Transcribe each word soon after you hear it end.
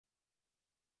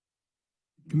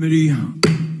Committee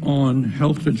on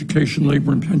Health, Education,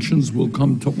 Labor, and Pensions will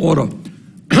come to order.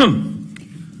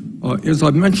 As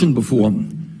I've mentioned before,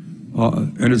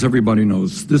 and as everybody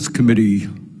knows, this committee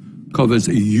covers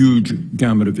a huge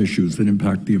gamut of issues that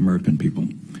impact the American people.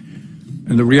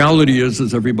 And the reality is,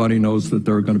 as everybody knows, that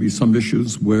there are going to be some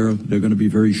issues where there are going to be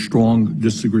very strong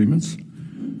disagreements,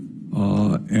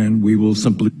 and we will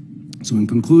simply... So in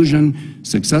conclusion,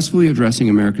 successfully addressing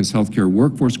America's healthcare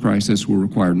workforce crisis will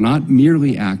require not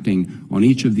merely acting on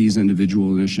each of these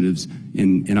individual initiatives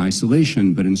in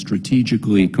isolation, but in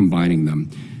strategically combining them.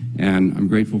 And I'm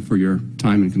grateful for your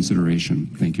time and consideration.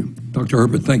 Thank you. Dr.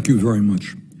 Herbert, thank you very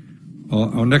much.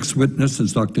 Our next witness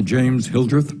is Dr. James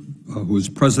Hildreth, who is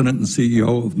President and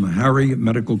CEO of Meharry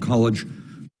Medical College,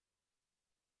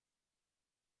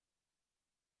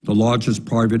 the largest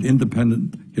private,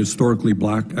 independent, historically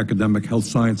black academic health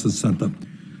sciences center.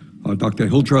 Dr.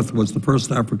 Hildreth was the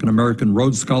first African-American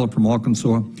Rhodes Scholar from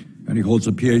Arkansas, and he holds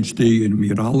a PhD in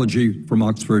immunology from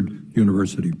Oxford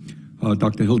University.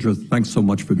 Dr. Hildreth, thanks so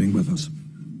much for being with us.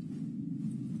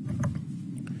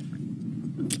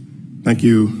 Thank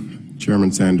you,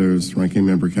 Chairman Sanders, Ranking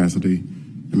Member Cassidy,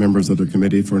 and members of the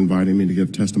committee for inviting me to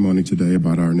give testimony today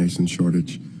about our nation's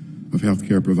shortage of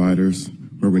healthcare providers,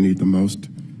 where we need the most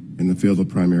in the field of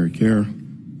primary care,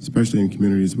 especially in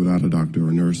communities without a doctor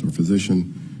or nurse or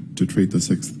physician to treat the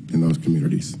sick in those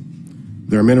communities.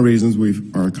 There are many reasons we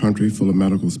are a country full of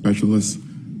medical specialists,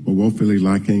 but woefully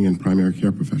lacking in primary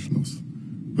care professionals.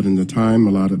 But in the time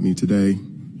allotted me today,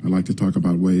 I'd like to talk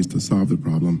about ways to solve the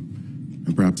problem,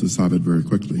 and perhaps to solve it very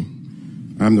quickly.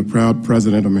 I'm the proud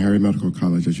president of Meharry Medical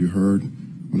College, as you heard,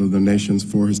 one of the nation's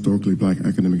 4 historically black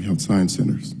academic health science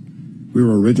centers. We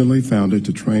were originally founded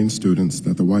to train students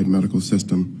that the white medical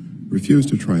system refused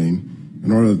to train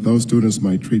in order that those students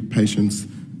might treat patients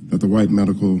that the white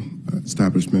medical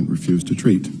establishment refused to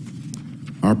treat.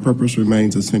 Our purpose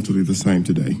remains essentially the same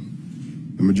today.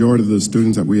 The majority of the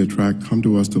students that we attract come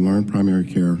to us to learn primary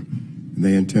care, and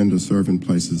they intend to serve in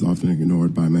places often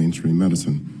ignored by mainstream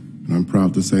medicine. And I'm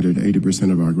proud to say that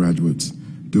 80% of our graduates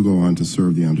do go on to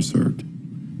serve the underserved.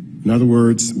 In other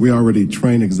words, we already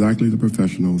train exactly the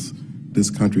professionals this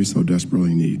country so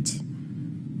desperately needs.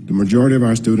 The majority of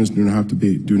our students do not have to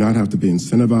be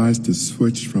incentivized to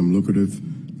switch from lucrative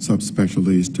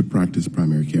subspecialties to practice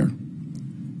primary care.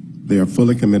 They are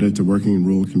fully committed to working in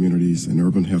rural communities and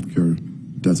urban healthcare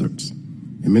deserts.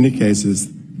 In many cases,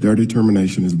 their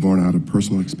determination is born out of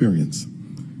personal experience.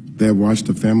 They have watched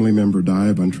a family member die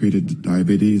of untreated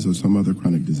diabetes or some other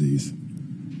chronic disease.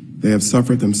 They have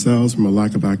suffered themselves from a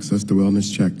lack of access to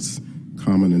wellness checks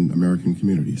common in American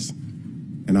communities.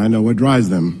 And I know what drives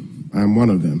them. I'm one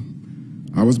of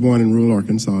them. I was born in rural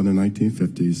Arkansas in the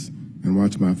 1950s and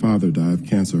watched my father die of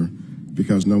cancer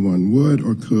because no one would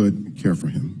or could care for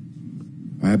him.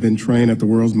 I have been trained at the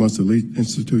world's most elite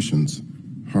institutions,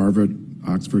 Harvard,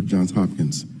 Oxford, Johns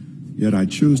Hopkins. Yet I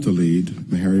choose to lead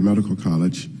Meharry Medical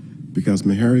College because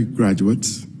Meharry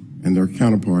graduates and their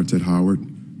counterparts at Howard,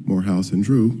 Morehouse, and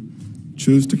Drew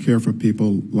choose to care for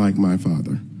people like my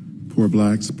father. Poor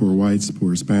blacks, poor whites,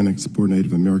 poor Hispanics, poor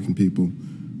Native American people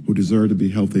who deserve to be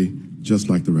healthy just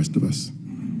like the rest of us.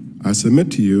 I submit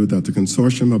to you that the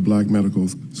Consortium of Black Medical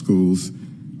Schools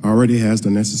already has the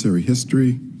necessary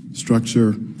history,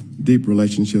 structure, deep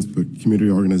relationships with community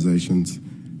organizations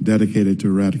dedicated to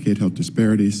eradicate health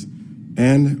disparities,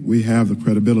 and we have the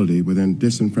credibility within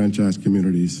disenfranchised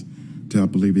communities to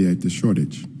help alleviate the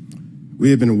shortage.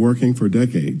 We have been working for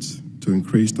decades to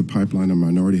increase the pipeline of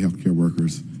minority healthcare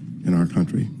workers in our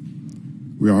country.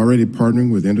 We are already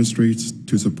partnering with industries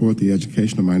to support the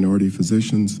education of minority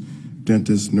physicians,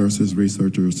 dentists, nurses,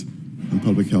 researchers, and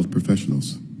public health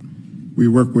professionals. We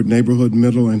work with neighborhood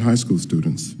middle and high school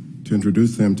students to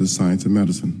introduce them to science and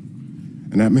medicine.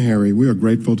 And at Meharry, we are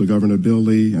grateful to Governor Bill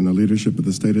Lee and the leadership of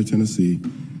the state of Tennessee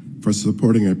for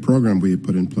supporting a program we have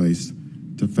put in place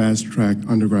to fast-track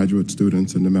undergraduate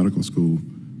students in the medical school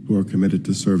who are committed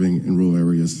to serving in rural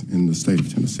areas in the state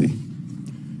of Tennessee.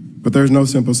 But there's no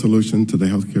simple solution to the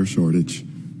healthcare shortage,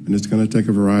 and it's going to take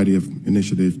a variety of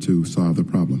initiatives to solve the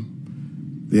problem.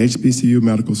 The HBCU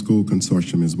Medical School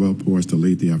Consortium is well poised to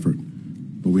lead the effort,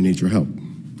 but we need your help.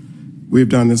 We've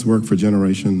done this work for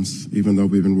generations, even though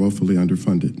we've been woefully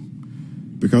underfunded.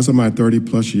 Because of my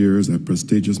 30-plus years at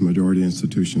prestigious majority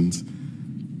institutions,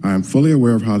 I am fully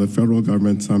aware of how the federal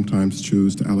government sometimes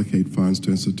chooses to allocate funds to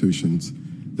institutions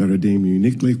that are deemed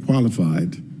uniquely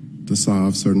qualified to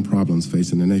solve certain problems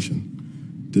facing the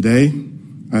nation. Today,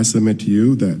 I submit to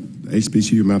you that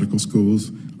HBCU medical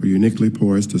schools are uniquely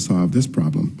poised to solve this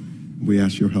problem. We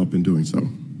ask your help in doing so.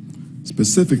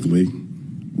 Specifically,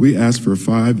 We ask for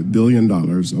 $5 billion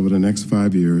over the next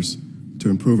 5 years to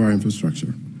improve our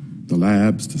infrastructure, the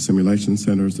labs, the simulation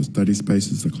centers, the study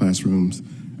spaces, the classrooms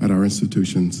at our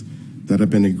institutions that have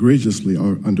been egregiously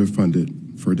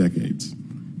underfunded for decades.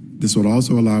 This will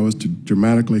also allow us to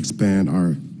dramatically expand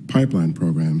our pipeline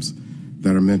programs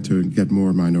that are meant to get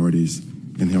more minorities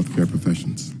in healthcare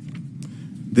professions.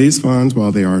 These funds,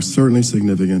 while they are certainly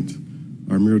significant,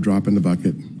 are a mere drop in the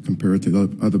bucket compared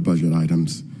to other budget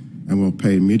items and will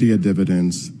pay immediate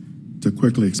dividends to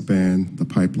quickly expand the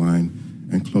pipeline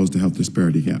and close the health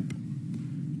disparity gap.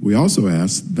 We also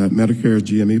ask that Medicare's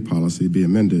GME policy be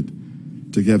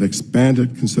amended to give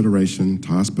expanded consideration to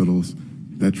hospitals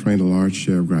that train a large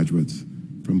share of graduates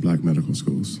from Black medical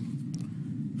schools.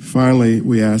 Finally,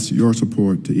 we ask your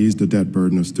support to ease the debt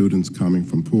burden of students coming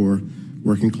from poor,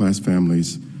 working-class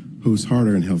families whose heart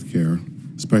are in healthcare,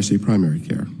 especially primary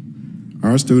care.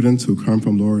 Our students who come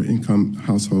from lower-income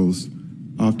households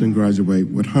often graduate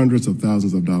with hundreds of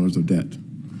thousands of dollars of debt.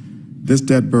 This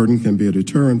debt burden can be a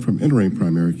deterrent from entering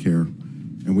primary care,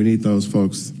 and we need those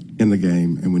folks in the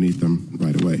game, and we need them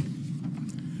right away.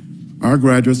 Our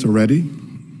graduates are ready,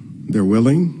 they're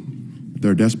willing,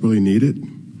 they're desperately needed.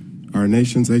 Our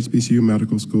nation's HBCU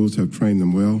medical schools have trained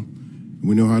them well, and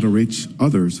we know how to reach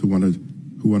others who want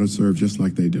to serve just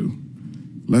like they do.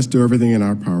 Let's do everything in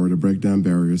our power to break down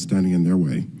barriers standing in their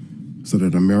way so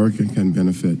that America can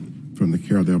benefit from the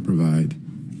care they'll provide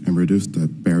and reduce the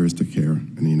barriers to care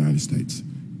in the United States.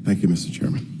 Thank you, Mr.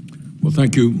 Chairman. Well,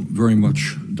 thank you very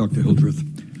much, Dr. Hildreth.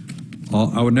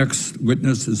 Our next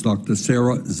witness is Dr.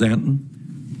 Sarah Szanton.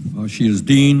 She is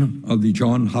Dean of the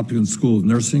Johns Hopkins School of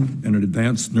Nursing and an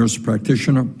advanced nurse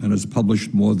practitioner and has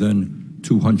published more than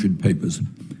 200 papers.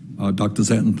 Dr.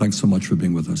 Szanton, thanks so much for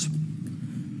being with us.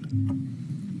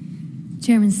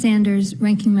 Chairman Sanders,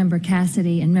 Ranking Member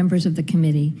Cassidy, and members of the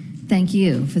committee, thank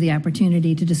you for the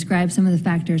opportunity to describe some of the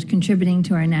factors contributing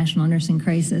to our national nursing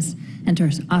crisis and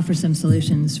to offer some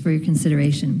solutions for your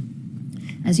consideration.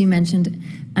 As you mentioned,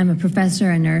 I'm a professor,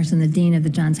 a nurse, and the dean of the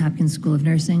Johns Hopkins School of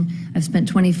Nursing. I've spent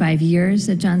 25 years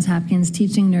at Johns Hopkins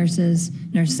teaching nurses,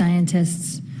 nurse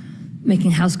scientists,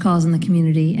 making house calls in the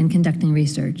community, and conducting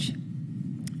research.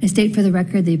 I state for the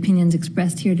record the opinions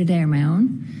expressed here today are my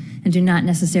own and do not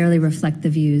necessarily reflect the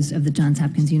views of the Johns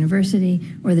Hopkins University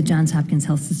or the Johns Hopkins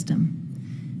Health System.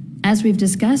 As we've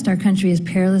discussed, our country is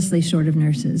perilously short of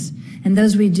nurses, and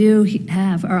those we do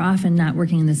have are often not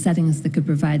working in the settings that could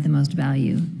provide the most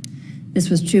value. This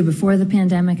was true before the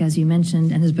pandemic, as you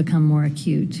mentioned, and has become more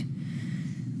acute.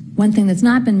 One thing that's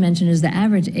not been mentioned is the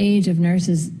average age of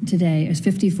nurses today is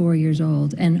 54 years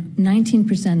old, and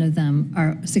 19% of them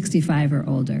are 65 or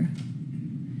older.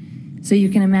 So you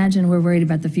can imagine we're worried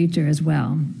about the future as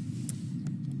well.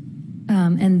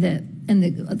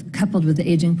 Coupled with the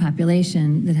aging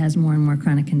population that has more and more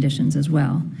chronic conditions as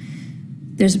well.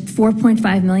 There's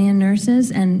 4.5 million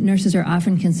nurses, and nurses are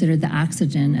often considered the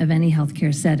oxygen of any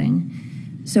healthcare setting.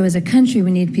 So as a country,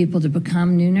 we need people to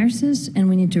become new nurses, and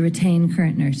we need to retain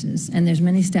current nurses, and there's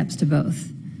many steps to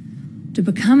both. To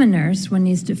become a nurse, one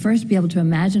needs to first be able to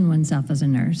imagine oneself as a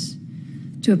nurse,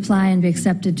 to apply and be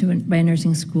accepted by a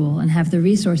nursing school, and have the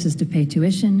resources to pay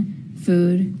tuition,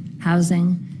 food,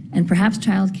 housing, and perhaps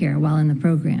childcare while in the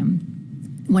program.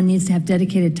 One needs to have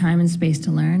dedicated time and space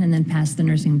to learn and then pass the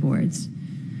nursing boards.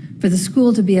 For the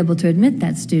school to be able to admit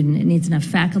that student, it needs enough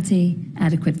faculty,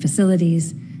 adequate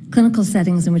facilities, clinical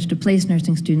settings in which to place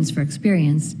nursing students for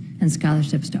experience, and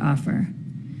scholarships to offer.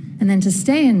 And then to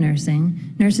stay in nursing,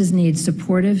 nurses need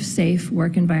supportive, safe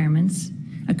work environments,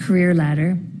 a career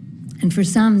ladder, and for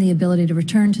some, the ability to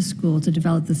return to school to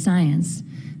develop the science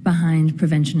behind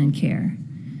prevention and care.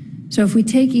 So if we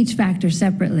take each factor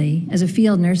separately, as a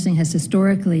field, nursing has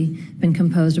historically been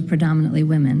composed of predominantly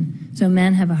women, so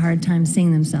men have a hard time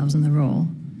seeing themselves in the role.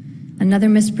 Another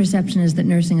misperception is that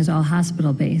nursing is all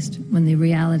hospital-based, when the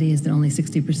reality is that only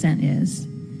 60% is.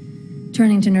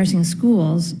 Turning to nursing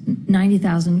schools,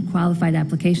 90,000 qualified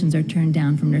applications are turned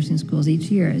down from nursing schools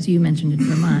each year, as you mentioned in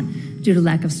Vermont, due to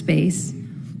lack of space.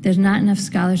 There's not enough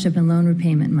scholarship and loan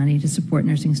repayment money to support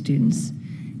nursing students.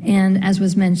 And as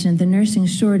was mentioned, the nursing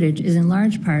shortage is in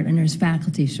large part a nurse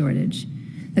faculty shortage.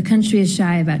 The country is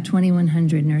shy about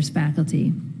 2,100 nurse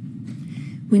faculty.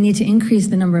 We need to increase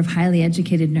the number of highly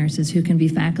educated nurses who can be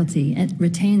faculty and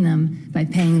retain them by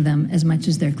paying them as much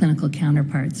as their clinical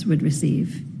counterparts would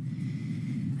receive.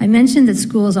 I mentioned that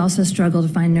schools also struggle to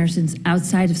find nurses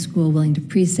outside of school willing to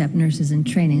precept nurses in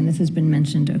training, and this has been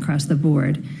mentioned across the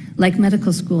board. Like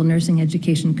medical school, nursing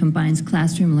education combines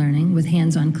classroom learning with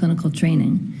hands-on clinical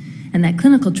training. And that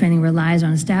clinical training relies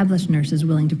on established nurses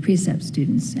willing to precept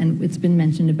students. And it's been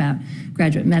mentioned about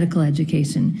graduate medical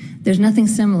education. There's nothing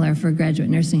similar for graduate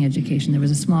nursing education. There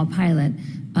was a small pilot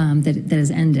that has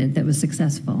ended that was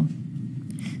successful.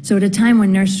 So at a time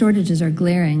when nurse shortages are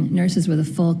glaring, nurses with a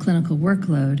full clinical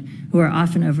workload who are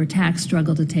often overtaxed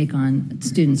struggle to take on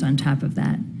students on top of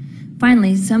that.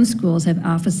 Finally, some schools have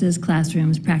offices,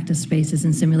 classrooms, practice spaces,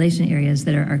 and simulation areas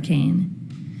that are arcane.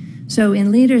 So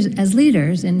as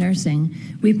leaders in nursing,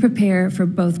 we prepare for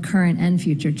both current and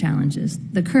future challenges.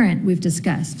 The current we've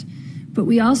discussed, but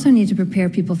we also need to prepare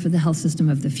people for the health system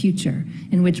of the future,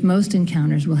 in which most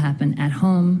encounters will happen at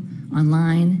home,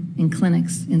 online, in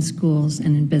clinics, in schools,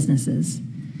 and in businesses.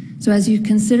 So as you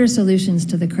consider solutions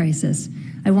to the crisis,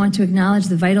 I want to acknowledge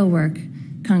the vital work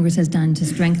Congress has done to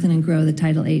strengthen and grow the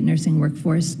Title VIII nursing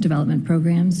workforce development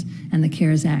programs and the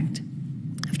CARES Act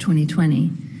of 2020.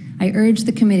 I urge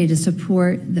the committee to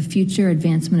support the Future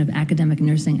Advancement of Academic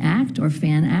Nursing Act, or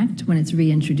FAN Act, when it's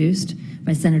reintroduced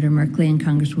by Senator Merkley and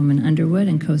Congresswoman Underwood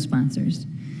and co-sponsors.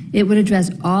 It would address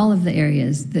all of the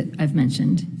areas that I've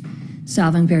mentioned,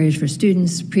 solving barriers for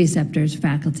students, preceptors,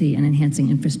 faculty, and enhancing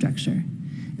infrastructure.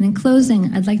 And in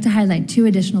closing, I'd like to highlight 2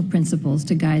 additional principles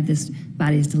to guide this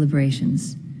body's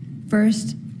deliberations.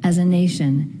 First, as a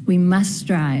nation, we must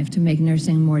strive to make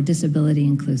nursing more disability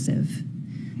inclusive.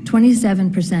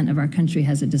 27% of our country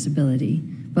has a disability,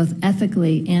 both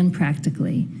ethically and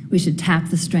practically. We should tap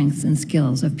the strengths and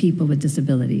skills of people with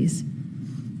disabilities.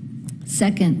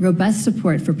 Second, robust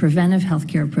support for preventive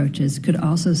healthcare approaches could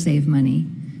also save money,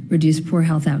 reduce poor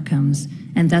health outcomes,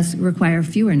 and thus require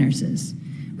fewer nurses.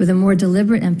 With a more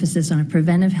deliberate emphasis on a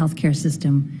preventive healthcare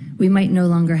system, we might no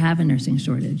longer have a nursing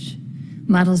shortage.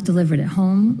 Models delivered at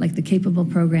home, like the Capable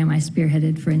program I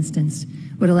spearheaded, for instance,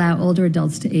 would allow older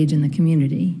adults to age in the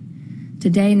community.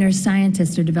 Today, nurse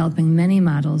scientists are developing many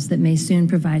models that may soon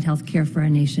provide health care for our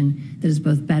nation that is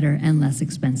both better and less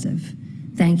expensive.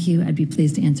 Thank you. I'd be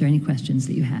pleased to answer any questions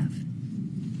that you have.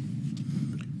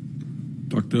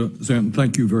 Dr. Szanton,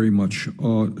 thank you very much.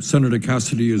 Senator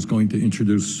Cassidy is going to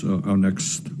introduce our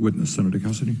next witness. Senator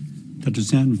Cassidy. Dr.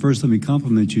 Szanton, first let me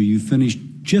compliment you. You finished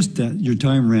just that your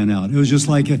time ran out. It was just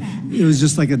like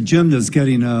a gymnast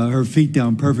getting her feet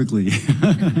down perfectly.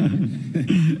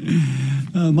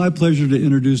 My pleasure to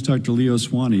introduce Dr. Leo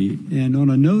Szanton. And on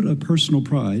a note of personal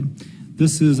pride,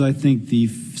 this is, I think, the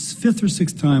 5th or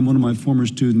 6th time one of my former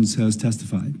students has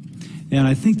testified. And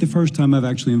I think the first time I've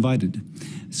actually invited.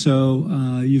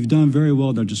 So you've done very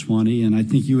well, Dr. Szanton, and I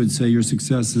think you would say your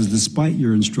success is despite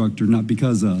your instructor, not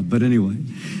because of. But anyway,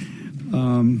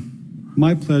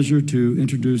 my pleasure to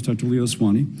introduce Dr. Leo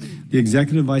Szanton, the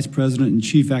Executive Vice President and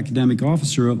Chief Academic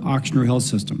Officer of Ochsner Health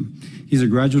System. He's a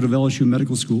graduate of LSU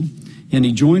Medical School, and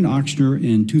he joined Ochsner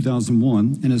in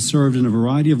 2001 and has served in a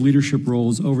variety of leadership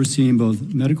roles overseeing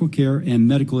both medical care and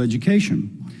medical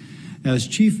education. As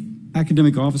Chief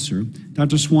Academic Officer,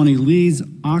 Dr. Szanton leads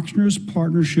Ochsner's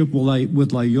partnership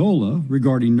with Loyola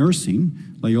regarding nursing,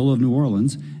 Loyola of New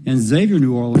Orleans, and Xavier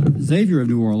of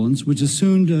New Orleans, which is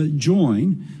soon to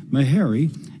join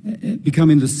Meharry,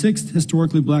 becoming the 6th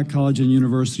historically black college and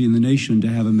university in the nation to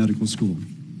have a medical school.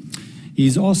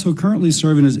 He's also currently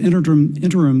serving as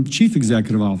interim Chief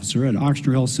Executive Officer at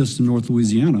Ochsner Health System, North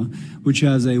Louisiana, which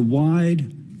has a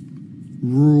wide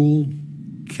rural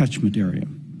catchment area.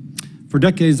 For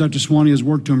decades, Dr. Szanton has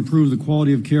worked to improve the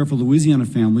quality of care for Louisiana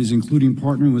families, including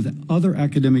partnering with other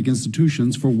academic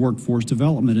institutions for workforce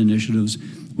development initiatives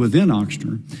within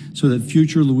Ochsner, so that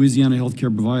future Louisiana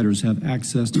healthcare providers have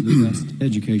access to the best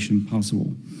education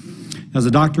possible. As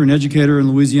a doctor and educator in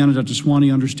Louisiana, Dr.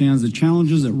 Szanton understands the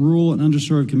challenges that rural and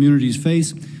underserved communities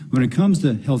face when it comes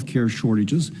to healthcare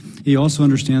shortages. He also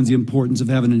understands the importance of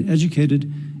having an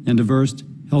educated and diverse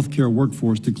healthcare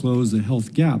workforce to close the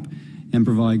health gap and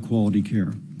provide quality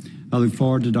care. I look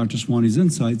forward to Dr. Szanton's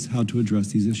insights how to address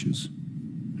these issues.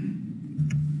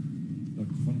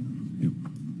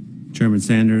 Chairman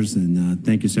Sanders, and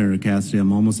thank you, Senator Cassidy.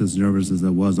 I'm almost as nervous as I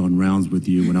was on rounds with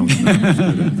you when I was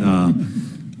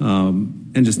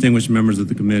and distinguished members of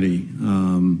the committee.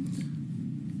 I'm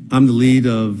the lead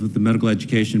of the medical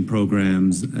education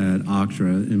programs at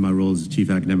Ochsner in my role as Chief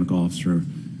Academic Officer.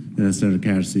 And as Senator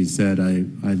Cassidy said,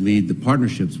 I lead the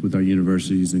partnerships with our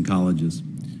universities and colleges.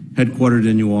 Headquartered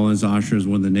in New Orleans, Ochsner is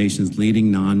one of the nation's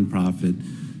leading nonprofit,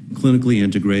 clinically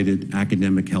integrated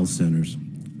academic health centers.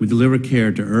 We deliver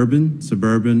care to urban,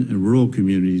 suburban, and rural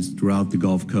communities throughout the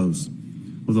Gulf Coast.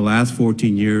 Over the last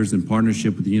 14 years, in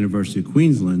partnership with the University of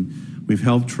Queensland, we've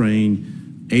helped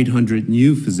train 800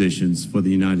 new physicians for the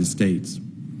United States.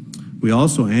 We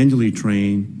also annually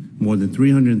train more than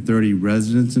 330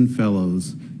 residents and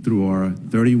fellows through our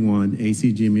 31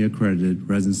 ACGME-accredited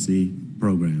residency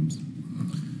programs.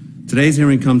 Today's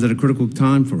hearing comes at a critical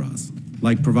time for us.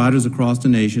 Like providers across the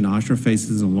nation, Ochsner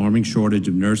faces an alarming shortage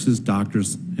of nurses,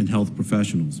 doctors, and health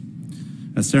professionals.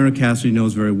 As Senator Cassidy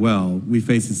knows very well, we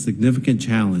face a significant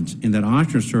challenge in that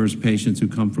Ochsner serves patients who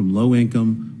come from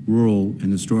low-income, rural,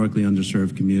 and historically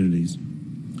underserved communities.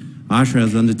 Ochsner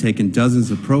has undertaken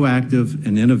dozens of proactive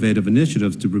and innovative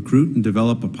initiatives to recruit and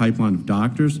develop a pipeline of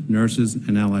doctors, nurses,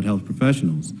 and allied health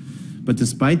professionals. But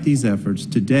despite these efforts,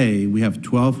 today we have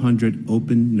 1,200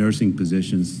 open nursing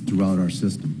positions throughout our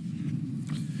system.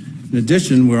 In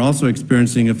addition, we're also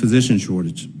experiencing a physician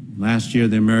shortage. Last year,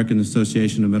 the American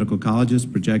Association of Medical Colleges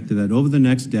projected that over the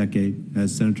next decade,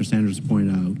 as Senator Sanders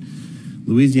pointed out,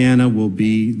 Louisiana will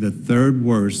be the third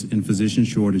worst in physician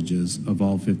shortages of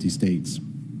all 50 states.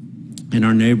 And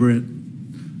our neighbor,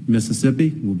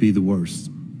 Mississippi, will be the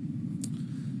worst.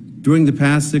 During the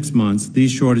past 6 months,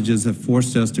 these shortages have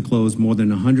forced us to close more than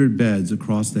 100 beds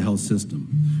across the health system,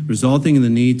 resulting in the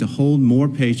need to hold more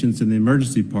patients in the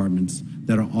emergency departments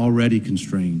that are already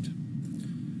constrained.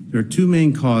 There are two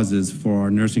main causes for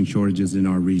our nursing shortages in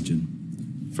our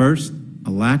region. First, a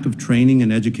lack of training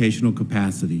and educational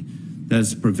capacity that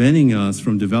is preventing us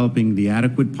from developing the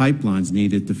adequate pipelines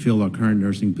needed to fill our current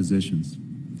nursing positions.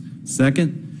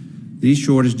 Second, these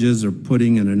shortages are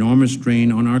putting an enormous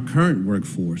strain on our current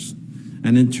workforce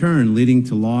and in turn leading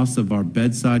to loss of our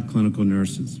bedside clinical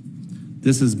nurses.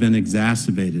 This has been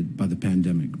exacerbated by the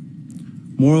pandemic.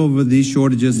 Moreover, these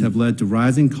shortages have led to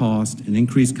rising costs and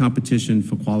increased competition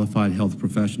for qualified health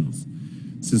professionals.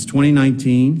 Since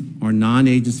 2019, our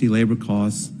non-agency labor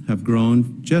costs have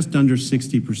grown just under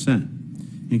 60%.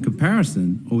 In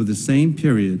comparison, over the same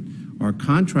period, our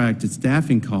contracted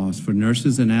staffing costs for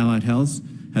nurses and allied health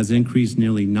has increased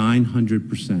nearly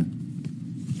 900%.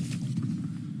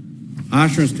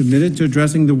 Ochsner is committed to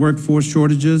addressing the workforce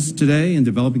shortages today and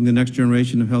developing the next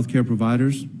generation of healthcare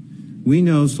providers. We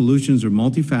know solutions are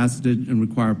multifaceted and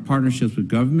require partnerships with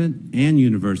government and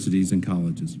universities and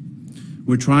colleges.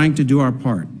 We're trying to do our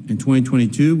part. In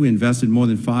 2022, we invested more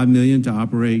than $5 million to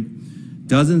operate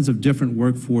dozens of different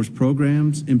workforce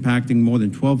programs impacting more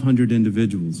than 1,200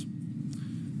 individuals.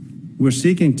 We're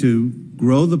seeking to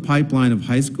grow the pipeline of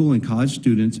high school and college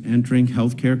students entering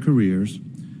healthcare careers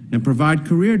and provide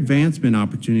career advancement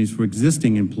opportunities for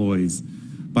existing employees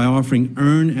by offering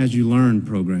earn-as-you-learn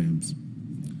programs.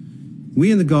 We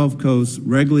in the Gulf Coast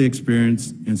regularly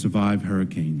experience and survive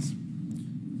hurricanes.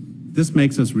 This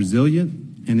makes us resilient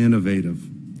and innovative,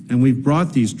 and we've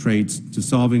brought these traits to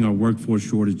solving our workforce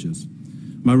shortages.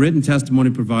 My written testimony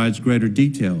provides greater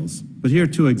details, but here are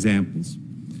two examples.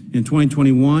 In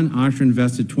 2021, Ochsner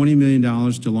invested $20 million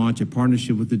to launch a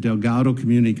partnership with the Delgado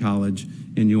Community College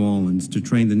in New Orleans to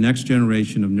train the next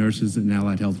generation of nurses and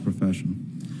allied health professionals.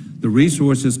 The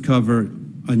resources cover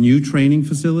a new training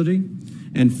facility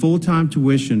and full-time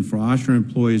tuition for Ochsner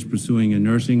employees pursuing a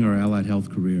nursing or allied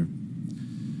health career.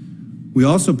 We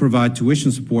also provide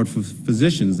tuition support for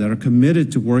physicians that are committed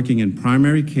to working in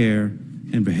primary care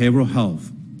and behavioral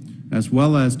health, as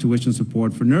well as tuition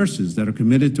support for nurses that are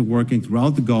committed to working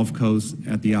throughout the Gulf Coast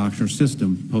at the Ochsner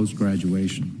system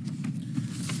post-graduation.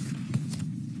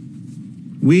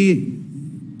 We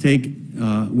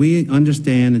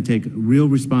understand and take real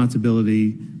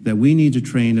responsibility that we need to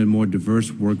train a more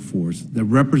diverse workforce that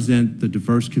represent the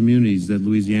diverse communities that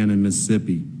Louisiana and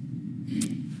Mississippi.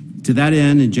 To that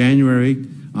end, in January,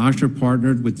 Ochsner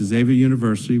partnered with the Xavier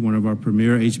University, one of our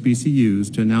premier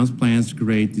HBCUs, to announce plans to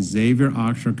create the Xavier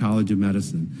Ochsner College of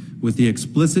Medicine with the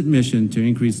explicit mission to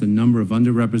increase the number of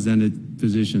underrepresented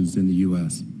physicians in the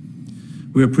U.S.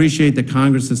 We appreciate that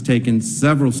Congress has taken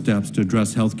several steps to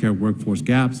address healthcare workforce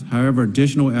gaps. However,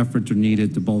 additional efforts are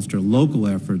needed to bolster local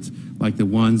efforts like the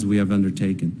ones we have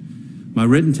undertaken. My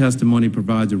written testimony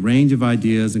provides a range of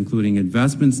ideas, including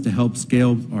investments to help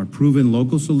scale our proven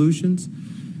local solutions,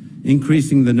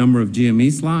 increasing the number of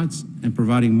GME slots, and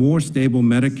providing more stable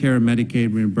Medicare and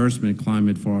Medicaid reimbursement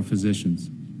climate for our physicians.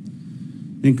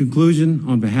 In conclusion,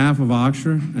 on behalf of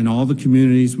Ochsner and all the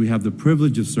communities we have the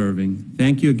privilege of serving,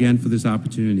 thank you again for this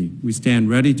opportunity. We stand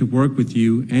ready to work with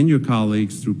you and your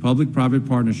colleagues through public-private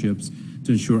partnerships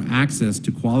to ensure access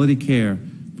to quality care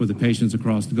for the patients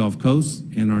across the Gulf Coast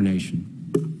and our nation.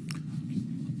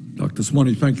 Dr.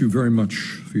 Szanton, thank you very much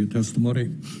for your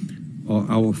testimony.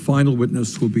 Our final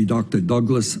witness will be Dr.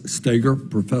 Douglas Staiger,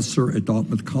 professor at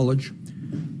Dartmouth College.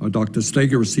 Dr.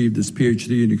 Staiger received his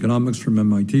PhD in economics from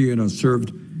MIT and has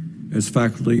served as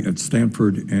faculty at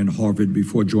Stanford and Harvard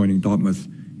before joining Dartmouth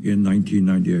in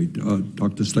 1998.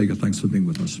 Dr. Staiger, thanks for being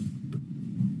with us.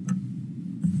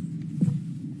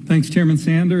 Thanks, Chairman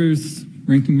Sanders,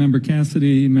 Ranking Member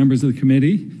Cassidy, members of the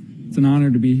committee, it's an honor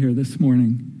to be here this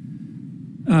morning.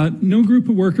 No group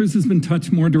of workers has been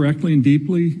touched more directly and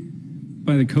deeply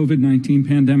by the COVID-19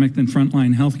 pandemic than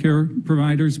frontline healthcare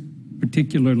providers,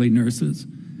 particularly nurses.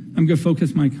 I'm going to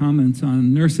focus my comments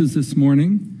on nurses this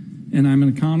morning, and I'm an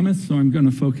economist, so I'm going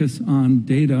to focus on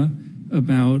data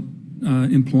about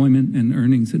employment and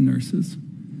earnings in nurses.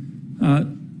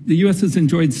 The U.S. has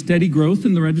enjoyed steady growth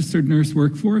in the registered nurse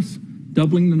workforce,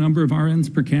 doubling the number of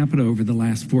RNs per capita over the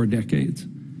last 4 decades.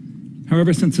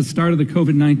 However, since the start of the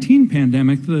COVID-19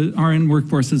 pandemic, the RN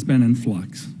workforce has been in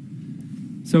flux.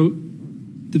 So,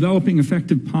 developing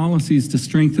effective policies to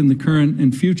strengthen the current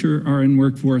and future RN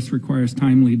workforce requires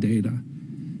timely data.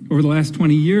 Over the last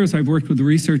 20 years, I've worked with the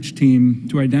research team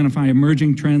to identify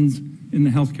emerging trends in the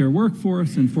healthcare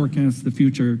workforce and forecast the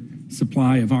future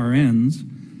supply of RNs.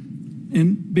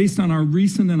 And based on our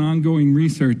recent and ongoing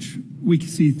research, we can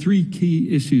see 3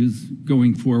 key issues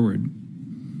going forward.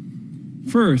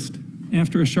 First,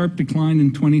 after a sharp decline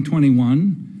in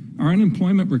 2021, our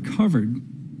unemployment recovered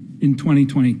in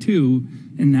 2022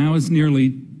 and now is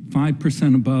nearly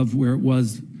 5% above where it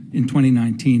was in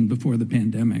 2019 before the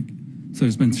pandemic. So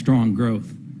there's been strong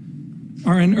growth.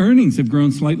 RN earnings have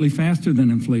grown slightly faster than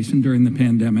inflation during the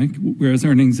pandemic, whereas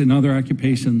earnings in other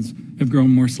occupations have grown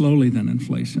more slowly than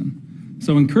inflation.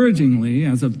 So encouragingly,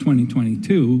 as of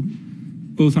 2022,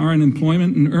 both RN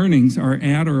employment and earnings are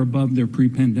at or above their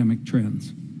pre-pandemic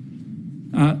trends.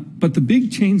 But the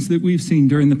big change that we've seen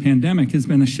during the pandemic has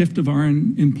been a shift of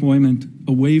RN employment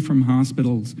away from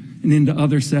hospitals and into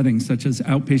other settings such as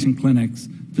outpatient clinics,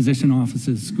 physician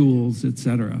offices, schools,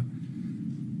 etc.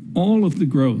 All of the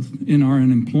growth in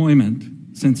RN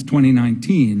employment since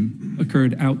 2019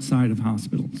 occurred outside of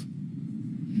hospitals.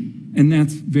 And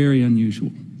that's very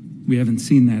unusual. We haven't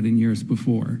seen that in years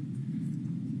before.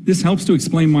 This helps to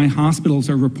explain why hospitals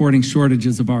are reporting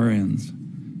shortages of RNs.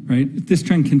 Right? If this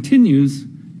trend continues,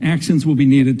 actions will be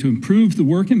needed to improve the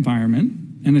work environment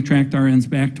and attract RNs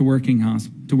back to working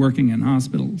in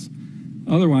hospitals.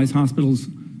 Otherwise, hospitals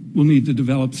will need to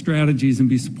develop strategies and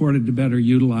be supported to better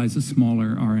utilize a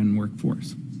smaller RN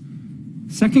workforce.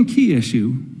 Second key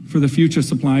issue for the future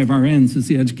supply of RNs is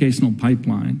the educational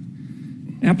pipeline.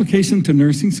 Application to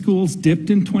nursing schools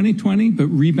dipped in 2020, but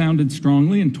rebounded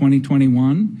strongly in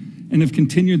 2021 and have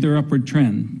continued their upward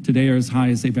trend. Today are as high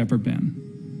as they've ever been.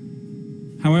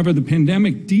 However, the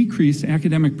pandemic decreased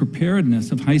academic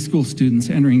preparedness of high school students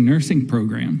entering nursing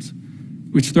programs,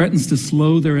 which threatens to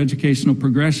slow their educational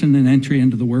progression and entry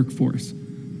into the workforce.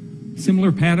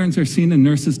 Similar patterns are seen in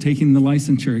nurses taking the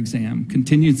licensure exam,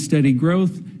 continued steady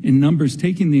growth in numbers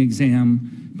taking the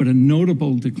exam, but a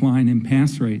notable decline in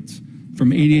pass rates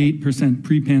from 88%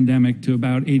 pre-pandemic to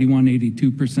about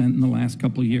 81-82% in the last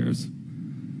couple of years.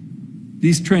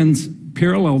 These trends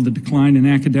parallel the decline in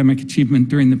academic achievement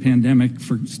during the pandemic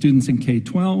for students in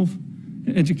K-12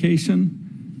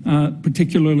 education,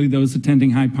 particularly those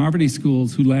attending high poverty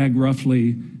schools who lag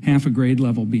roughly half a grade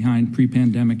level behind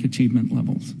pre-pandemic achievement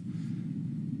levels.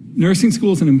 Nursing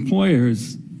schools and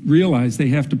employers realize they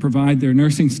have to provide their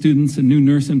nursing students and new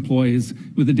nurse employees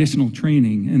with additional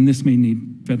training, and this may need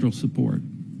federal support.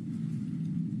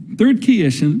 Third key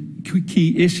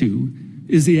issue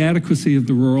is the adequacy of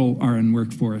the rural RN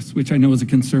workforce, which I know is a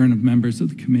concern of members of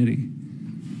the committee.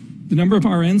 The number of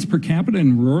RNs per capita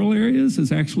in rural areas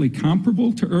is actually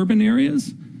comparable to urban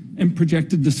areas and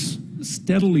projected to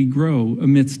steadily grow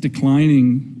amidst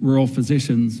declining rural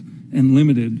physicians and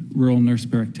limited rural nurse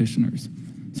practitioners.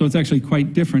 So it's actually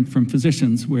quite different from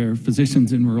physicians, where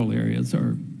physicians in rural areas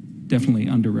are definitely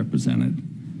underrepresented.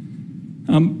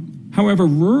 However,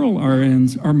 rural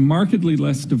RNs are markedly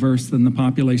less diverse than the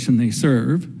population they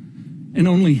serve, and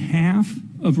only half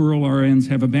of rural RNs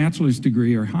have a bachelor's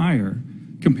degree or higher,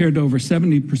 compared to over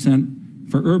 70%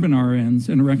 for urban RNs,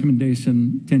 and a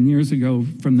recommendation 10 years ago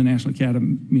from the National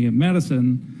Academy of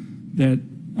Medicine that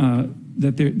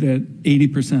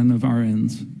 80% of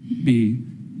RNs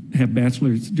have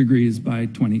bachelor's degrees by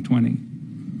 2020.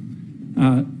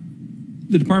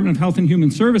 The Department of Health and Human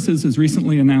Services has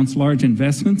recently announced large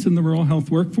investments in the rural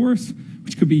health workforce,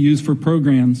 which could be used for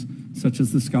programs such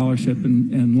as the scholarship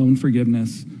and loan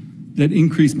forgiveness that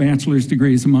increase bachelor's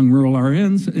degrees among rural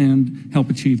RNs and help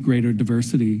achieve greater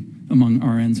diversity among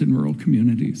RNs in rural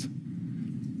communities.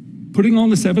 Putting all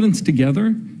this evidence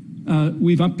together,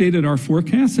 we've updated our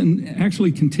forecasts and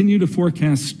actually continue to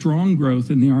forecast strong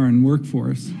growth in the RN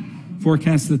workforce.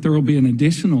 Forecast that there will be an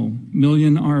additional 1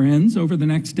 million RNs over the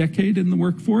next decade in the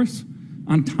workforce,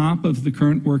 on top of the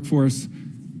current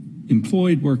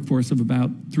employed workforce of about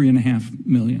 3.5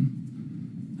 million.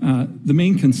 The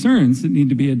main concerns that need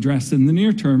to be addressed in the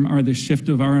near term are the shift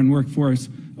of RN workforce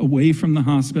away from the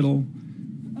hospital,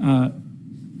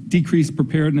 decreased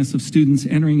preparedness of students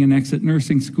entering and exit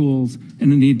nursing schools,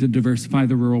 and the need to diversify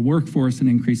the rural workforce and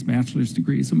increase bachelor's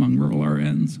degrees among rural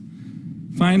RNs.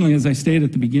 Finally, as I stated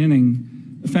at the beginning,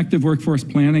 effective workforce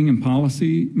planning and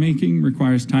policy making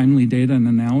requires timely data and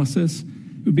analysis.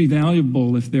 It would be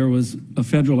valuable if there was a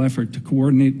federal effort to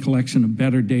coordinate collection of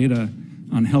better data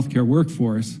on healthcare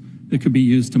workforce that could be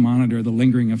used to monitor the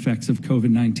lingering effects of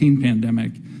COVID-19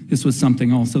 pandemic. This was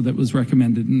something also that was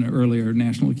recommended in the earlier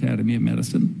National Academy of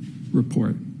Medicine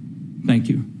report. Thank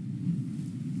you.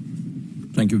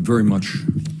 Thank you very much.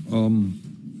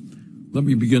 Let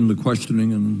me begin the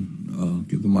questioning and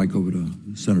give the mic over to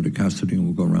Senator Cassidy, and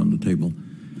we'll go around the table.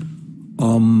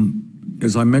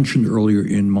 As I mentioned earlier,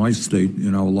 in my state,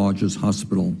 in our largest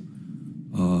hospital,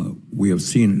 we have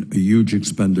seen a huge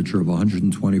expenditure of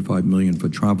 $125 million for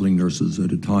traveling nurses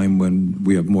at a time when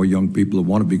we have more young people who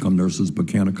want to become nurses but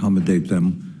can't accommodate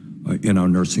them in our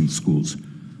nursing schools.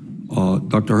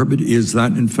 Dr. Herbert, is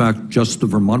that in fact just a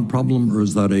Vermont problem, or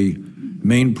is that a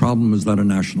Maine problem? Is that a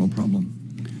national problem?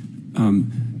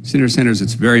 Senator Sanders,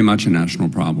 it's very much a national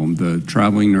problem. The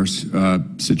traveling nurse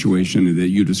situation that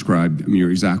you described, I mean, you're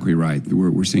exactly right.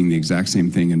 We're seeing the exact same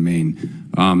thing in Maine.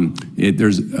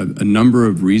 There's a number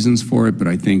of reasons for it, but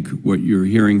I think what you're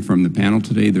hearing from the panel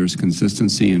today, there's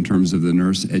consistency in terms of the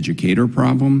nurse educator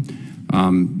problem.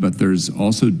 But there's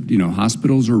also,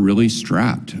 hospitals are really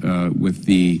strapped with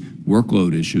the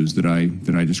workload issues that I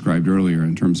described earlier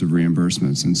in terms of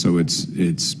reimbursements, and so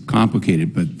it's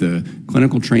complicated. But the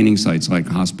clinical training sites like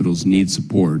hospitals need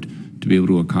support to be able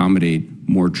to accommodate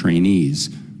more trainees,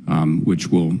 which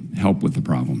will help with the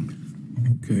problem.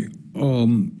 Okay,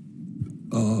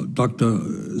 Dr.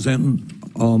 Szanton,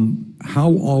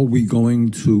 how are we going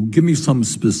to give me some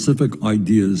specific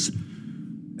ideas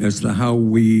as to how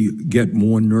we get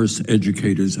more nurse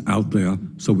educators out there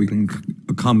so we can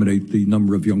accommodate the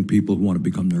number of young people who want to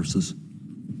become nurses?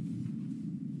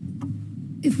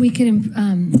 If we could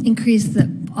increase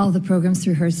all the programs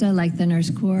through HRSA, like the Nurse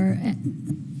Corps,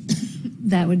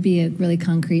 that would be a really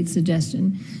concrete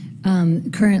suggestion.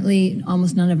 Currently,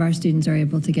 almost none of our students are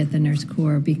able to get the Nurse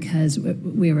Corps because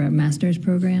we were a master's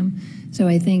program. So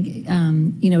I think,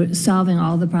 solving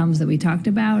all the problems that we talked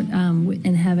about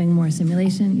and having more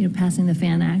simulation, passing the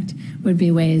FAN Act would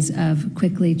be ways of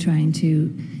quickly trying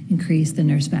to increase the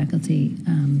nurse faculty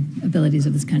abilities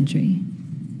of this country.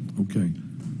 Okay.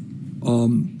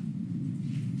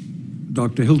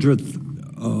 Dr. Hildreth,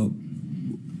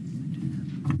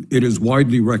 it is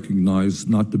widely recognized,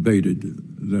 not debated,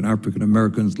 that African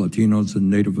Americans, Latinos, and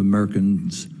Native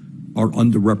Americans are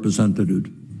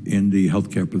underrepresented in the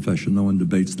healthcare profession. No one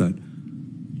debates that.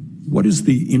 What is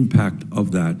the impact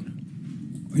of that?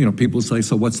 People say,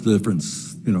 so what's the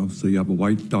difference? So you have a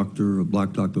white doctor, a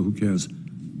black doctor, who cares?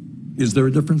 Is there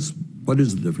a difference? What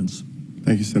is the difference?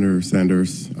 Thank you, Senator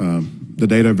Sanders. The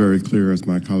data are very clear, as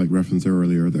my colleague referenced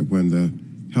earlier, that when the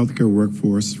healthcare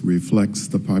workforce reflects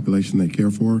the population they care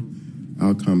for,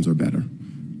 outcomes are better.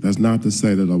 That's not to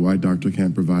say that a white doctor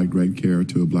can't provide great care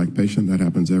to a black patient. That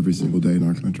happens every single day in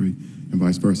our country, and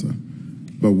vice versa.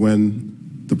 But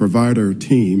when the provider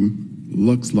team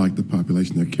looks like the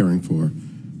population they're caring for,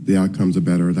 the outcomes are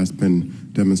better. That's been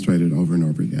demonstrated over and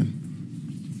over again.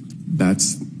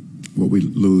 That's what we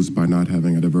lose by not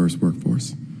having a diverse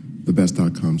workforce, the best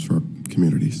outcomes for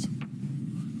communities.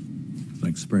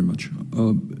 Thanks very much.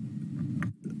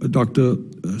 Dr.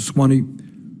 Szanton,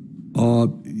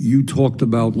 you talked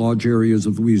about large areas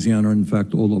of Louisiana, in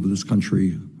fact, all over this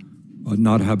country,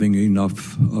 not having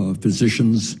enough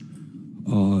physicians,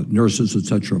 nurses,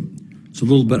 etc. It's a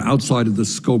little bit outside of the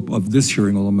scope of this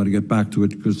hearing, although I'm going to get back to it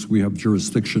because we have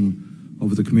jurisdiction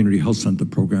over the Community Health Center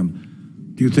program.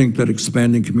 Do you think that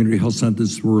expanding community health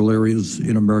centers to rural areas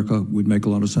in America would make a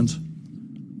lot of sense?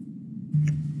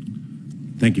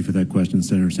 Thank you for that question,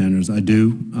 Senator Sanders. I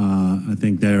do. I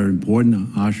think they're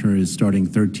important. Ochsner is starting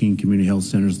 13 community health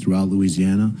centers throughout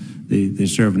Louisiana. They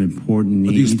serve an important need.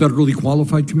 Are these federally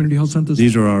qualified community health centers?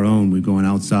 These are our own. We're going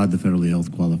outside the federally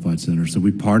health qualified centers. So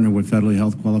we partner with federally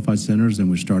health qualified centers, and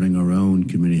we're starting our own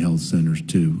community health centers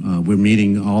too. We're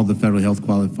meeting all the federally health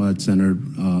qualified center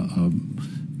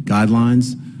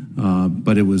guidelines,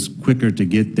 but it was quicker to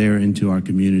get there into our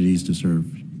communities to serve.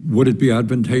 Would it be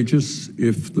advantageous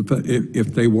if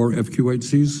they were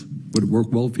FQHCs? Would it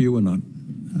work well for you or not?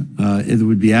 It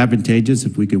would be advantageous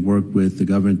if we could work with the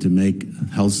government to make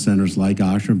health centers like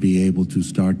Ochsner be able to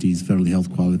start these federally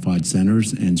health qualified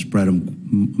centers and spread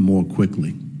them more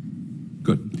quickly.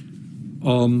 Good.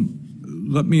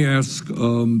 Let me ask,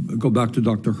 go back to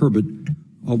Dr. Herbert.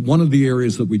 One of the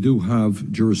areas that we do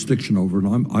have jurisdiction over,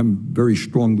 and I'm very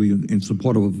strongly in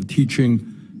support of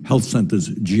teaching health centers,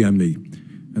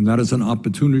 GME, and that is an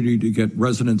opportunity to get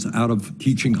residents out of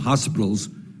teaching hospitals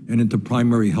and into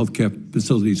primary healthcare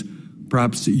facilities.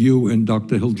 Perhaps you and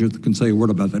Dr. Hildreth can say a word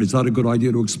about that. Is that a good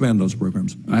idea to expand those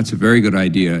programs? That's a very good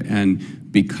idea,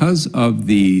 and because of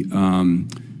the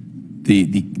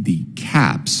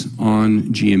caps on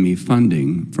GME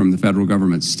funding from the federal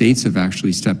government, states have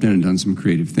actually stepped in and done some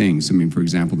creative things. I mean, for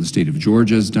example, the state of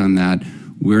Georgia has done that.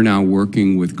 We're now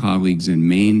working with colleagues in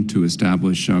Maine to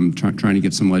establish, trying to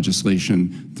get some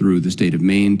legislation through the state of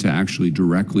Maine to actually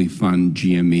directly fund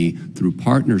GME through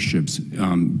partnerships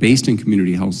based in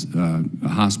community health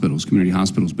hospitals,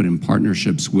 but in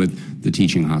partnerships with the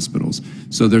teaching hospitals.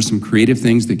 So there's some creative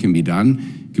things that can be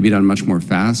done. It can be done much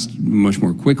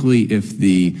more quickly if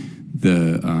the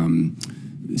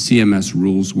CMS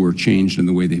rules were changed in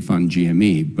the way they fund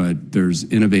GME, but there's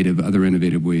other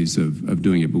innovative ways of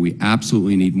doing it. But we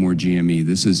absolutely need more GME.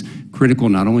 This is critical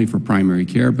not only for primary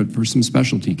care, but for some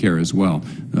specialty care as well.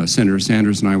 Senator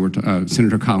Sanders and I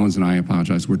Senator Collins and I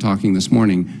apologize, we're talking this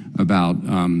morning about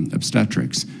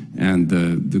obstetrics and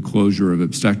the closure of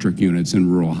obstetric units in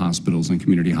rural hospitals and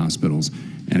community hospitals.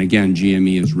 And again,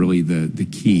 GME is really the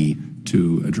key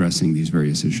to addressing these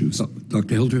various issues.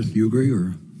 Dr. Hildreth, do you agree,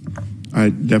 or? I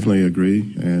definitely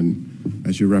agree, and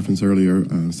as you referenced earlier,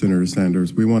 Senator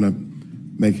Sanders, we want to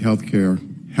make healthcare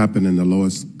happen in the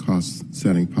lowest cost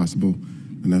setting possible,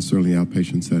 and that's certainly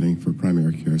outpatient setting for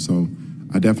primary care. So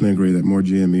I definitely agree that more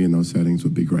GME in those settings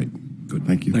would be great. Good.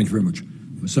 Thank you. Thank you very much.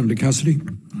 Senator Cassidy?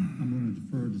 I'm going to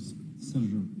defer to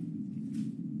Senator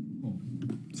Paul.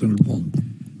 Senator Paul.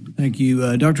 Thank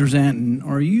you. Dr. Szanton,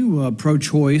 are you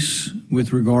pro-choice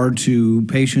with regard to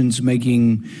patients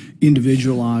making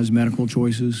individualized medical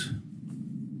choices?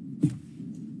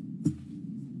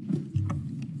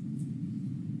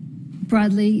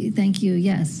 Broadly, thank you,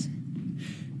 yes.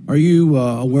 Are you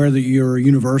aware that your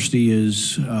university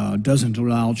doesn't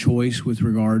allow choice with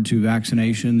regard to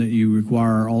vaccination, that you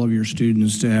require all of your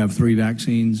students to have 3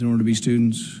 vaccines in order to be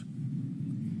students?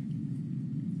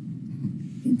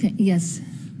 Yes.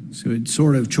 So it's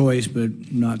sort of choice,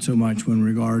 but not so much when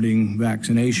regarding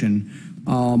vaccination.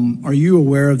 Are you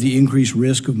aware of the increased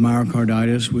risk of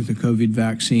myocarditis with the COVID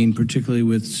vaccine, particularly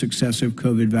with successive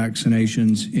COVID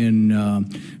vaccinations in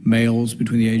males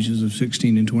between the ages of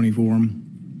 16 and 24?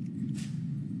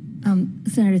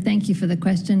 Senator, thank you for the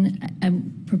question.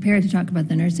 I'm prepared to talk about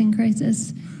the nursing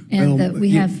crisis and that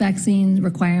we have vaccine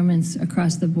requirements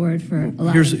across the board for a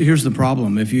lot. Here's the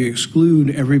problem. If you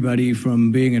exclude everybody from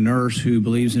being a nurse who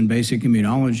believes in basic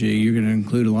immunology, you're going to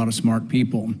include a lot of smart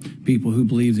people who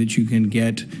believe that you can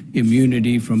get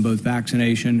immunity from both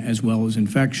vaccination as well as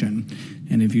infection.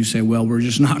 And if you say, well, we're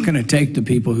just not going to take the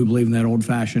people who believe in that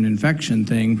old-fashioned infection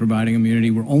thing, providing immunity,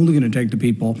 we're only going to take the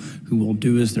people who will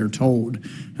do as they're told.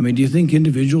 I mean, do you think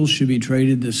individuals should be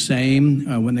treated the same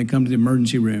when they come to the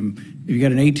emergency room? If you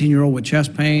got an 18-year-old with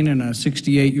chest pain and a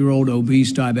 68-year-old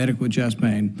obese diabetic with chest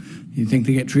pain, you think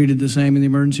they get treated the same in the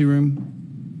emergency room?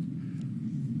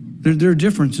 There are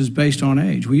differences based on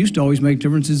age. We used to always make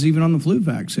differences even on the flu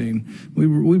vaccine.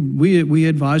 We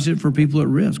advised it for people at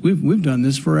risk. We've done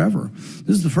this forever.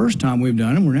 This is the first time we've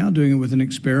done it. We're now doing it with an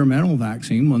experimental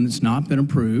vaccine, one that's not been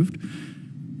approved.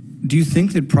 Do you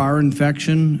think that prior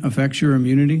infection affects your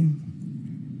immunity?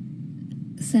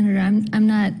 Senator,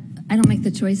 I don't make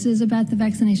the choices about the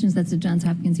vaccinations. That's at Johns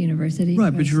Hopkins University.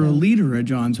 Right, but you're a leader at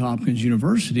Johns Hopkins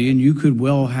University, and you could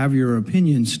well have your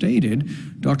opinion stated.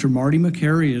 Dr. Marty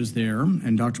Meharry is there,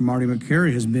 and Dr. Marty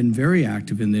Meharry has been very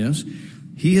active in this.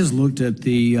 He has looked at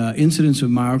the incidence of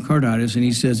myocarditis, and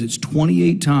he says it's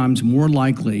 28 times more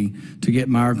likely to get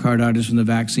myocarditis from the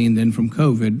vaccine than from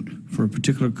COVID for a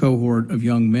particular cohort of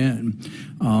young men.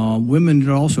 Women it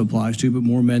also applies to, but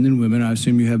more men than women. I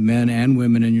assume you have men and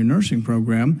women in your nursing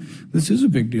program. This is a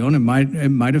big deal, and it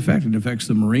might affect. It affects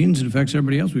the Marines. It affects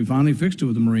everybody else. We finally fixed it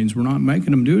with the Marines. We're not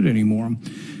making them do it anymore.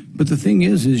 But the thing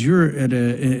is you're at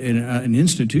an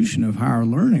institution of higher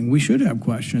learning. We should have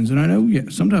questions. And I know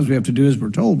sometimes we have to do as we're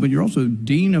told, but you're also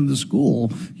dean of the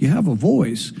school. You have a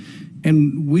voice.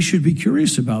 And we should be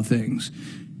curious about things.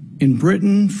 In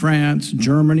Britain, France,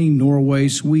 Germany, Norway,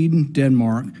 Sweden,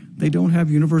 Denmark, they don't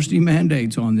have university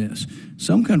mandates on this.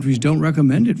 Some countries don't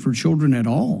recommend it for children at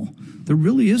all. There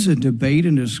really is a debate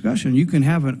and discussion. You can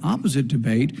have an opposite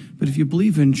debate, but if you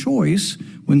believe in choice,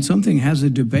 when something has a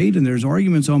debate and there's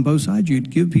arguments on both sides,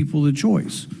 you'd give people the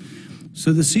choice.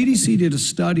 So the CDC did a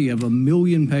study of 1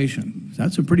 million patients.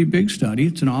 That's a pretty big study.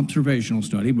 It's an observational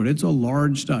study, but it's a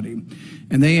large study.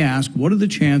 And they asked, what are the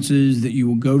chances that you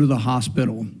will go to the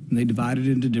hospital? And they divided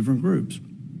it into different groups.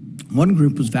 One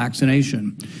group was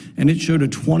vaccination, and it showed a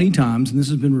 20 times, and this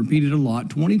has been repeated a lot,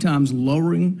 20 times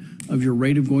lowering of your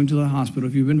rate of going to the hospital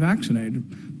if you've been vaccinated.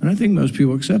 And I think most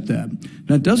people accept that.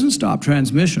 Now, it doesn't stop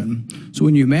transmission, so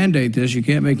when you mandate this, you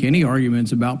can't make any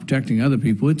arguments about protecting other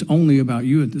people. It's only about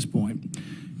you at this point.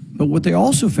 But what they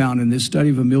also found in this study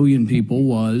of 1 million people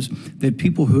was that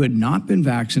people who had not been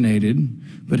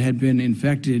vaccinated but had been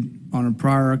infected on a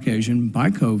prior occasion by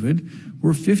COVID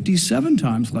were 57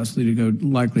 times less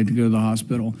likely to go to the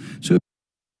hospital. So,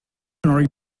 I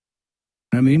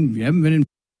mean, you haven't been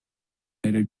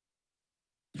vaccinated.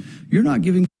 You're not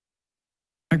giving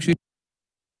actually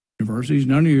universities,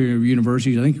 none of your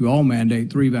universities, I think you all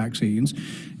mandate 3 vaccines.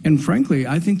 And frankly,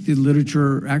 I think the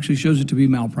literature actually shows it to be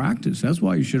malpractice. That's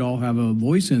why you should all have a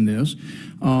voice in this.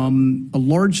 A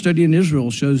large study in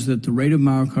Israel shows that the rate of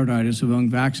myocarditis among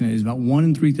vaccinated is about 1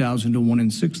 in 3,000 to 1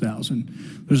 in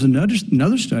 6,000. There's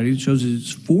another study that shows that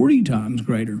it's 40 times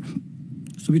greater.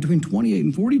 So between 28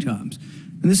 and 40 times.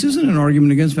 And this isn't an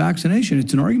argument against vaccination.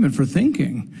 It's an argument for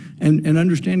thinking and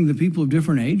understanding that people of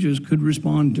different ages could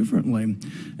respond differently.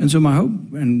 And so my hope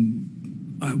and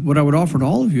what I would offer to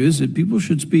all of you is that people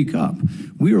should speak up.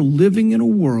 We are living in a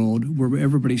world where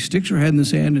everybody sticks their head in the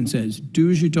sand and says, do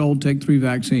as you're told, take 3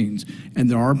 vaccines. And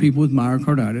there are people with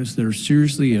myocarditis that are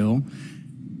seriously ill.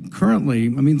 Currently,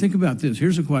 I mean, think about this.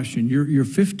 Here's a question. Your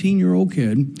 15-year-old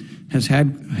kid has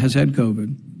had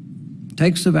COVID,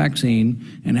 takes the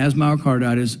vaccine, and has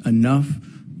myocarditis enough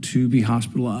to be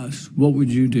hospitalized. What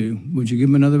would you do? Would you give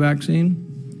him another vaccine?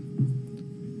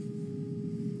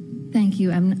 Thank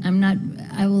you.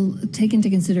 I will take into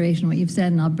consideration what you've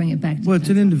said, and I'll bring it back to you. Well, it's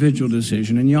an individual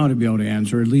decision, and you ought to be able to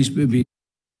answer. At least be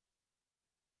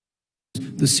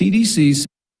the CDC.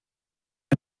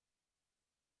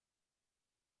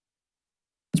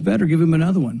 It's better. Give him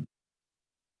another one.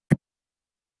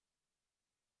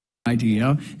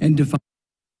 Idea and define.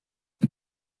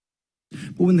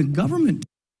 But when the government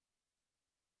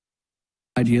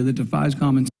idea that defies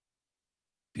common sense,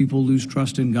 people lose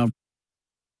trust in government.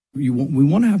 We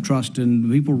want to have trust in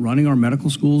the people running our medical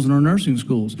schools and our nursing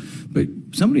schools. But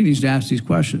somebody needs to ask these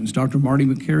questions. Dr. Marty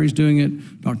McCary's doing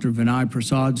it. Dr. Vinay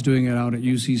Prasad's doing it out at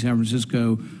UC San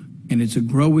Francisco. And it's a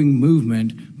growing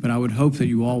movement, but I would hope that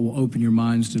you all will open your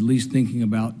minds to at least thinking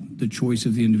about the choice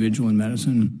of the individual in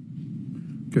medicine.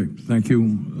 Okay, thank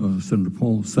you, Senator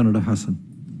Paul. Senator Hassan.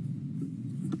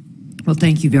 Well,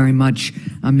 thank you very much,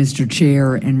 Mr.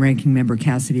 Chair and Ranking Member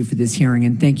Cassidy, for this hearing,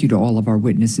 and thank you to all of our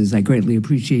witnesses. I greatly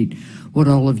appreciate what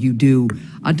all of you do.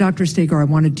 Dr. Staiger, I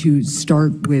wanted to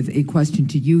start with a question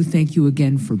to you. Thank you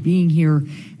again for being here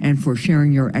and for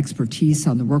sharing your expertise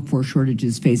on the workforce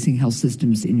shortages facing health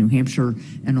systems in New Hampshire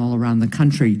and all around the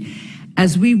country.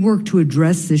 As we work to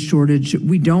address this shortage,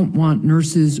 we don't want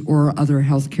nurses or other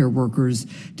healthcare workers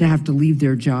to have to leave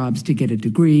their jobs to get a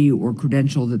degree or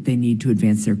credential that they need to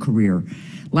advance their career.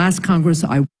 Last Congress,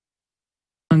 I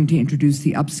wanted to introduce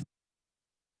the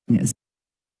upskilling,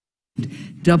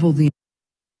 double the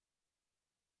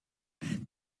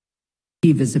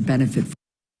as a benefit.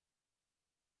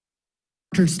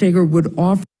 Dr. Staiger would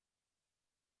offer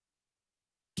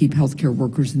keep healthcare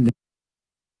workers in the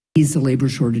ease the labor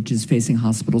shortages facing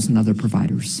hospitals and other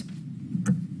providers.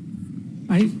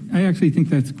 I actually think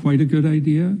that's quite a good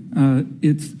idea.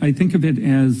 I think of it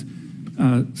as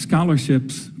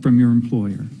scholarships from your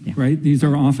employer, right? These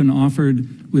are often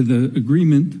offered with an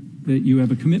agreement that you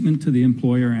have a commitment to the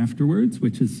employer afterwards,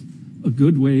 which is a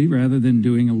good way rather than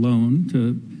doing a loan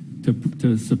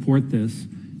to support this.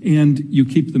 And you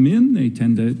keep them in. They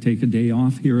tend to take a day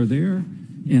off here or there,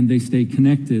 and they stay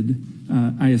connected.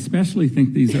 I especially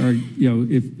think these are,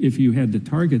 if you had to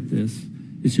target this,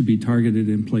 it should be targeted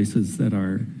in places that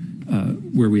are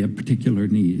where we have particular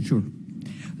needs. Sure.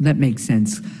 That makes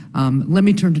sense. Let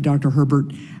me turn to Dr.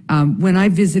 Herbert. When I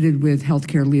visited with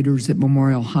healthcare leaders at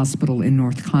Memorial Hospital in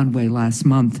North Conway last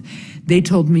month, they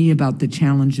told me about the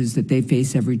challenges that they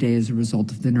face every day as a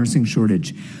result of the nursing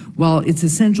shortage. While it's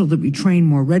essential that we train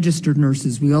more registered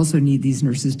nurses, we also need these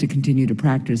nurses to continue to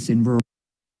practice in rural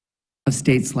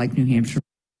states like New Hampshire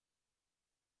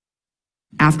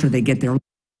after they get their.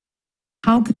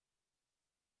 How can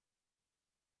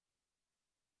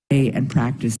they and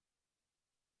practice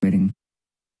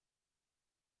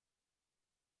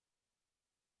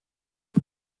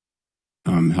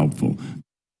helpful.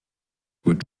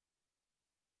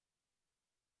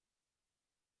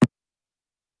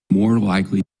 More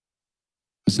likely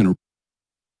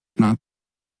not.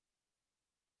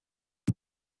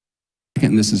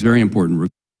 And this is very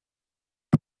important.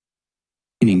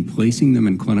 meaning placing them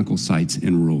in clinical sites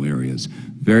in rural areas.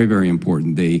 Very, very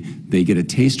important. They get a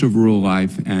taste of rural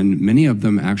life, and many of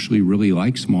them actually really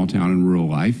like small town and rural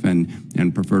life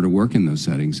and prefer to work in those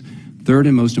settings. Third,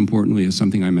 and most importantly, is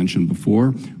something I mentioned before,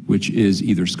 which is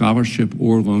either scholarship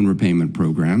or loan repayment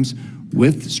programs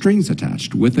with strings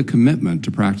attached, with a commitment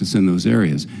to practice in those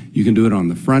areas. You can do it on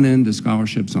the front end as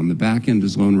scholarships, on the back end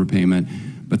as loan repayment,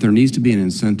 but there needs to be an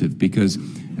incentive because,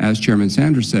 as Chairman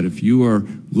Sanders said, if you are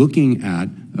looking at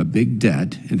a big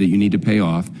debt that you need to pay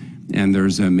off, and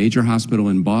there's a major hospital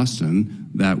in Boston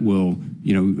that will,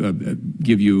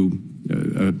 give you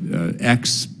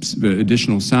X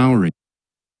additional salary,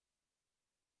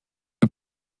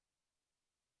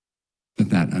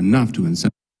 that enough to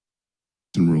incentivize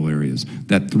in rural areas.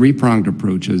 That three-pronged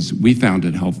approach we found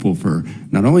it helpful for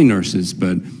not only nurses,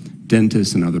 but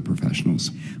dentists and other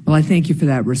professionals. Well, I thank you for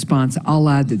that response. I'll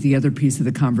add that the other piece of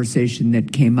the conversation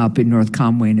that came up in North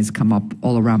Conway and has come up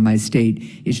all around my state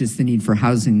is just the need for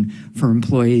housing for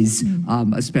employees,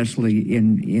 especially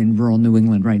in rural New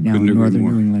England right now, in northern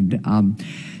New England.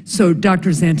 So,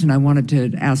 Dr. Szanton, I wanted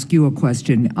to ask you a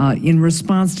question. In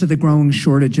response to the growing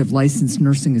shortage of licensed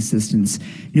nursing assistants,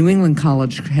 New England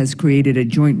College has created a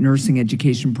joint nursing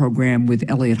education program with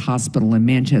Elliott Hospital in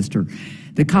Manchester.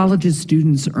 The college's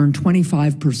students earn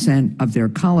 25% of their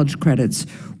college credits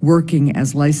working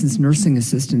as licensed nursing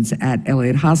assistants at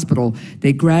Elliott Hospital.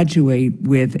 They graduate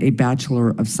with a Bachelor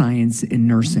of Science in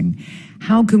Nursing.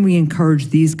 How can we encourage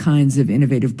these kinds of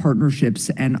innovative partnerships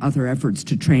and other efforts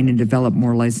to train and develop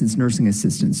more licensed nursing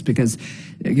assistants? Because,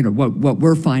 what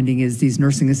we're finding is these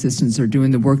nursing assistants are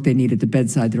doing the work they need at the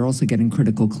bedside. They're also getting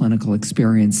critical clinical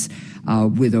experience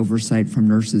with oversight from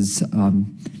nurses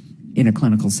in a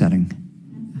clinical setting.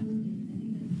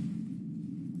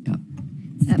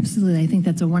 Absolutely. I think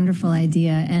that's a wonderful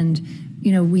idea. And,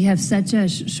 we have such a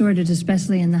shortage,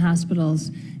 especially in the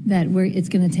hospitals, that it's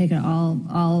going to take an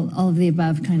all of the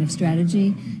above kind of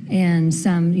strategy, and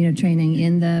some, training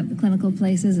in the clinical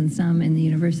places and some in the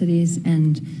universities.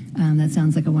 And that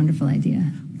sounds like a wonderful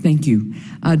idea. Thank you.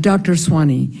 Dr.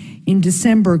 Szanton, in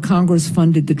December, Congress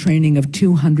funded the training of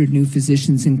 200 new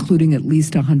physicians, including at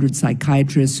least 100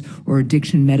 psychiatrists or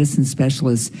addiction medicine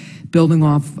specialists, building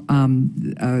off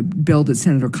a bill that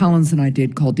Senator Collins and I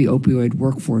did called the Opioid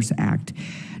Workforce Act.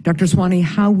 Dr. Szanton,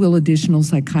 how will additional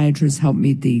psychiatrists help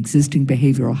meet the existing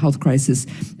behavioral health crisis,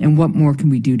 and what more can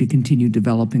we do to continue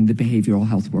developing the behavioral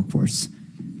health workforce?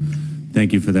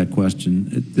 Thank you for that question.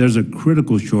 There's a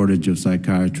critical shortage of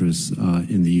psychiatrists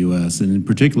in the U.S., and in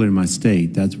particular in my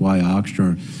state. That's why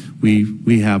Ochsner,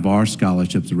 we have our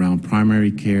scholarships around primary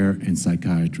care and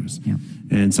psychiatrists. Yeah.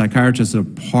 And psychiatrists are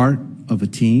part of a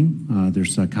team.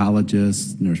 There's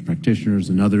psychologists, nurse practitioners,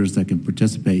 and others that can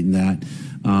participate in that.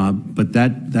 But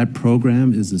that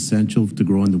program is essential to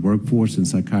growing the workforce, and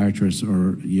psychiatrists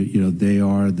are, they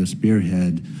are the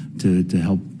spearhead to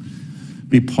help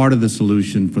be part of the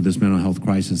solution for this mental health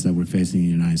crisis that we're facing in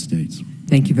the United States.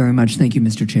 Thank you very much. Thank you,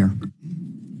 Mr. Chair.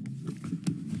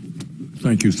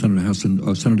 Thank you, Senator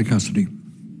Hassan. Senator Cassidy.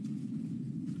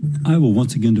 I will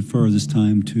once again defer this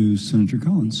time to Senator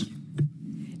Collins.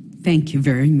 Thank you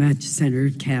very much, Senator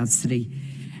Cassidy.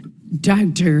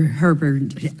 Dr.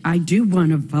 Herbert, I do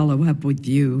want to follow up with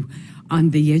you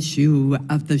on the issue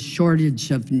of the shortage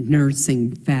of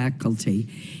nursing faculty.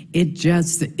 It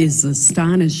just is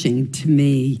astonishing to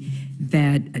me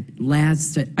that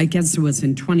I guess it was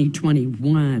in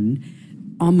 2021,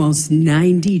 almost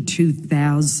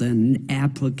 92,000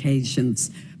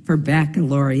 applications for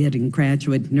baccalaureate and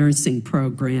graduate nursing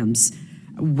programs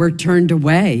were turned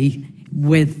away,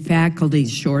 with faculty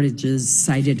shortages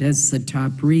cited as the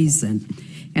top reason.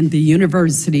 And the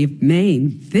University of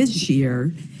Maine this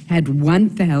year had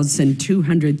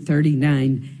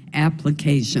 1,239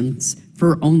 applications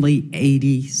for only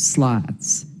 80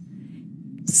 slots.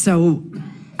 So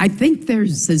I think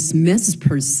there's this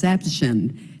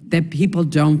misperception that people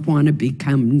don't want to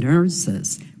become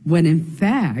nurses, when in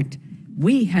fact,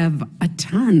 we have a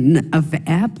ton of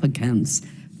applicants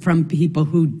from people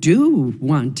who do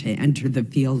want to enter the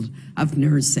field of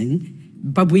nursing,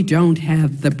 but we don't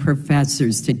have the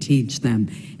professors to teach them.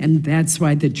 And that's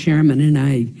why the chairman and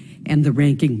I and the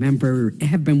ranking member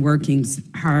have been working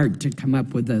hard to come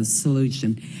up with a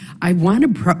solution. I want to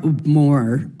probe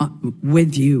more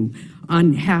with you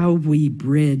on how we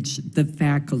bridge the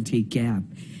faculty gap.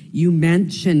 You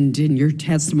mentioned in your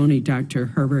testimony, Dr.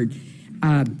 Herbert,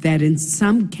 that in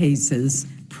some cases,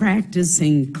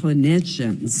 practicing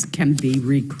clinicians can be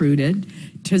recruited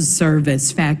to serve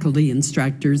as faculty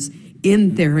instructors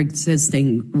in their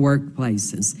existing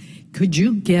workplaces. Could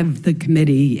you give the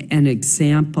committee an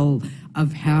example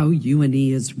of how UNE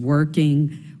is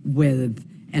working with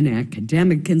an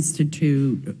academic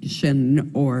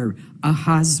institution or a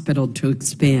hospital to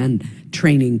expand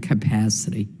training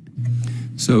capacity?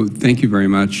 So thank you very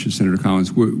much, Senator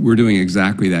Collins. We're doing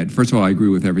exactly that. First of all, I agree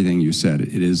with everything you said.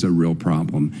 It is a real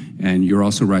problem. And you're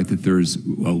also right that there's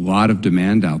a lot of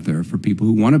demand out there for people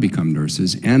who want to become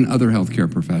nurses and other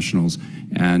healthcare professionals,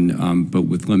 and but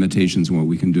with limitations in what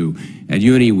we can do. At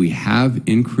UNE, we have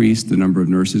increased the number of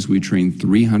nurses we train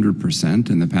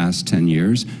 300% in the past 10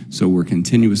 years. So we're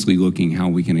continuously looking how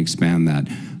we can expand that.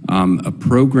 A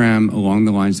program along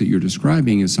the lines that you're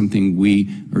describing is something we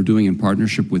are doing in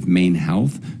partnership with Maine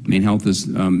Health. Maine Health is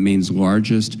Maine's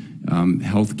largest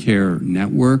healthcare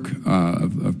network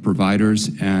of providers,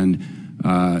 and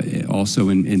also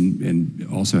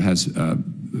also has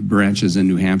branches in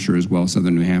New Hampshire as well,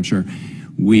 southern New Hampshire.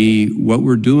 What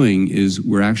we're doing is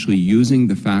we're actually using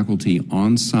the faculty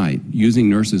on site, using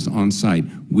nurses on site.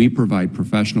 We provide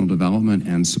professional development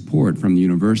and support from the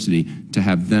university to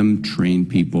have them train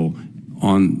people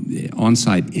on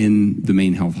site in the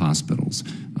Maine Health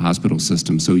hospital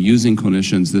system. So using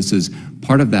clinicians, this is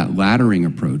part of that laddering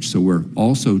approach. So we're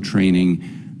also training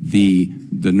the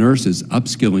nurses,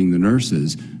 upskilling the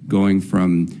nurses, going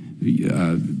from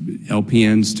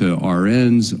LPNs to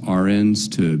RNs,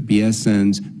 RNs to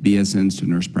BSNs, BSNs to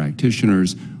nurse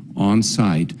practitioners on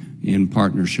site in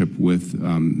partnership with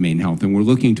Maine Health. And we're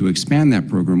looking to expand that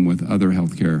program with other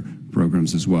healthcare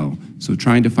programs as well. So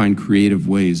trying to find creative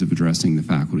ways of addressing the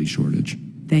faculty shortage.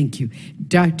 Thank you.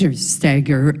 Dr.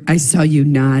 Staiger, I saw you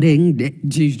nodding.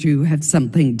 Did you have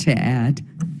something to add?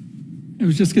 I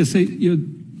was just going to say,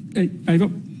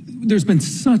 there's been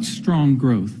such strong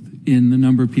growth in the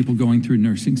number of people going through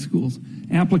nursing schools.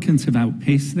 Applicants have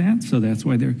outpaced that, so that's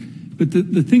why they're, but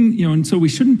the thing, and so we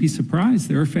shouldn't be surprised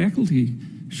there are faculty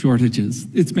shortages.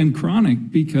 It's been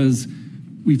chronic because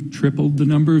we've tripled the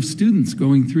number of students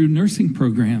going through nursing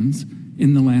programs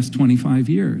in the last 25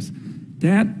 years.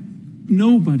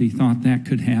 Nobody thought that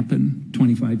could happen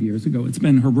 25 years ago. It's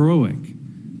been heroic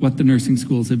what the nursing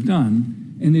schools have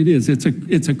done, and it is.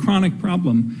 It's a chronic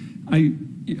problem.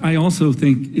 I also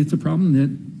think it's a problem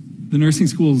that the nursing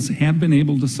schools have been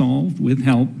able to solve with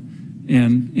help,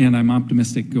 and I'm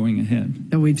optimistic going ahead.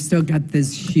 So we've still got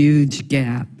this huge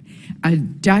gap.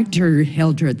 Dr.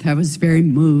 Hildreth, I was very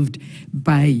moved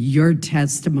by your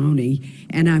testimony,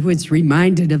 and I was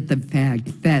reminded of the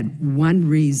fact that one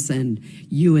reason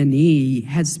UNE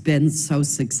has been so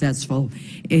successful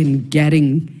in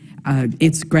getting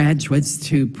its graduates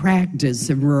to practice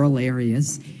in rural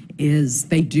areas is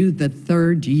they do the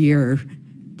third-year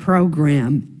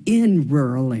program in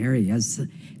rural areas.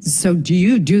 So do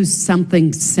you do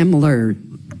something similar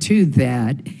to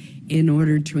that in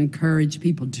order to encourage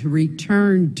people to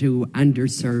return to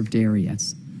underserved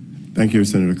areas? Thank you,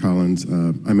 Senator Collins.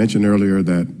 I mentioned earlier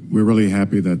that we're really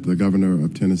happy that the governor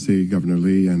of Tennessee, Governor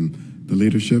Lee, and the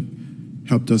leadership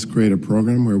helped us create a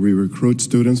program where we recruit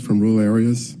students from rural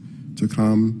areas to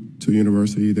come to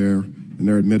university there, and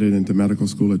they're admitted into medical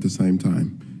school at the same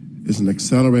time. It's an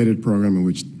accelerated program in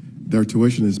which their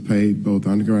tuition is paid both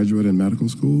undergraduate and medical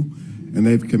school, and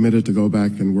they've committed to go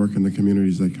back and work in the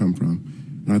communities they come from.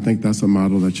 And I think that's a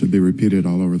model that should be repeated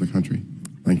all over the country.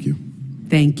 Thank you.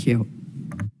 Thank you.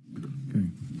 Okay.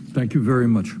 Thank you very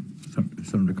much,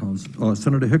 Senator Collins.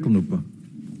 Senator Hickelnupa.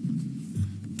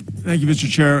 Thank you, Mr.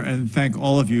 Chair, and thank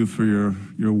all of you for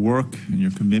your work and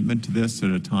your commitment to this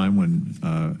at a time when,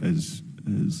 as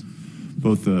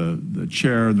both the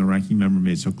chair and the ranking member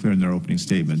made so clear in their opening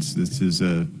statements, this is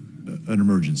an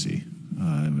emergency,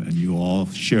 and you all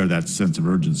share that sense of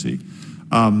urgency.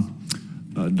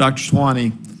 Dr.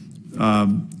 Szanton,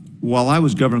 while I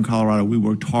was governor in Colorado, we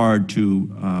worked hard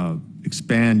to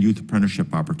expand youth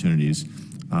apprenticeship opportunities.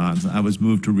 I was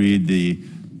moved to read the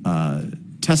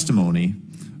testimony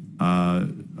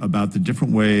about the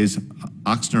different ways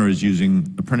Ochsner is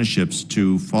using apprenticeships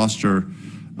to foster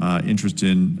interest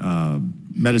in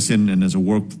medicine and as a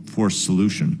workforce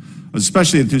solution. I was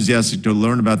especially enthusiastic to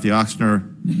learn about the Ochsner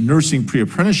Nursing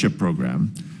Pre-Apprenticeship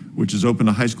Program, which is open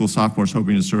to high school sophomores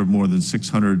hoping to serve more than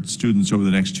 600 students over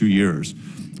the next 2 years.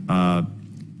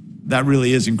 That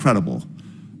really is incredible.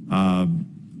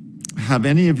 Have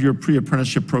any of your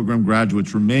pre-apprenticeship program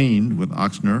graduates remained with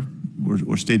Ochsner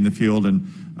or stayed in the field, and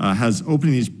has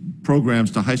opening these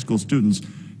programs to high school students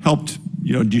helped,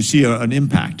 do you see an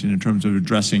impact in terms of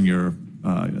addressing your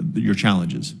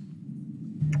challenges?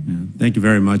 Yeah, thank you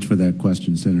very much for that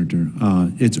question, Senator.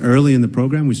 It's early in the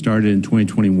program. We started in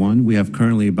 2021. We have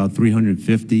currently about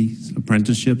 350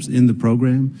 apprenticeships in the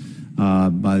program.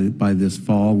 By this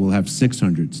fall, we'll have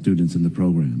 600 students in the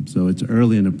program. So it's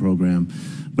early in the program.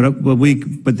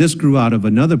 But this grew out of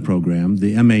another program,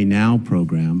 the MA Now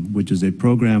program, which is a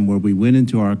program where we went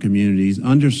into our communities,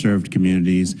 underserved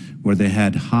communities, where they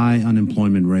had high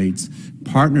unemployment rates,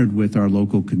 partnered with our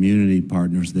local community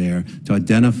partners there to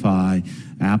identify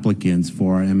applicants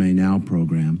for our MA Now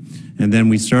program. And then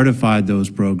we certified those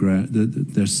programs.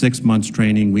 Their 6 months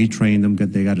training, we trained them,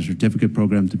 they got a certificate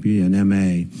program to be an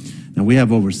MA. Now we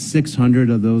have over 600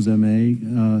 of those MA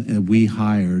we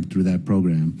hired through that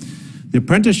program. The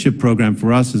apprenticeship program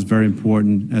for us is very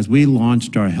important as we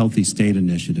launched our Healthy State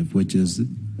Initiative, which is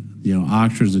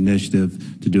Ochsner's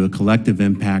initiative to do a collective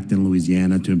impact in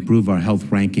Louisiana to improve our health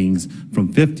rankings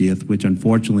from 50th, which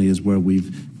unfortunately is where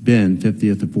we've been,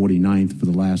 50th to 49th for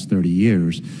the last 30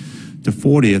 years, to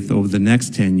 40th over the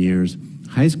next 10 years.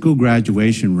 High school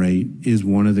graduation rate is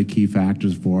one of the key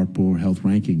factors for our poor health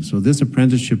rankings. So this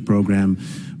apprenticeship program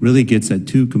really gets at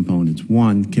two components.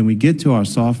 One, can we get to our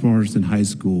sophomores in high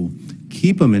school,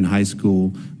 keep them in high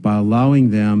school by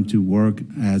allowing them to work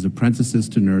as apprentices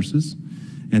to nurses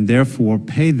and therefore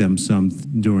pay them some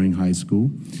during high school.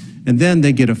 And then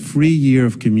they get a free year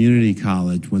of community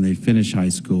college when they finish high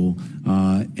school,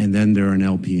 and then they're an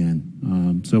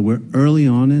LPN. So we're early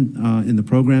on in the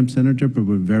program, Senator, but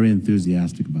we're very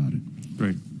enthusiastic about it.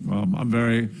 Great. Well, I'm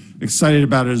very excited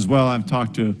about it as well. I've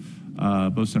talked to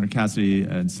both Senator Cassidy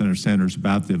and Senator Sanders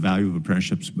about the value of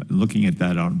apprenticeships, looking at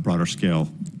that on a broader scale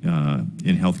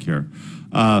in healthcare.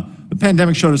 The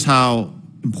pandemic showed us how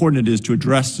important it is to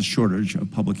address the shortage of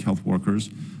public health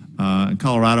workers. And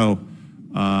Colorado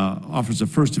offers the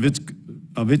first of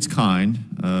its kind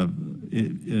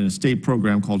in a state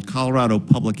program called Colorado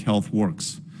Public Health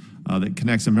Works that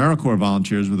connects AmeriCorps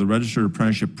volunteers with a registered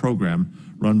apprenticeship program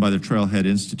run by the Trailhead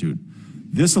Institute.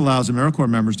 This allows AmeriCorps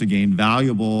members to gain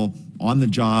valuable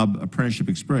on-the-job apprenticeship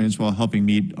experience while helping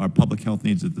meet our public health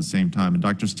needs at the same time. And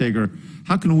Dr. Staiger,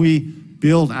 how can we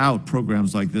build out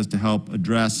programs like this to help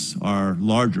address our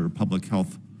larger public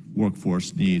health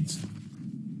workforce needs?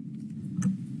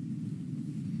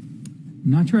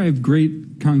 Not sure I have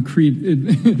great concrete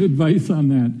advice on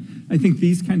that. I think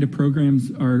these kind of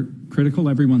programs are critical.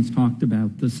 Everyone's talked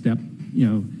about the step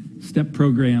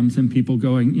programs and people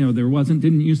going, there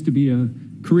didn't used to be a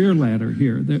career ladder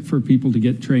here that for people to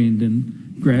get trained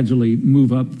and gradually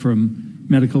move up from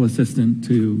medical assistant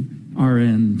to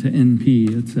RN to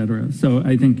NP, et cetera. So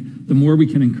I think the more we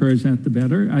can encourage that, the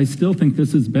better. I still think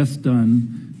this is best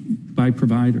done by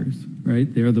providers,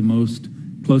 right? They're the most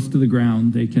close to the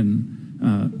ground. They can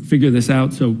figure this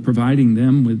out, so providing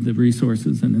them with the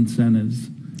resources and incentives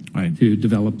to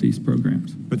develop these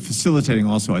programs. But facilitating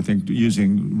also, I think,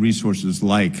 using resources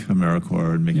like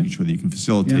AmeriCorps and making sure that you can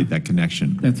facilitate that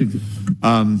connection. That's exactly.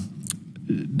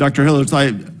 Dr. Hildreth,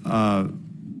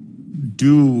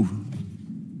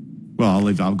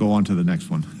 I'll go on to the next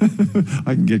one.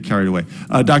 I can get carried away.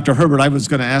 Dr. Herbert, I was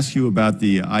going to ask you about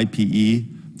the IPE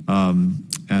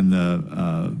and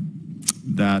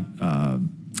that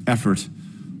effort.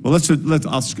 Well,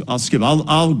 I'll skip.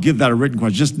 I'll give that a written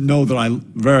question. Just know that I'm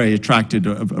very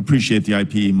appreciate the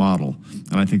IPE model,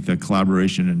 and I think the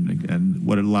collaboration and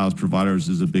what it allows providers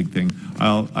is a big thing.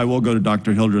 I will go to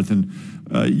Dr. Hildreth, and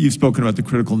you've spoken about the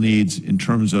critical needs in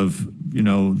terms of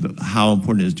how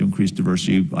important it is to increase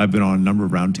diversity. I've been on a number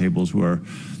of roundtables where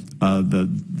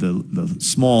the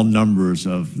small numbers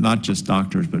of not just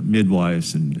doctors but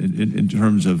midwives, and in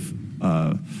terms of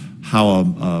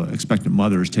how expectant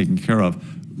mother is taken care of,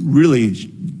 really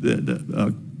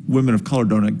the women of color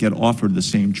don't get offered the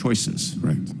same choices.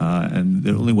 Right. And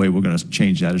the only way we're going to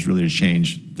change that is really to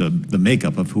change the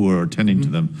makeup of who are attending to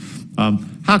them.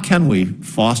 How can we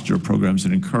foster programs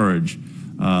that encourage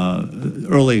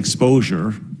early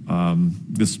exposure,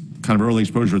 this kind of early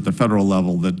exposure at the federal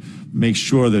level that makes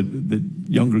sure that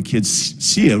younger kids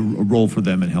see a role for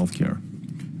them in healthcare?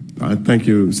 Thank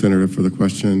you, Senator, for the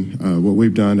question. What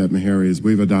we've done at Meharry is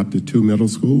we've adopted 2 middle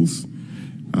schools.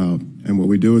 And what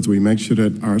we do is we make sure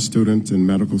that our students in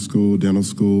medical school, dental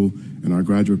school, and our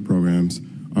graduate programs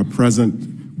are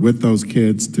present with those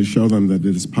kids to show them that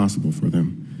it is possible for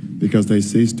them, because they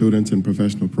see students in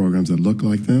professional programs that look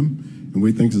like them. And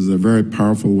we think this is a very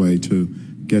powerful way to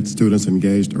get students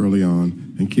engaged early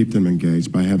on and keep them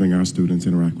engaged by having our students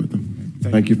interact with them.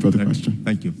 Thank you for the question.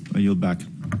 Thank you. I yield back.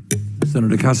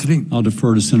 Senator Cassidy. I'll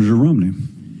defer to Senator Romney.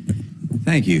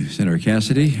 Thank you, Senator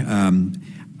Cassidy.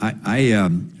 I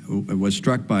was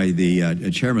struck by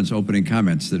the chairman's opening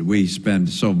comments that we spend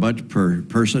so much per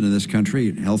person in this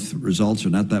country. Health results are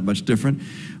not that much different.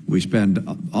 We spend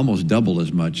almost double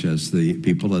as much as the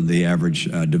people in the average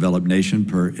developed nation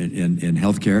in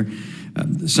healthcare.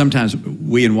 Sometimes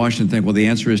we in Washington think, well, the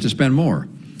answer is to spend more.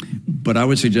 But I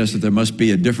would suggest that there must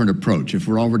be a different approach. If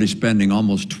we're already spending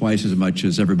almost twice as much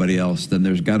as everybody else, then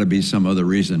there's got to be some other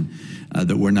reason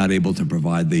that we're not able to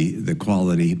provide the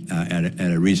quality at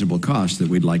a reasonable cost that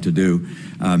we'd like to do.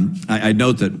 I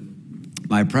note that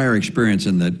my prior experience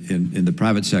in the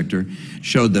private sector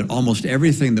showed that almost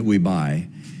everything that we buy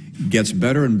gets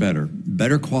better and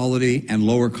better quality and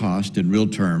lower cost in real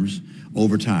terms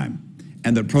over time,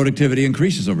 and that productivity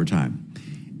increases over time.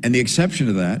 And the exception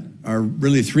to that are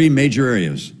really three major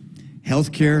areas: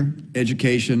 healthcare,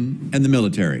 education, and the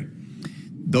military.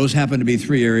 Those happen to be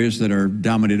three areas that are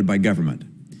dominated by government.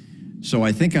 So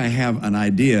I think I have an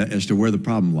idea as to where the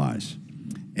problem lies,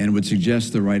 and would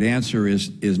suggest the right answer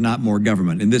is not more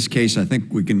government. In this case, I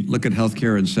think we can look at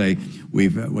healthcare and say,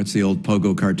 what's the old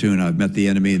Pogo cartoon? I've met the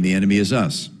enemy, and the enemy is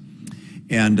us.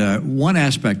 And one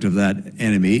aspect of that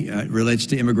enemy relates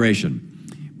to immigration.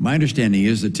 My understanding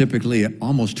is that typically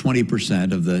almost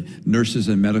 20% of the nurses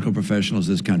and medical professionals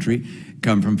in this country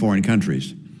come from foreign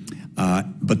countries.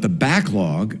 But the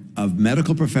backlog of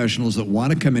medical professionals that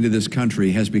want to come into this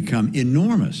country has become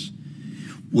enormous.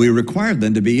 We require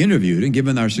them to be interviewed, and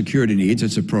given our security needs,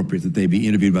 it's appropriate that they be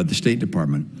interviewed by the State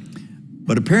Department.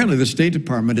 But apparently the State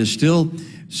Department is still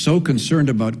so concerned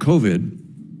about COVID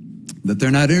that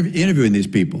they're not interviewing these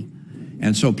people.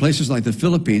 And so places like the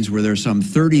Philippines, where there's some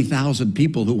 30,000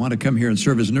 people who want to come here and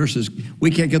serve as nurses,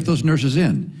 we can't get those nurses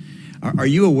in. Are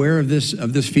you aware of this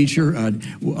feature?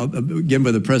 Again, by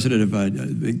the president of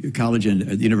the college and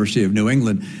the University of New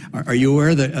England, are you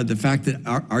aware that the fact that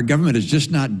our government is just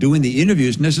not doing the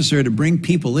interviews necessary to bring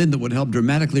people in that would help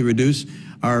dramatically reduce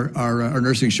our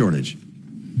nursing shortage?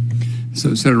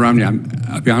 So, Senator Romney,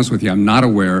 I'll be honest with you, I'm not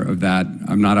aware of that.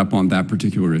 I'm not up on that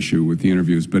particular issue with the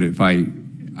interviews, but if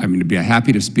I'm going to be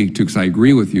happy to speak to, because I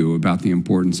agree with you about the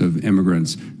importance of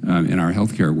immigrants in our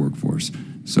healthcare workforce.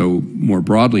 So more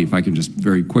broadly, if I can just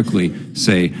very quickly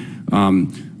say,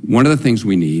 one of the things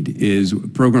we need is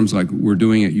programs like we're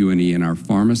doing at UNE in our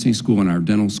pharmacy school and our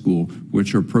dental school,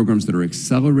 which are programs that are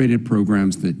accelerated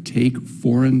programs that take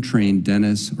foreign-trained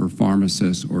dentists or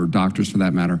pharmacists or doctors for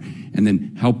that matter, and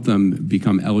then help them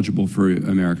become eligible for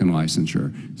American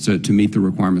licensure, so to meet the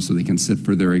requirements so they can sit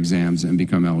for their exams and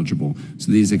become eligible.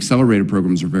 So these accelerated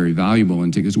programs are very valuable,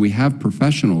 and because we have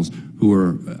professionals who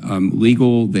are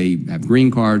legal, they have green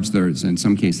cards, they're in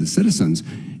some cases citizens,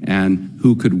 and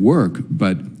who could work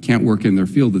but can't work in their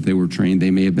field that they were trained. They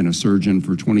may have been a surgeon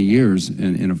for 20 years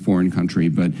in a foreign country,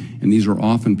 and these are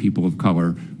often people of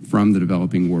color from the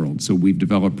developing world. So we've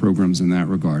developed programs in that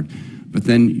regard. But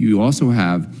then you also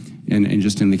have, and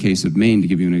just in the case of Maine, to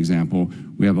give you an example,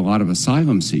 we have a lot of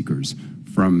asylum seekers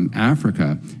from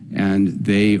Africa, and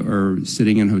they are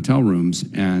sitting in hotel rooms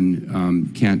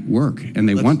and can't work, and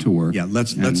they want to work. Yeah,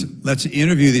 let's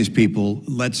interview these people.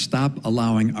 Let's stop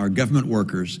allowing our government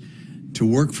workers to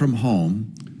work from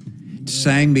home,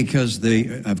 saying because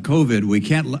of COVID, we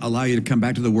can't allow you to come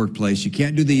back to the workplace. You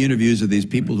can't do the interviews of these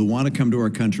people who want to come to our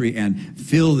country and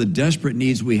fill the desperate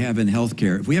needs we have in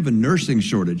healthcare. If we have a nursing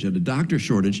shortage and a doctor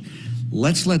shortage,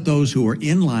 let's let those who are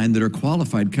in line that are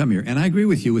qualified come here. And I agree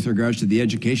with you with regards to the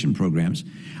education programs.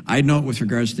 I know with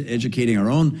regards to educating our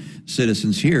own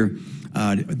citizens here,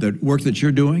 the work that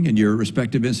you're doing in your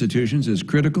respective institutions is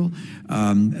critical.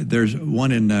 There's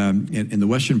one in the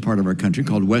western part of our country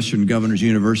called Western Governors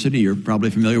University. You're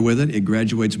probably familiar with it. It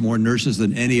graduates more nurses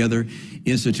than any other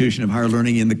institution of higher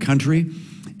learning in the country.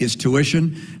 Its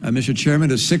tuition, Mr. Chairman,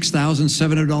 is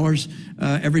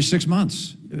 $6,700 every 6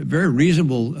 months. Very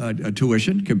reasonable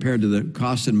tuition compared to the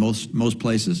costs in most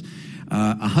places.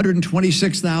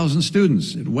 126,000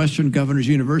 students at Western Governors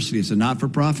University. It's a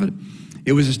not-for-profit.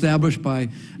 It was established by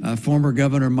former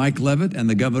Governor Mike Leavitt and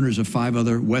the governors of 5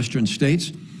 other Western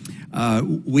states.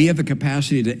 We have the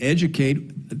capacity to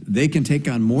educate. They can take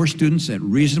on more students at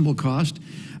reasonable cost.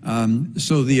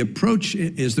 So the approach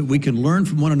is that we can learn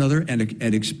from one another and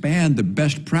expand the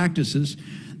best practices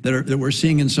that we're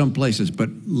seeing in some places. But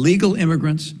legal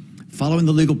immigrants, following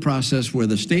the legal process where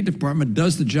the State Department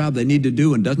does the job they need to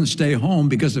do and doesn't stay home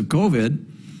because of COVID,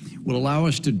 will allow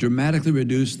us to dramatically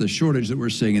reduce the shortage that we're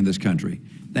seeing in this country.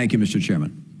 Thank you, Mr.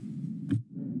 Chairman.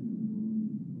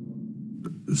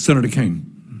 Senator Kane.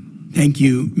 Thank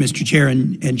you, Mr. Chair.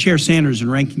 And Chair Sanders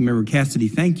and Ranking Member Cassidy,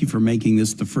 thank you for making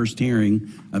this the first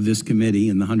hearing of this committee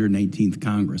in the 118th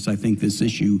Congress. I think this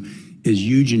issue is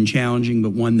huge and challenging,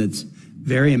 but one that's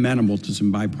very amenable to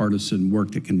some bipartisan work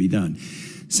that can be done.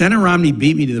 Senator Romney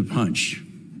beat me to the punch.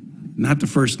 Not the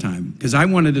first time, because I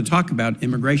wanted to talk about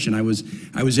immigration. I was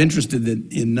interested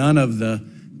that in none of the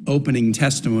opening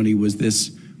testimony was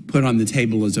this put on the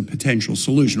table as a potential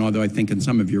solution, although I think in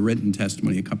some of your written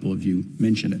testimony, a couple of you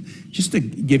mentioned it. Just to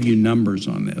give you numbers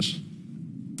on this.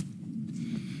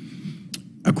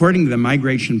 According to the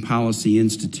Migration Policy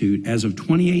Institute, as of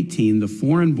 2018, the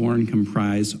foreign-born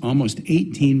comprise almost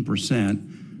 18%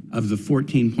 of the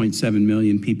 14.7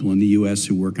 million people in the U.S.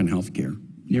 who work in healthcare,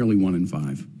 nearly 1 in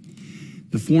 5.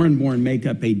 The foreign-born make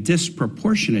up a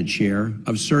disproportionate share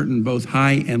of certain both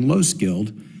high and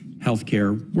low-skilled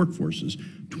healthcare workforces.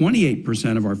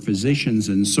 28% of our physicians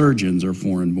and surgeons are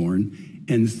foreign-born,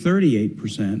 and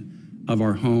 38% of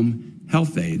our home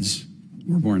health aides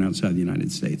were born outside the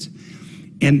United States.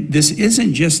 And this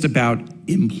isn't just about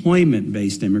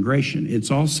employment-based immigration.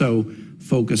 It's also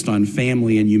focused on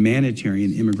family and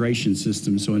humanitarian immigration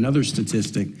systems. So another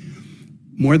statistic,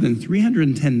 more than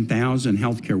 310,000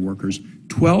 healthcare workers,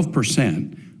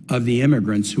 12% of the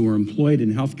immigrants who are employed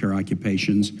in healthcare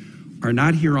occupations are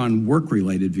not here on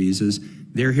work-related visas.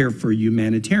 They're here for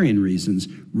humanitarian reasons: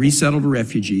 resettled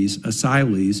refugees,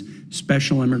 asylees,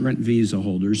 special immigrant visa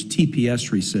holders,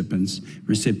 TPS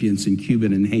recipients, and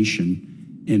Cuban and Haitian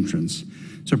entrants.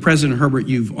 So, President Herbert,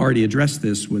 you've already addressed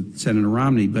this with Senator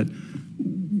Romney, but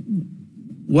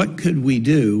what could we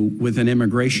do with an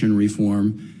immigration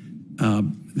reform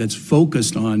that's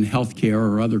focused on healthcare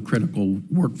or other critical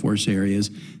workforce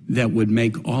areas that would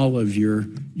make all of your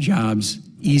jobs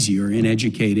easier in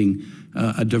educating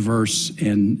a diverse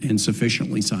and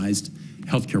sufficiently sized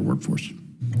healthcare workforce?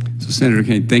 So, Senator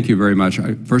Kane, thank you very much.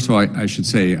 First of all, I should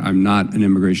say I'm not an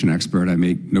immigration expert. I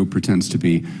make no pretense to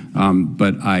be,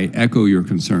 but I echo your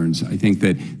concerns. I think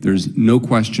that there's no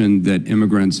question that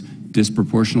immigrants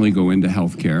disproportionately go into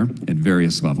healthcare at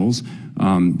various levels.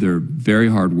 They're very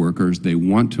hard workers. They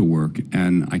want to work.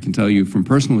 And I can tell you from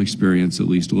personal experience, at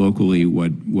least locally,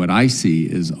 what I see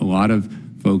is a lot of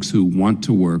folks who want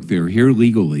to work. They're here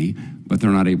legally, but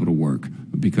they're not able to work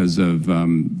because of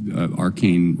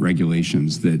arcane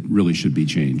regulations that really should be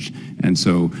changed. And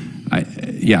so,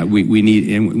 we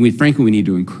need, frankly, we need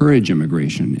to encourage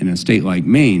immigration in a state like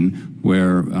Maine,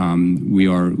 where we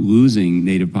are losing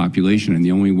native population, and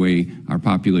the only way our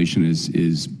population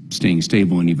is staying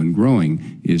stable and even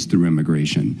growing is through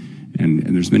immigration. And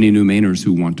there's many new Mainers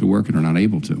who want to work and are not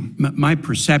able to. My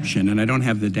perception, and I don't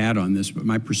have the data on this, but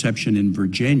my perception in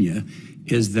Virginia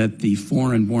is that the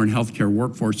foreign-born healthcare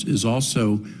workforce is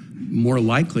also more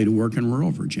likely to work in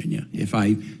rural Virginia. If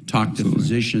I talk to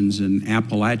physicians in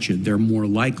Appalachia, they're more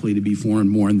likely to be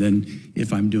foreign-born than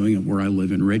if I'm doing it where I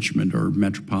live in Richmond or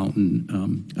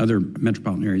metropolitan, other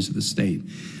metropolitan areas of the state.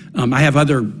 I have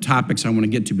other topics I want to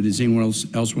get to, but does anyone else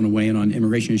want to weigh in on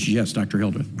immigration issues? Yes, Dr.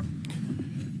 Hildreth.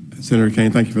 Senator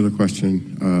Kane, thank you for the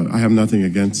question. I have nothing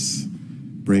against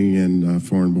bringing in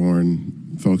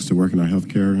foreign-born folks to work in our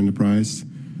healthcare enterprise.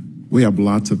 We have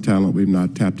lots of talent we've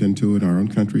not tapped into in our own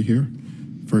country here.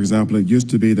 For example, it used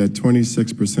to be that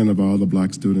 26% of all the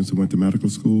black students who went to medical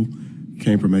school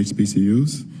came from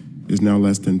HBCUs. Is now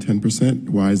less than 10%.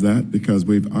 Why is that? Because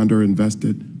we've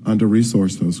underinvested,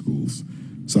 under-resourced those schools.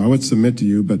 So I would submit to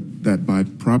you that by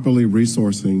properly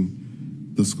resourcing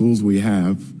the schools we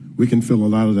have, we can fill a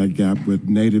lot of that gap with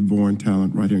native-born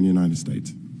talent right here in the United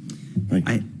States. Thank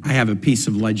you. I have a piece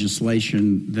of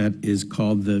legislation that is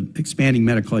called the Expanding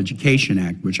Medical Education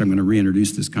Act, which I'm going to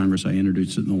reintroduce this Congress. I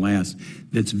introduced it in the last,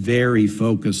 that's very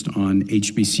focused on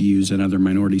HBCUs and other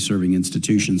minority-serving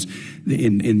institutions.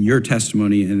 In your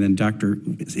testimony, and then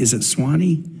is it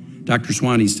Szanton? Dr.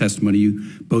 Szanton's testimony, you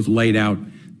both laid out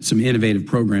some innovative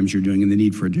programs you're doing and the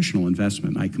need for additional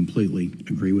investment. I completely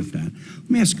agree with that. Let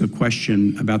me ask a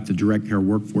question about the direct care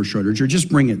workforce shortage, or just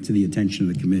bring it to the attention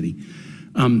of the committee.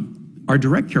 Our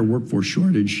direct care workforce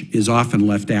shortage is often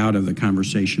left out of the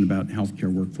conversation about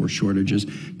healthcare workforce shortages.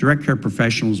 Direct care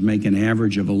professionals make an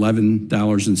average of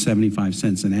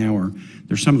 $11.75 an hour.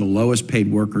 They're some of the lowest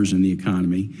paid workers in the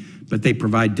economy, but they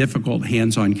provide difficult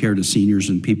hands-on care to seniors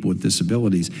and people with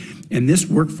disabilities. And this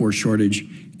workforce shortage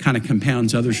kind of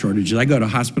compounds other shortages. I go to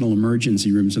hospital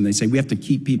emergency rooms and they say we have to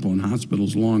keep people in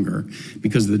hospitals longer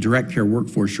because the direct care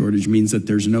workforce shortage means that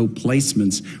there's no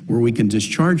placements where we can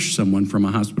discharge someone from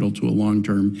a hospital to a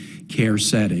long-term care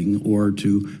setting or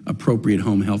to appropriate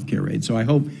home health care aid. So I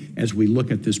hope as we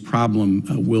look at this problem,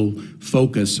 we'll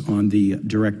focus on the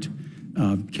direct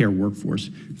care workforce.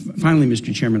 Finally,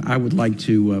 Mr. Chairman, I would like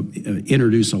to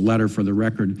introduce a letter for the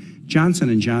record.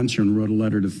 Johnson & Johnson wrote a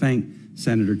letter to thank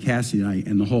Senator Cassidy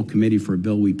and the whole committee for a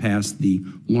bill we passed, the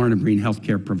Lorna Breen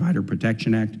Healthcare Provider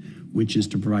Protection Act, which is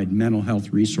to provide mental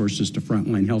health resources to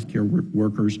frontline healthcare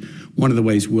workers. One of the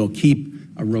ways we'll keep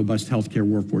a robust healthcare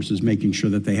workforce is making sure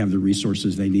that they have the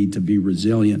resources they need to be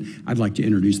resilient. I'd like to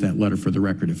introduce that letter for the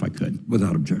record if I could.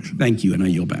 Without objection. Thank you, and I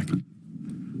yield back.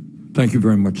 Thank you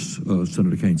very much,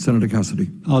 Senator Kane. Senator Cassidy.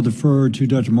 I'll defer to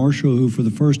Dr. Marshall, who for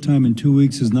the first time in 2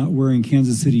 weeks is not wearing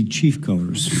Kansas City Chief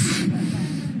colors.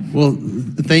 Well,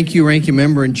 thank you, Ranking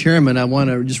Member and Chairman. I want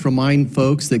to just remind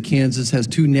folks that Kansas has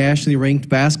 2 nationally ranked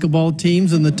basketball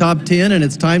teams in the top 10, and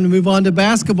it's time to move on to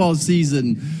basketball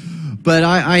season. But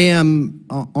I am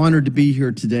honored to be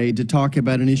here today to talk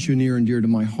about an issue near and dear to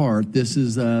my heart. This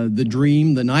is the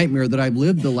dream, the nightmare that I've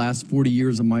lived the last 40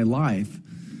 years of my life.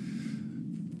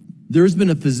 There's been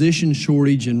a physician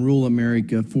shortage in rural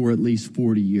America for at least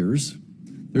 40 years.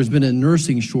 There's been a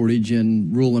nursing shortage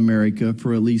in rural America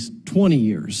for at least 20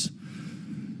 years.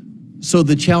 So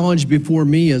the challenge before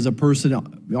me as a person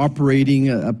operating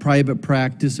a private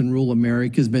practice in rural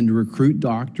America has been to recruit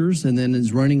doctors, and then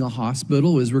as running a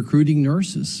hospital is recruiting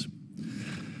nurses.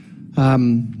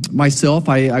 Myself,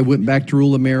 I went back to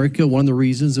rural America. One of the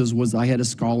reasons was I had a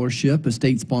scholarship, a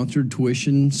state-sponsored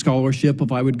tuition scholarship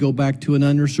if I would go back to an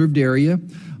underserved area.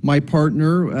 My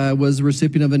partner was a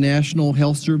recipient of a National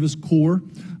Health Service Corps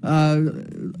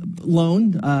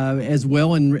loan as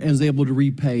well, and was able to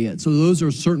repay it. So those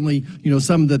are certainly,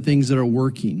 some of the things that are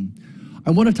working.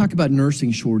 I want to talk about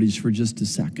nursing shortage for just a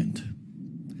second.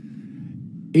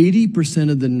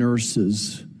 80% of the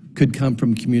nurses could come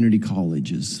from community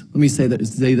colleges. Let me say that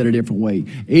a different way.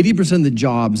 80% of the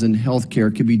jobs in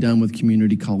healthcare could be done with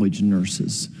community college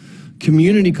nurses.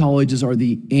 Community colleges are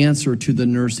the answer to the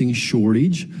nursing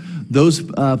shortage. Those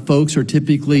folks are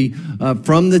typically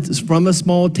from a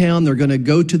small town. They're going to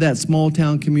go to that small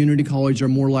town community college, are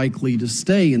more likely to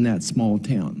stay in that small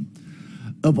town.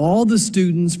 Of all the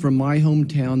students from my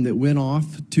hometown that went off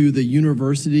to the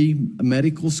university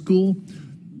medical school,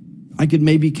 I could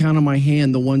maybe count on my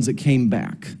hand the ones that came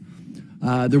back.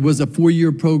 There was a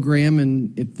 4-year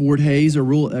program at Fort Hays,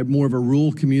 more of a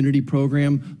rural community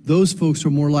program. Those folks are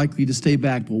more likely to stay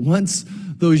back. But once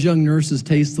those young nurses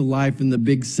taste the life in the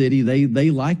big city, they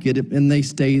like it and they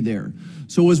stay there.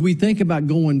 So as we think about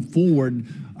going forward,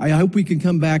 I hope we can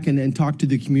come back and talk to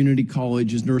the community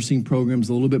colleges, nursing programs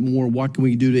a little bit more. What can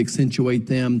we do to accentuate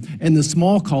them? And the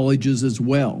small colleges as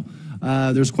well.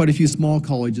 There's quite a few small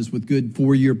colleges with good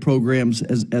 4-year programs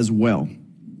as well.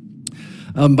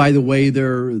 By the way,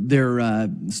 their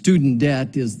student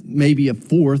debt is maybe a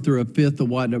fourth or a fifth of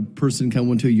what a person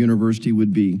coming to a university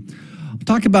would be. I'll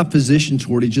talk about physician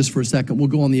shortage just for a second. We'll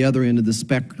go on the other end of the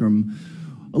spectrum.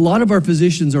 A lot of our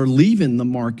physicians are leaving the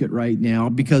market right now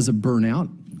because of burnout.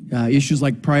 Issues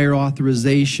like prior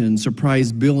authorization,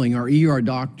 surprise billing. Our ER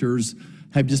doctors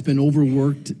have just been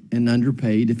overworked and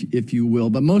underpaid, if you will,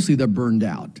 but mostly they're burned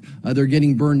out. They're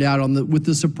getting burned out with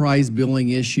the surprise billing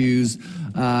issues,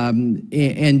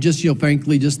 and just,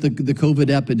 frankly, just the COVID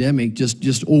epidemic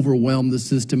just overwhelmed the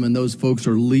system, and those folks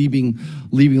are leaving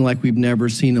like we've never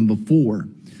seen them before.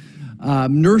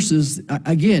 Nurses,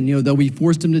 again, though we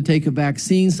forced them to take a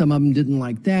vaccine, some of them didn't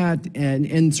like that,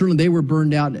 and certainly they were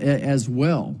burned out as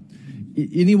well.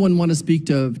 Anyone want to speak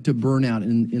to burnout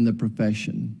in the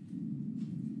profession?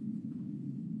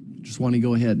 Just want to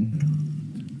go ahead.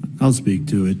 I'll speak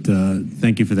to it.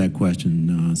 Thank you for that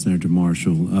question, Senator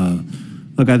Marshall.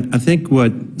 Look, I think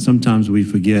what sometimes we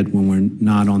forget when we're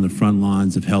not on the front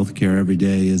lines of healthcare every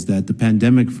day is that the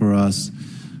pandemic for us,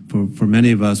 for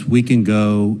many of us, we can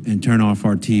go and turn off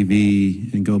our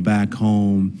TV and go back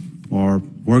home or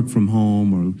work from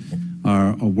home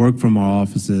or work from our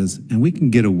offices, and we can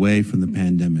get away from the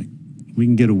pandemic. We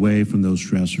can get away from those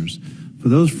stressors. For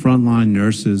those frontline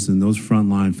nurses and those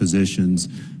frontline physicians,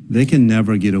 they can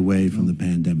never get away from the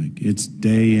pandemic. It's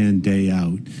day in, day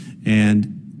out,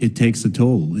 and it takes a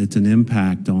toll. It's an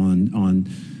impact on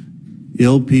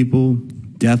ill people,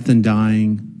 death and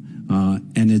dying,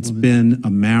 and it's been a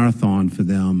marathon for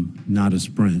them, not a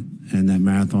sprint, and that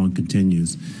marathon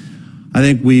continues. I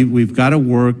think we've got to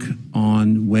work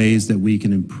on ways that we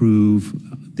can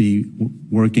improve the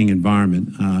working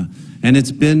environment. And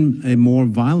it's been a more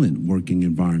violent working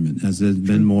environment, as there's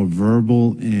been more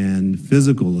verbal and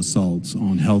physical assaults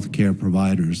on healthcare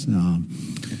providers.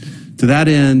 To that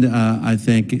end, I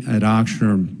think at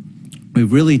Ochsner,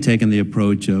 we've really taken the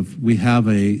approach of, we have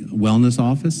a wellness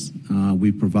office.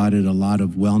 We provided a lot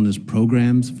of wellness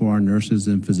programs for our nurses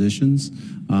and physicians.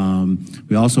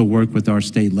 We also work with our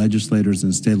state legislators in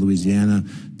the state of Louisiana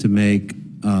to make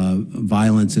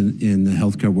violence in the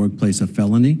healthcare workplace a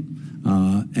felony,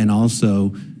 and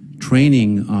also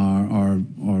training our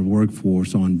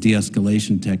workforce on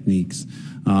de-escalation techniques.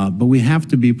 But we have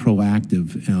to be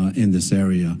proactive in this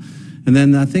area. And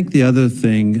then I think the other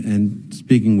thing, and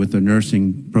speaking with the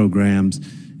nursing programs,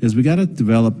 is we got to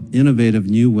develop innovative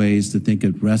new ways to think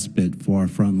of respite for our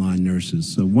frontline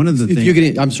nurses. So one of the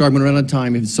things... I'm sorry, I'm going to run out of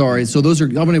time. Sorry. So those are,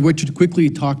 I'm going to quickly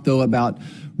talk, though, about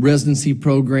residency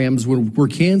programs. Where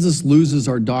Kansas loses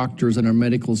our doctors and our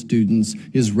medical students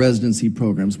is residency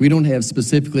programs. We don't have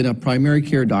specifically enough primary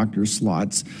care doctor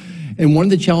slots. And one of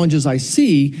the challenges I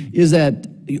see is that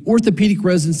orthopedic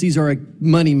residencies are a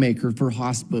moneymaker for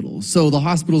hospitals. So the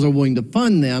hospitals are willing to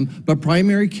fund them, but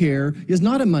primary care is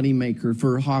not a moneymaker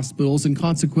for hospitals, and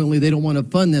consequently, they don't want to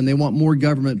fund them. They want more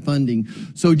government funding.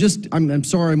 So just, I'm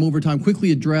sorry, I'm over time.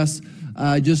 Quickly address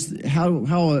just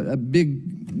how a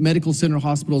big medical center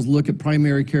hospitals look at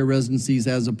primary care residencies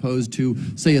as opposed to,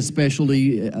 say, a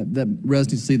specialty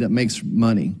residency that makes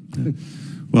money.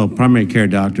 Well, primary care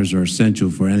doctors are essential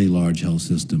for any large health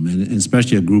system, and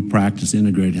especially a group practice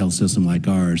integrated health system like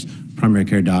ours. Primary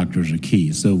care doctors are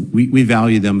key. So we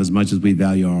value them as much as we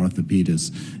value our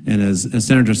orthopedists. And as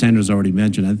Senator Sanders already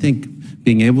mentioned, I think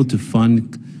being able to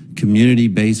fund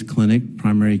community-based clinic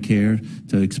primary care,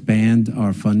 to expand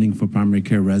our funding for primary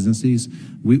care residencies,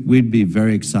 we'd be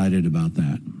very excited about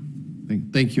that.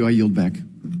 Thank you. I yield back.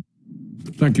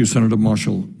 Thank you, Senator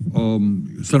Marshall.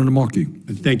 Senator Markey.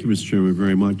 Thank you, Mr. Chairman,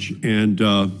 very much. And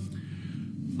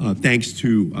thanks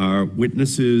to our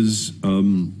witnesses,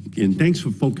 and thanks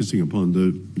for focusing upon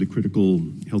the critical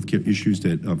healthcare issues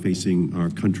that are facing our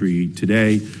country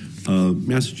today.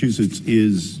 Massachusetts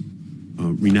is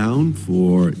renowned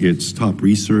for its top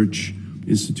research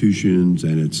institutions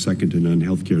and its second-to-none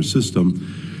healthcare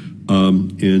system.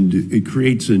 And it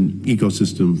creates an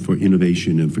ecosystem for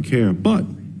innovation and for care. But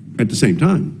at the same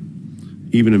time,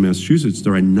 even in Massachusetts,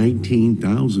 there are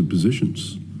 19,000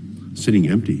 positions sitting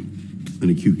empty in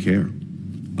acute care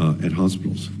at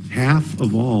hospitals. Half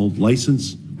of all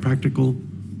licensed practical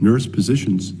nurse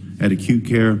positions at acute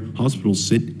care hospitals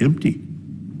sit empty.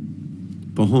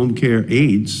 For home care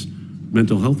aides,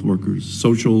 mental health workers,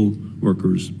 social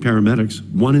workers, paramedics,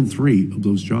 1 in 3 of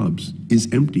those jobs is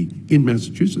empty in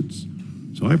Massachusetts.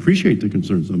 So I appreciate the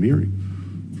concerns I'm hearing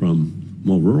from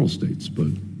more rural states, but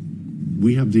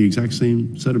we have the exact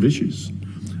same set of issues.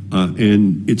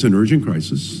 And it's an urgent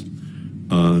crisis.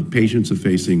 Patients are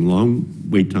facing long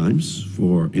wait times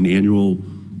for an annual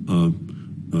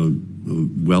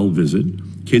well visit.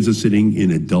 Kids are sitting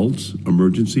in adult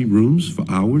emergency rooms for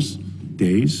hours,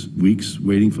 days, weeks,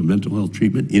 waiting for mental health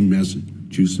treatment in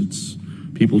Massachusetts.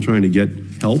 People trying to get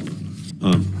help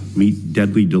meet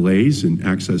deadly delays in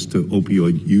access to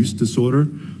opioid use disorder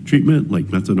treatment, like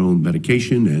methadone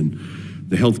medication, and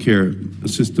the healthcare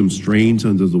system strains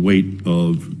under the weight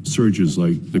of surges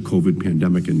like the COVID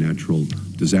pandemic and natural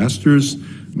disasters.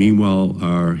 Meanwhile,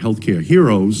 our healthcare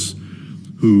heroes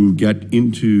who get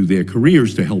into their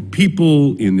careers to help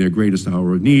people in their greatest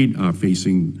hour of need are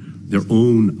facing their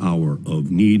own hour of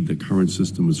need. The current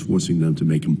system is forcing them to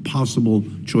make impossible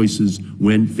choices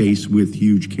when faced with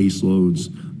huge caseloads,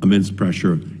 immense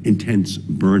pressure, intense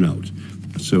burnout.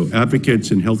 So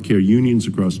advocates and healthcare unions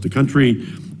across the country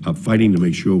are fighting to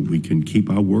make sure we can keep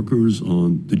our workers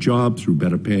on the job through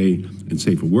better pay and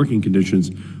safer working conditions.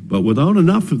 But without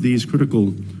enough of these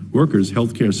critical workers,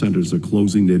 healthcare centers are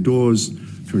closing their doors,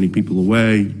 turning people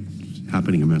away,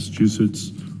 happening in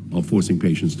Massachusetts, or forcing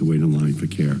patients to wait in line for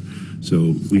care.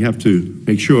 So we have to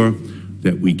make sure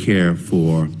that we care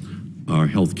for our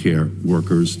healthcare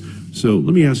workers. So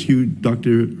let me ask you,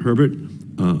 Dr. Herbert,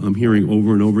 I'm hearing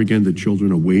over and over again that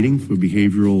children are waiting for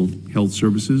behavioral health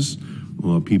services.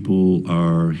 People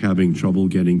are having trouble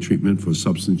getting treatment for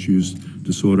substance use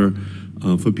disorder.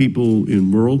 For people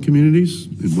in rural communities,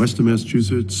 in western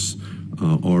Massachusetts,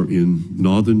 or in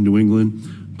northern New England,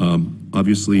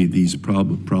 obviously these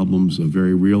problems are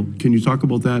very real. Can you talk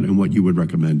about that and what you would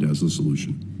recommend as a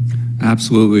solution?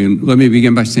 Absolutely, and let me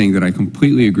begin by saying that I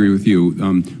completely agree with you.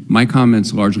 My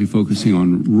comments largely focusing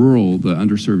on rural, the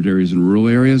underserved areas and rural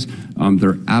areas.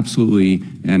 They're absolutely,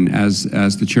 and as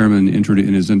the chairman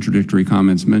in his introductory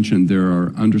comments mentioned, there are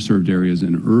underserved areas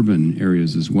in urban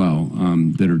areas as well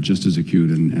that are just as acute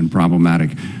and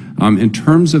problematic. In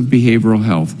terms of behavioral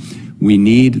health,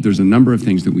 there's a number of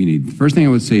things that we need. The first thing I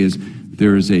would say is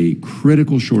there is a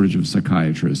critical shortage of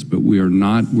psychiatrists, but we're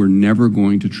never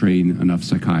going to train enough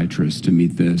psychiatrists to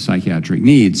meet the psychiatric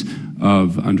needs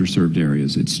of underserved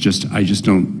areas. I just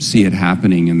don't see it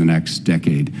happening in the next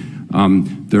decade.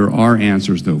 There are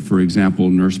answers, though. For example,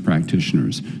 nurse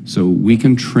practitioners. So we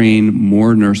can train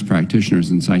more nurse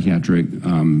practitioners in psychiatric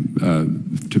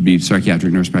to be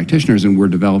psychiatric nurse practitioners, and we're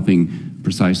developing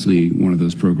precisely one of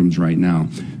those programs right now.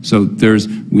 So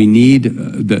we need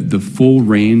the full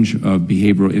range of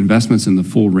behavioral investments in the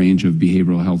full range of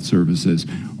behavioral health services,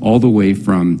 all the way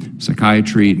from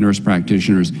psychiatry, nurse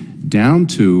practitioners, down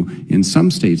to, in some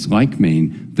states like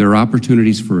Maine, there are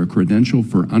opportunities for a credential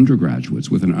for undergraduates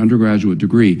with an undergraduate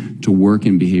degree to work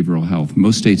in behavioral health.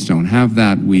 Most states don't have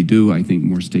that. We do. I think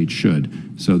more states should,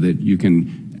 so that you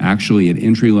can actually, at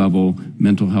entry-level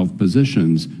mental health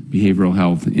positions, behavioral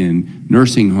health in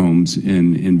nursing homes,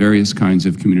 in various kinds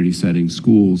of community settings,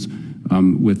 schools,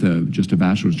 with just a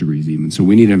bachelor's degree even. So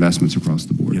we need investments across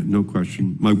the board. Yeah, no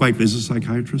question. My wife is a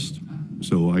psychiatrist,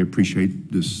 so I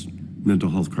appreciate this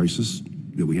mental health crisis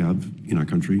that we have in our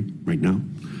country right now.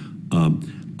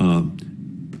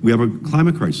 We have a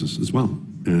climate crisis as well,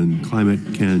 and climate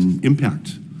can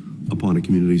impact upon a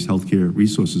community's healthcare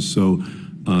resources. So,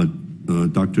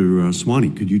 Dr.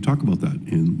 Szanton, could you talk about that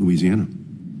in Louisiana?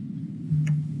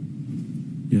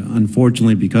 Yeah,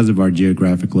 unfortunately, because of our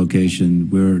geographic location,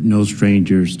 we're no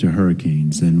strangers to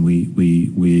hurricanes, and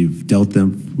we've dealt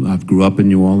them. I grew up in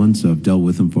New Orleans, so I've dealt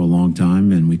with them for a long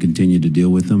time, and we continue to deal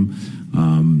with them.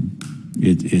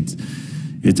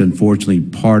 It's unfortunately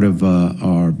part of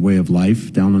our way of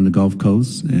life down on the Gulf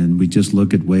Coast, and we just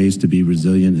look at ways to be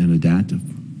resilient and adaptive.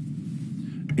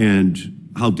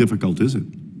 And how difficult is it,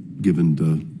 given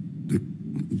the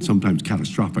sometimes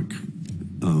catastrophic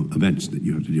events that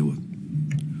you have to deal with?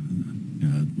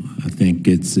 I think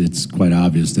it's quite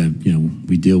obvious that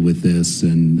we deal with this,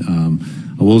 and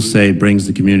I will say it brings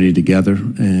the community together,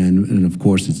 and of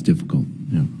course it's difficult.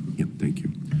 Yeah, thank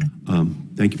you.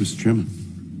 Thank you, Mr. Chairman.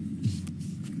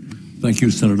 Thank you,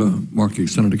 Senator Markey.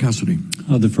 Senator Cassidy.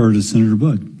 I'll defer to Senator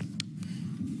Budd.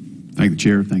 Thank the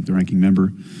chair. Thank the ranking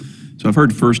member. So I've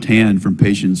heard firsthand from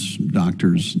patients,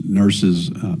 doctors, nurses,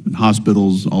 and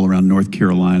hospitals all around North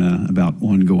Carolina about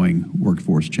ongoing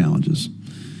workforce challenges.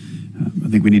 I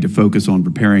think we need to focus on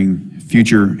preparing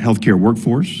future healthcare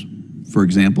workforce. For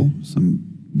example, some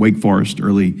Wake Forest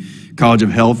Early College of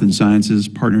Health and Sciences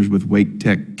partners with Wake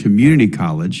Tech Community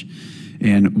College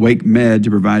and Wake Med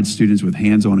to provide students with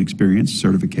hands-on experience,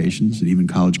 certifications, and even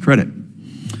college credit.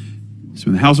 So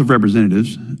in the House of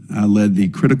Representatives, I led the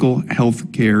Critical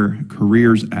Healthcare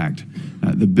Careers Act.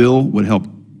 The bill would help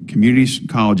community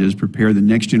colleges prepare the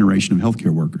next generation of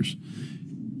healthcare workers.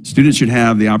 Students should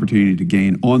have the opportunity to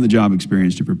gain on-the-job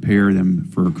experience to prepare them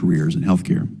for careers in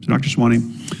healthcare. So Dr.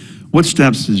 Szanton, what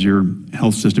steps is your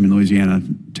health system in Louisiana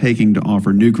taking to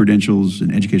offer new credentials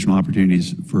and educational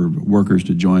opportunities for workers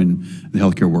to join the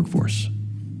healthcare workforce?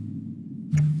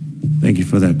 Thank you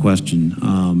for that question.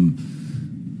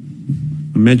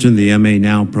 I mentioned the MA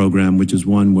Now program, which is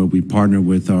one where we partner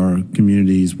with our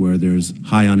communities where there's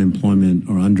high unemployment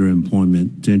or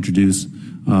underemployment to introduce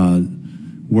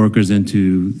workers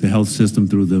into the health system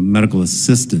through the medical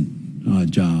assistant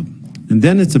job. And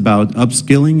then it's about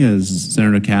upskilling, as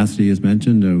Senator Cassidy has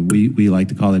mentioned. We like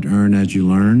to call it earn as you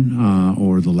learn,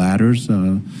 or the ladders.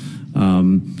 And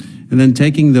then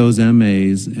taking those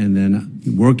MAs and then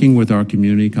working with our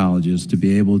community colleges to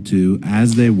be able to,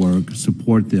 as they work,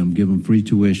 support them, give them free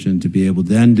tuition to be able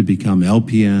then to become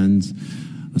LPNs,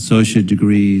 associate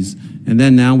degrees, and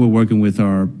then now we're working with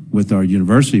our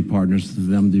university partners for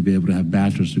them to be able to have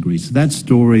bachelor's degrees. So that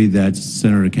story that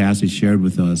Senator Cassidy shared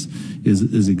with us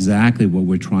is exactly what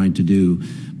we're trying to do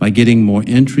by getting more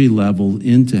entry level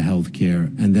into healthcare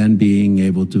and then being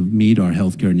able to meet our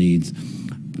healthcare needs.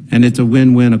 And it's a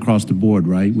win-win across the board,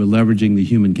 right? We're leveraging the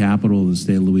human capital of the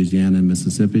state of Louisiana and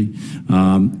Mississippi,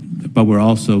 but we're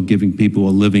also giving people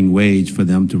a living wage for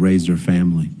them to raise their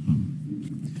family.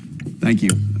 Thank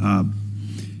you.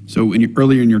 So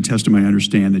earlier in your testimony, I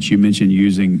understand that you mentioned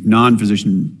using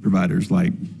non-physician providers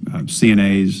like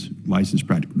CNAs, licensed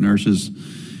practical nurses.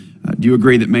 Do you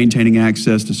agree that maintaining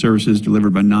access to services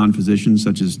delivered by non-physicians,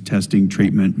 such as testing,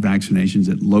 treatment, vaccinations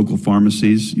at local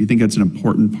pharmacies, you think that's an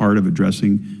important part of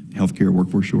addressing the healthcare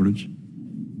workforce shortage?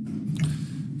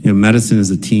 Medicine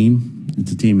is a team.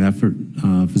 It's a team effort.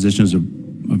 Physicians are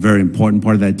a very important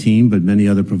part of that team, but many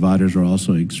other providers are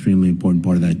also an extremely important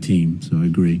part of that team, so I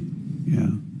agree. Yeah.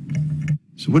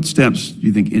 So what steps do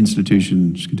you think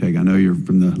institutions can take? I know you're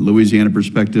from the Louisiana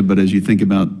perspective, but as you think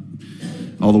about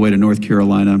all the way to North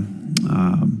Carolina,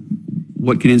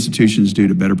 what can institutions do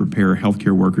to better prepare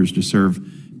healthcare workers to serve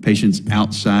patients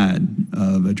outside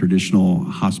of a traditional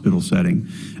hospital setting?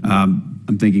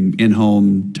 I'm thinking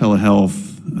in-home,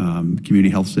 telehealth, community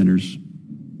health centers,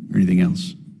 or anything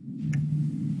else.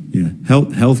 Yeah,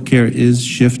 healthcare is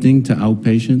shifting to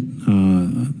outpatient.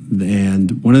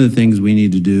 And one of the things we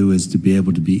need to do is to be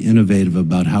able to be innovative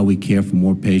about how we care for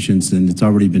more patients, and it's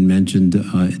already been mentioned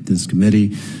at this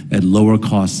committee, at lower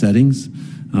cost settings.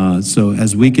 So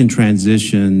as we can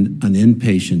transition an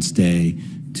inpatient stay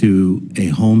to a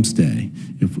home stay,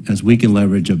 as we can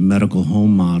leverage a medical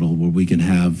home model where we can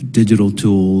have digital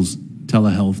tools,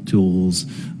 telehealth tools,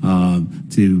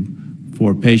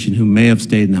 for a patient who may have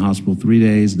stayed in the hospital 3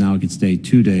 days, now can stay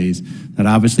 2 days. That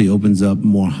obviously opens up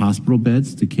more hospital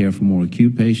beds to care for more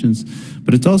acute patients,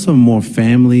 but it's also a more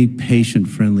family,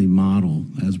 patient-friendly model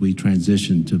as we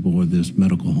transition to more this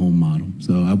medical home model.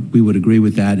 So we would agree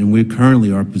with that, and we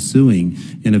currently are pursuing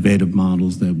innovative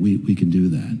models that we can do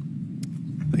that.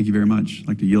 Thank you very much. I'd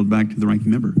like to yield back to the ranking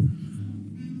member.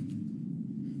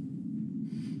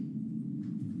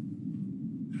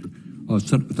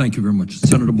 Thank you very much.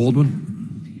 Senator Baldwin.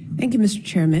 Thank you, Mr.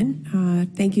 Chairman.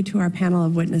 Thank you to our panel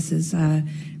of witnesses.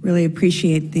 Really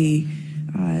appreciate the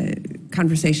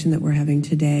conversation that we're having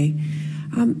today.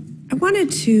 I wanted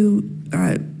to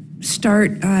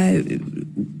start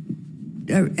and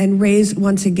raise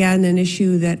once again an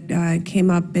issue that came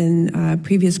up in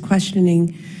previous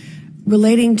questioning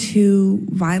relating to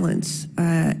violence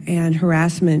and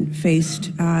harassment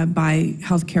faced by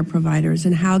healthcare providers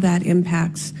and how that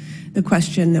impacts the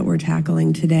question that we're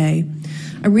tackling today.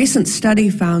 A recent study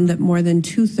found that more than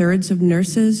 2/3 of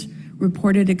nurses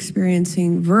reported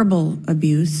experiencing verbal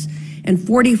abuse, and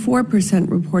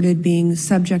 44% reported being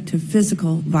subject to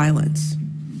physical violence.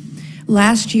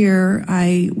 Last year,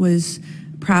 I was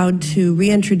proud to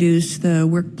reintroduce the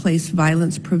Workplace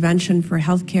Violence Prevention for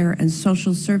Healthcare and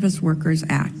Social Service Workers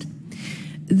Act.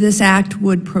 This act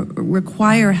would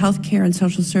require healthcare and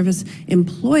social service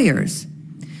employers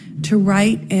to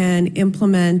write and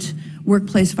implement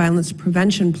workplace violence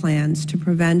prevention plans to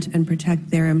prevent and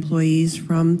protect their employees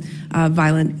from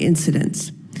violent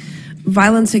incidents.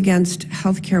 Violence against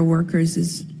healthcare workers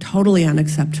is totally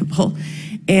unacceptable,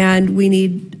 and we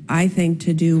need, I think,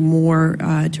 to do more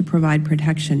to provide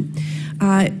protection.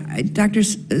 Dr.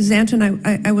 Szanton,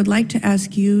 I would like to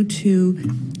ask you to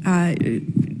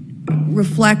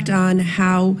reflect on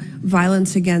how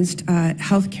violence against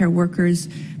healthcare workers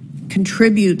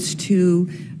contributes to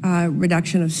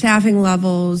reduction of staffing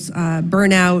levels,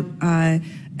 burnout,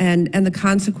 and the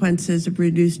consequences of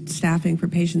reduced staffing for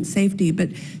patient safety.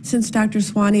 But since Dr.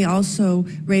 Szanton also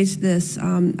raised this,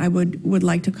 I would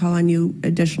like to call on you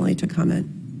additionally to comment.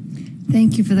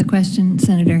 Thank you for the question,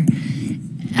 Senator.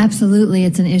 Absolutely,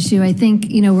 it's an issue. I think,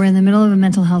 we're in the middle of a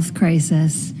mental health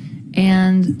crisis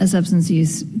and a substance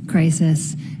use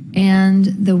crisis. And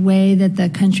the way that the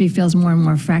country feels more and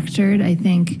more fractured, I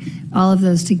think all of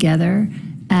those together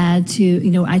add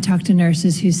to, I talk to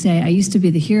nurses who say, I used to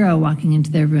be the hero walking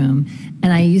into their room,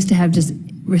 and I used to have just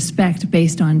respect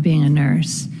based on being a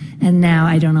nurse. And now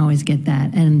I don't always get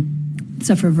that and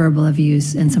suffer verbal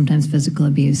abuse and sometimes physical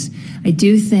abuse. I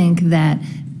do think that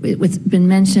it's been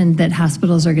mentioned that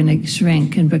hospitals are going to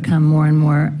shrink and become more and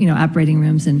more, operating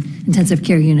rooms and intensive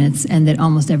care units, and that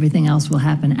almost everything else will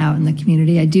happen out in the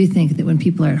community. I do think that when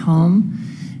people are at home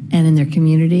and in their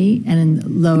community and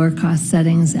in lower cost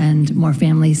settings and more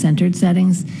family-centered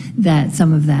settings, that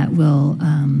some of that will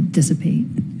dissipate.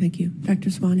 Thank you. Dr.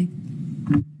 Szanton.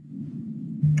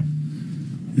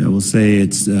 Yeah, I will say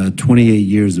it's 28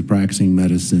 years of practicing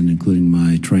medicine, including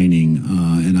my training,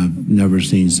 and I've never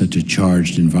seen such a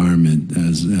charged environment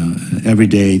as every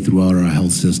day throughout our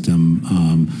health system.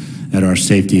 At our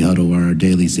safety huddle, our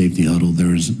daily safety huddle,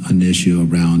 there's an issue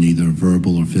around either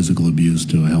verbal or physical abuse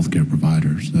to a healthcare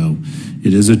provider. So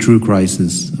it is a true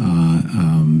crisis,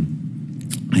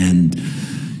 and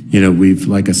we've,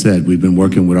 like I said, we've been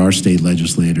working with our state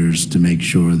legislators to make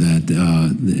sure that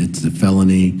it's a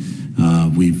felony.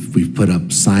 We've put up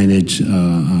signage,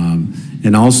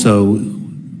 and also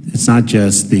it's not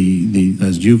just the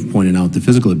as you've pointed out, the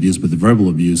physical abuse, but the verbal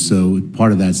abuse. So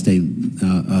part of that state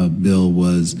bill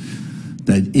was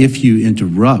that if you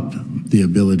interrupt the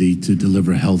ability to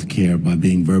deliver health care by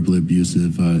being verbally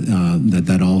abusive,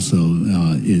 that also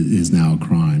is now a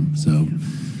crime. So.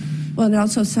 Well, it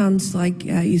also sounds like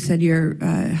you said your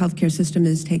healthcare system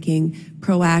is taking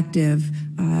proactive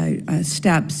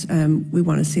steps. We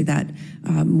want to see that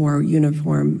more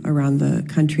uniform around the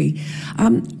country.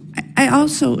 I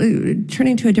also,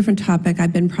 turning to a different topic,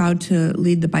 I've been proud to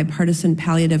lead the Bipartisan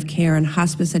Palliative Care and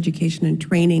Hospice Education and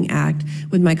Training Act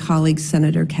with my colleague,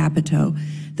 Senator Capito.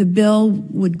 The bill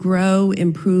would grow,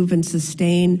 improve, and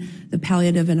sustain the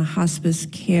palliative and hospice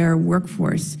care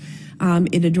workforce.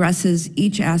 It addresses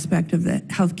each aspect of the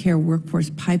healthcare workforce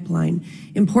pipeline.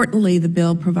 Importantly, the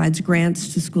bill provides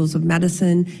grants to schools of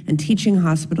medicine and teaching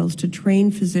hospitals to train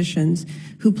physicians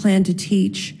who plan to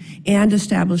teach, and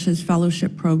establishes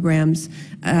fellowship programs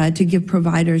to give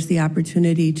providers the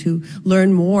opportunity to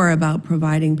learn more about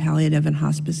providing palliative and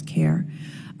hospice care.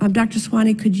 Dr.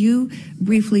 Szanton, could you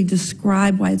briefly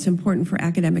describe why it's important for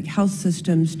academic health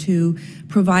systems to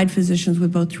provide physicians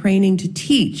with both training to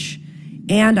teach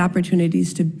and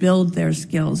opportunities to build their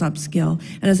skills, upskill?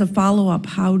 And as a follow-up,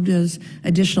 how does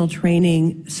additional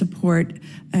training support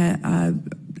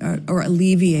or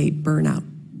alleviate burnout?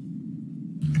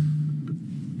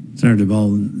 Senator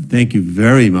Baldwin, thank you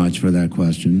very much for that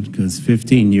question, because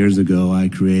 15 years ago I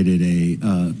created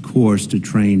a course to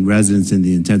train residents in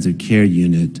the intensive care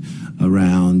unit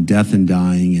around death and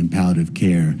dying and palliative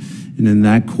care. And in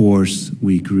that course,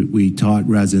 we taught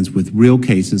residents with real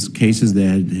cases they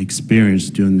had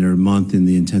experienced during their month in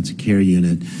the intensive care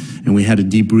unit. And we had a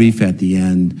debrief at the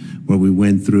end where we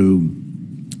went through,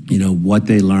 what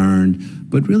they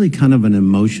learned, but really kind of an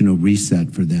emotional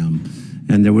reset for them.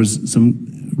 And there was some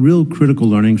real critical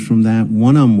learnings from that.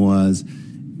 One of them was,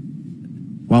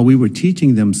 while we were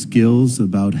teaching them skills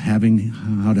about how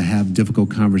to have difficult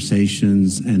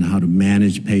conversations and how to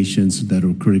manage patients that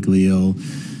are critically ill,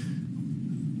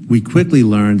 we quickly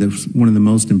learned that one of the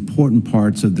most important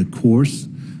parts of the course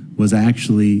was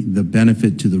actually the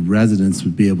benefit to the residents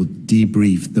would be able to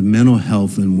debrief the mental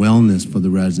health and wellness for the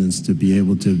residents to be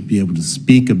able to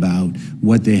speak about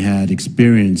what they had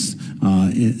experienced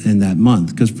in that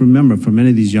month. Because remember, for many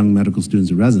of these young medical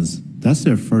students and residents, that's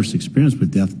their first experience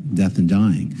with death and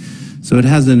dying. So it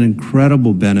has an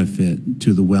incredible benefit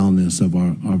to the wellness of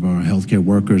our healthcare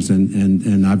workers,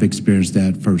 and I've experienced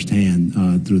that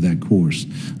firsthand through that course.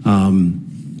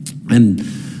 And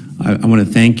I want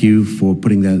to thank you for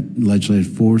putting that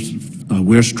legislative force.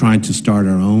 We're trying to start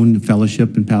our own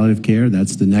fellowship in palliative care.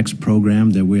 That's the next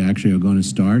program that we actually are going to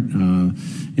start.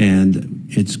 And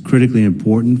it's critically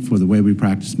important for the way we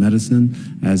practice medicine.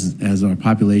 As our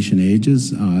population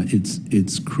ages,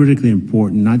 it's critically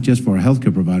important, not just for our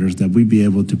healthcare providers, that we be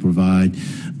able to provide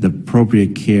the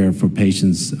appropriate care for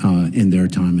patients in their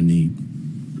time of need.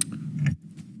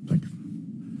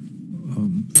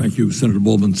 Thank you, Senator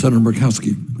Baldwin. Senator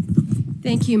Murkowski.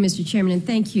 Thank you, Mr. Chairman, and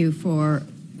thank you for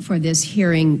this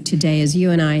hearing today. As you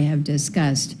and I have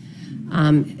discussed,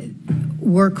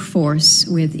 workforce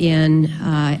within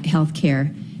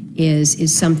healthcare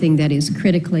is something that is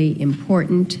critically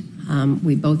important.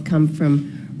 We both come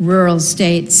from rural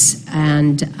states,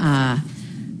 and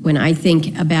when I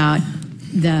think about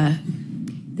the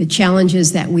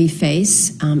challenges that we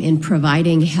face in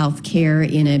providing health care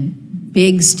in a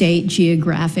big state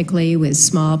geographically with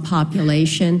small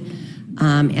population,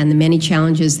 and the many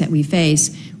challenges that we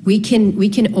face, we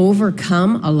can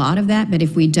overcome a lot of that, but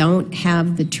if we don't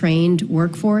have the trained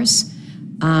workforce,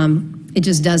 it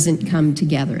just doesn't come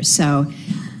together. So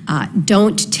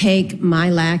don't take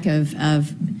my lack of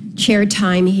chair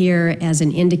time here as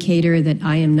an indicator that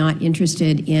I am not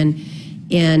interested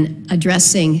in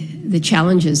addressing the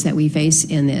challenges that we face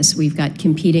in this. We've got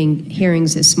competing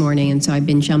hearings this morning, and so I've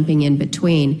been jumping in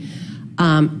between.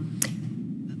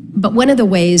 But one of the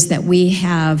ways that we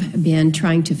have been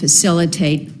trying to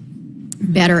facilitate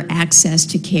better access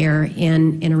to care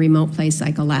in a remote place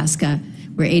like Alaska,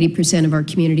 where 80% of our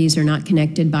communities are not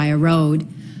connected by a road,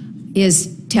 is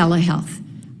telehealth.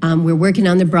 We're working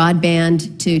on the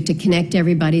broadband to connect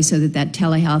everybody so that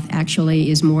telehealth actually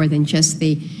is more than just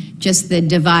the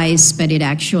device, but it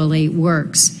actually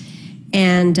works.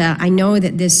 And I know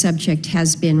that this subject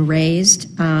has been raised,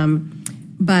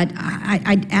 but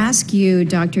I'd ask you,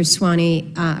 Dr.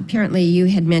 Szanton, apparently you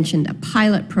had mentioned a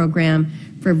pilot program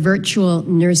for virtual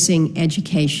nursing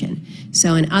education.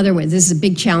 So in other words, this is a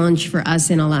big challenge for us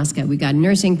in Alaska. We got a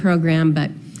nursing program, but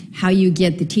how you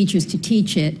get the teachers to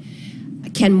teach it,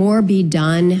 can more be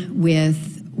done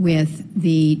with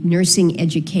the nursing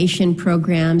education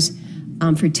programs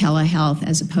for telehealth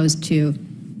as opposed to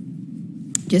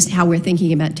just how we're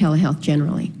thinking about telehealth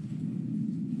generally?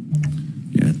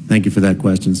 Yeah, thank you for that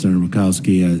question, Senator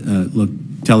Murkowski. Look,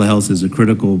 telehealth is a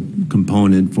critical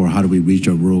component for how do we reach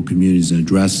our rural communities and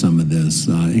address some of this,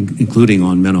 including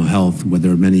on mental health, where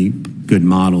there are many good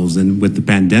models. And with the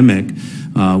pandemic,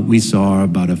 we saw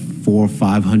about a 400% or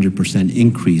 500%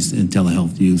 increase in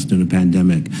telehealth use during the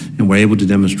pandemic, and we're able to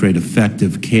demonstrate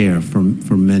effective care for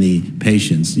many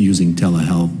patients using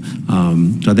telehealth.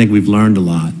 So I think we've learned a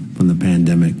lot from the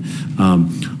pandemic.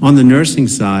 On the nursing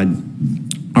side,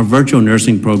 our virtual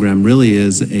nursing program really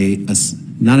is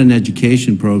not an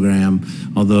education program,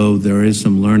 although there is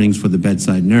some learnings for the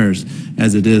bedside nurse,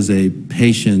 as it is a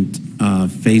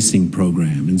patient-facing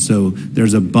program. And so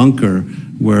there's a bunker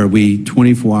where we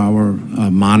 24-hour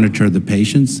monitor the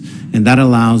patients, and that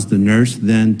allows the nurse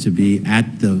then to be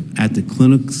at the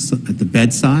clinics, at the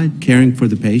bedside, caring for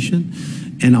the patient.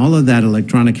 And all of that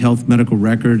electronic health medical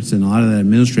records and a lot of that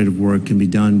administrative work can be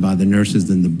done by the nurses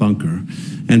in the bunker.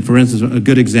 And for instance, a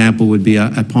good example would be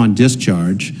upon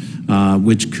discharge,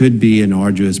 which could be an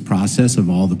arduous process of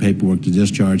all the paperwork to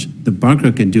discharge. The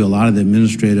bunker can do a lot of the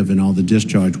administrative and all the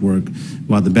discharge work,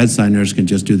 while the bedside nurse can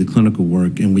just do the clinical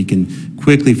work, and we can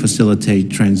quickly facilitate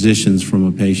transitions from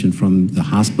a patient from the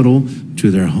hospital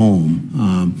to their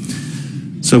home.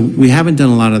 So we haven't done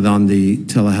a lot on the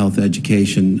telehealth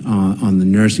education on the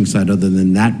nursing side other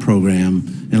than that program.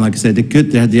 And like I said,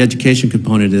 the education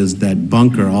component is that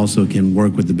bunker also can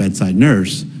work with the bedside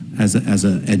nurse as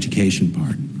an education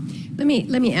part.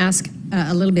 Let me ask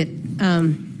a little bit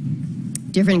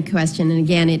different question, and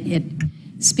again, it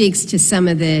speaks to some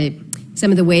of the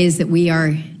ways that we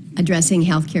are addressing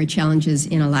healthcare challenges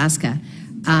in Alaska.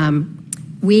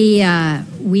 We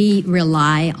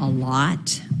rely a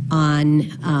lot on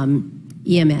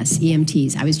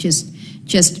EMTs. I was just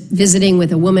visiting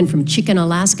with a woman from Chicken,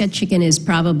 Alaska. Chicken has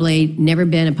probably never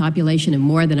been a population of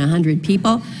more than 100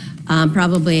 people.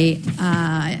 Probably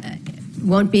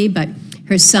won't be, but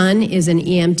her son is an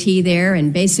EMT there,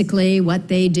 and basically what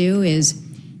they do is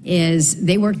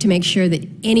they work to make sure that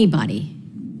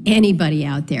anybody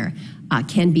out there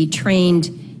can be trained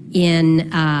in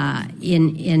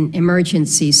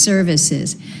emergency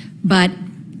services. But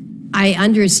I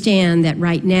understand that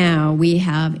right now we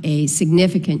have a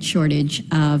significant shortage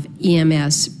of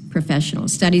EMS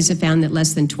professionals. Studies have found that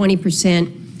less than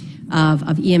 20%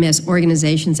 of EMS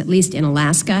organizations, at least in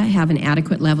Alaska, have an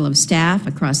adequate level of staff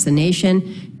across the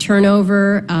nation.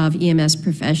 Turnover of EMS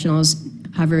professionals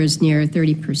hovers near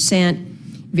 30%.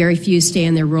 Very few stay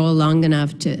in their role long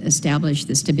enough to establish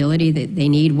the stability that they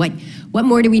need. What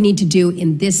more do we need to do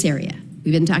in this area?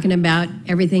 We've been talking about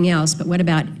everything else, but what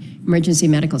about emergency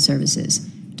medical services?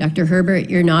 Dr. Herbert,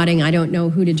 you're nodding. I don't know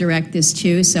who to direct this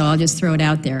to, so I'll just throw it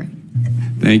out there.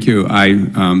 Thank you.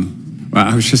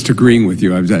 I was just agreeing with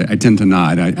you. I tend to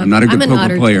nod. I'm not a good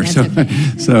poker player, but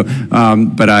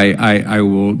I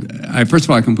will. First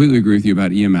of all, I completely agree with you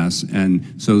about EMS,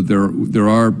 and so there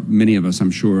are many of us.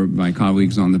 I'm sure my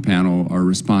colleagues on the panel are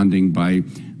responding by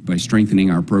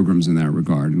strengthening our programs in that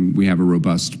regard, and we have a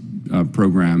robust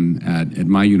program at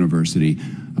my university.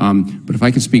 But if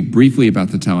I could speak briefly about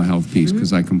the telehealth piece,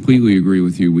 because I completely agree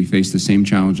with you, we face the same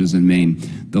challenges in Maine.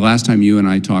 The last time you and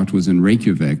I talked was in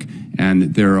Reykjavik,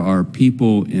 and there are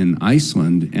people in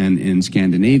Iceland and in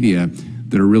Scandinavia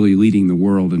that are really leading the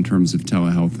world in terms of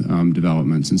telehealth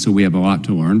developments. And so we have a lot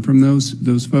to learn from those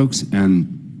folks, and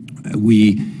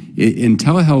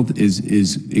telehealth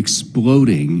is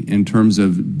exploding in terms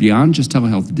of beyond just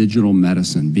telehealth, digital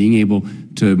medicine, being able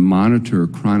to monitor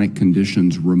chronic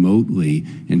conditions remotely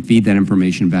and feed that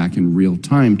information back in real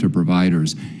time to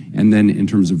providers. And then in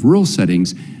terms of rural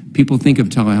settings, people think of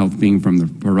telehealth being from the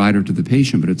provider to the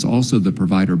patient, but it's also the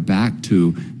provider back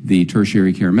to the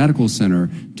tertiary care medical center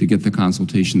to get the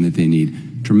consultation that they need.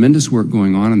 Tremendous work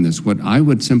going on in this. What I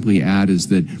would simply add is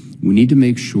that we need to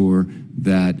make sure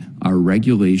that our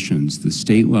regulations, the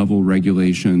state level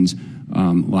regulations,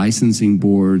 licensing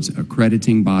boards,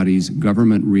 accrediting bodies,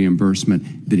 government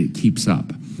reimbursement, that it keeps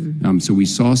up. So we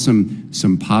saw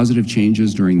some positive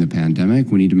changes during the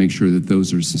pandemic. We need to make sure that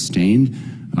those are sustained.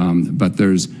 But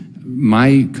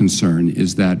my concern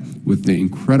is that with the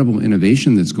incredible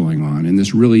innovation that's going on, and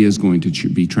this really is going to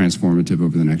be transformative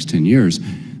over the next 10 years,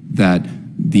 that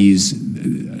these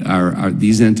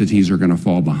entities are going to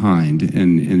fall behind,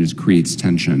 and it creates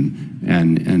tension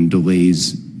and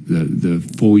delays the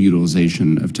full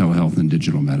utilization of telehealth and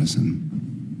digital medicine.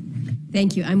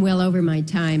 Thank you. I'm well over my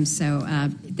time, so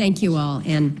thank you all,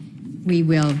 and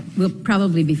we'll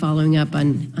probably be following up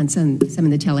on some of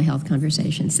the telehealth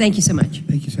conversations. Thank you so much.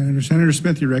 Thank you, Senator. Senator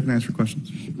Smith, you're recognized for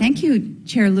questions. Thank you,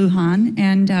 Chair Lujan,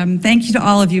 and thank you to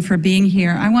all of you for being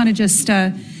here. I want to just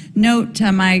note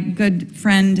my good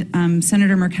friend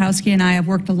Senator Murkowski and I have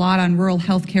worked a lot on rural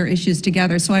health care issues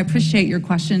together, so I appreciate your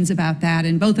questions about that.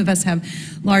 And both of us have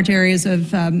large areas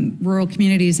of rural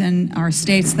communities in our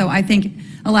states, though I think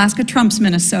Alaska trumps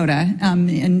Minnesota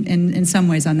in some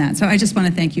ways on that. So I just want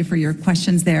to thank you for your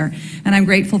questions there. And I'm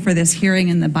grateful for this hearing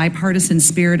and the bipartisan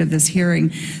spirit of this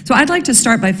hearing. So I'd like to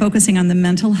start by focusing on the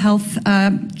mental health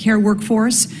care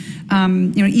workforce.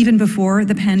 Even before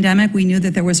the pandemic, we knew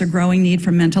that there was a growing need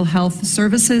for mental health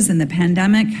services, and the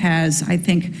pandemic has, I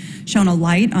think, shone a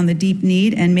light on the deep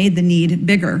need and made the need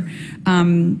bigger.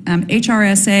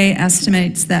 HRSA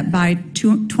estimates that by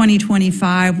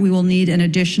 2025, we will need an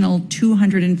additional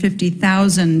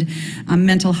 250,000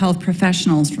 mental health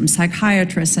professionals, from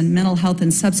psychiatrists and mental health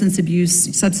and substance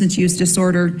use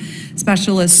disorder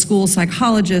specialists, school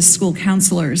psychologists, school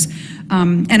counselors.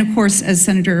 And of course, as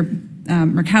Senator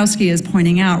Murkowski is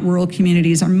pointing out, rural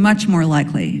communities are much more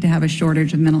likely to have a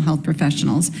shortage of mental health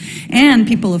professionals, and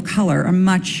people of color are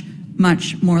much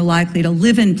more likely to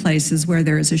live in places where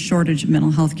there is a shortage of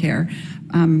mental health care.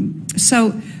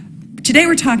 So today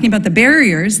we're talking about the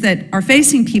barriers that are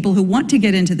facing people who want to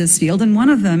get into this field, and one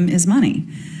of them is money.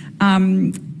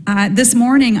 This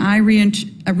morning, I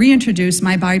reintroduced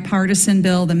my bipartisan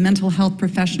bill, the Mental Health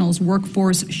Professionals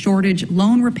Workforce Shortage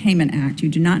Loan Repayment Act. You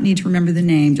do not need to remember the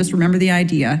name, just remember the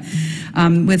idea,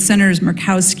 with Senators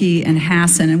Murkowski and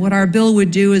Hassan. And what our bill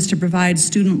would do is to provide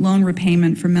student loan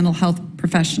repayment for mental health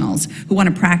professionals who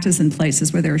want to practice in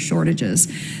places where there are shortages.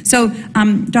 So,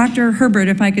 Dr. Herbert,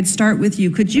 if I could start with you,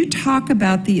 could you talk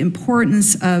about the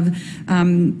importance of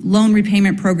loan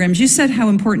repayment programs? You said how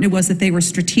important it was that they were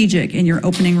strategic in your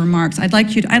opening remarks. I'd like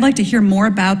to hear more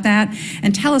about that,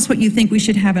 and tell us what you think we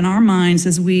should have in our minds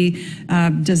as we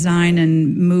design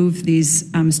and move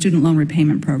these student loan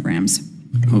repayment programs.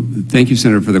 Well, thank you,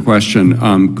 Senator, for the question.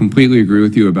 Completely agree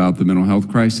with you about the mental health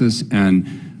crisis, and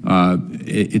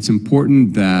it's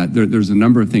important that there's a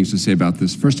number of things to say about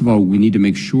this. First of all, we need to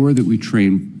make sure that we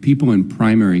train people in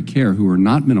primary care who are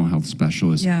not mental health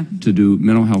specialists to do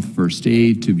mental health first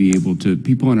aid, to be able to,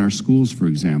 people in our schools, for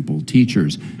example,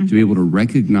 teachers, to be able to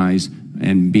recognize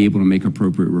and be able to make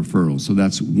appropriate referrals. So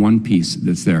that's one piece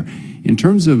that's there. In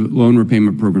terms of loan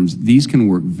repayment programs, these can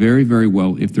work very, very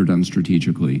well if they're done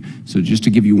strategically. So just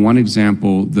to give you one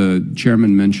example, the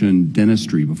chairman mentioned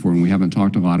dentistry before, and we haven't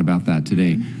talked a lot about that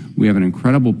today. We have an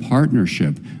incredible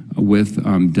partnership with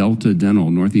Delta Dental,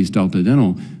 Northeast Delta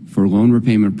Dental, for loan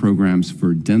repayment programs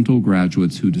for dental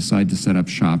graduates who decide to set up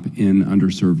shop in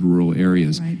underserved rural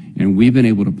areas. Right. And we've been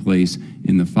able to place,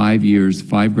 in the 5 years,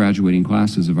 5 graduating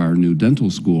classes of our new dental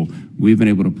school, we've been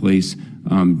able to place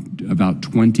about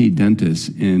 20 dentists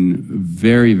in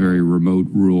very, very remote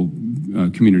rural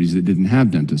communities that didn't have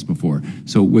dentists before.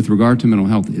 So with regard to mental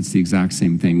health, it's the exact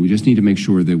same thing. We just need to make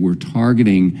sure that we're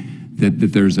targeting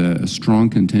that there's a strong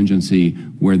contingency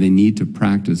where they need to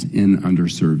practice in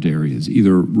underserved areas,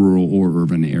 either rural or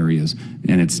urban areas.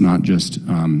 And it's not just,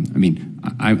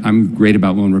 I'm great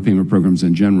about loan repayment programs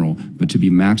in general, but to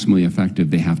be maximally effective,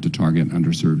 they have to target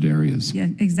underserved areas. Yeah,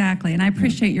 exactly. And I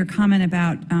appreciate your comment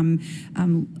about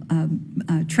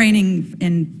training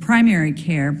in primary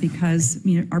care, because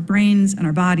our brains and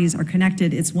our bodies are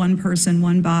connected. It's one person,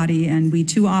 one body, and we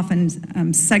too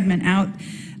often segment out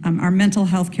our mental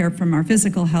health care from our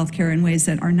physical health care in ways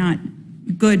that are not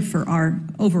good for our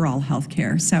overall health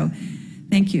care. So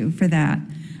thank you for that.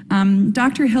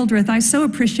 Dr. Hildreth, I so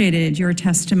appreciated your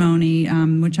testimony,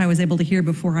 which I was able to hear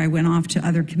before I went off to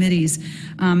other committees,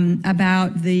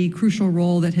 about the crucial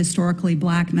role that historically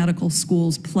Black medical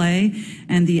schools play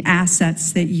and the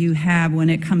assets that you have when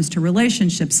it comes to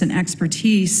relationships and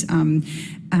expertise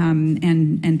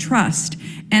and trust.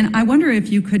 And I wonder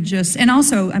if you could just, and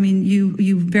also,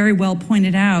 you very well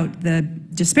pointed out the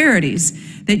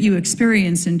disparities that you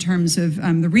experience in terms of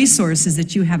the resources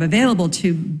that you have available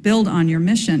to build on your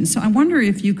mission. So I wonder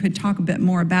if you could talk a bit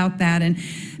more about that, and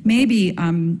maybe,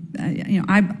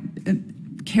 I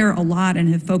care a lot and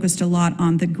have focused a lot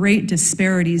on the great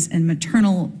disparities in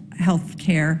maternal health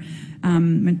care,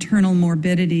 maternal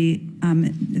morbidity,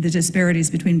 the disparities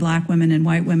between Black women and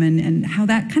white women, and how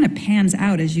that kind of pans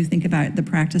out as you think about the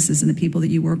practices and the people that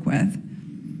you work with.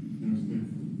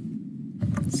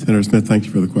 Senator Smith, thank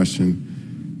you for the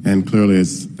question. And clearly,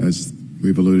 as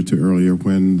we've alluded to earlier,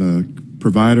 when the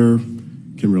provider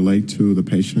can relate to the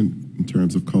patient in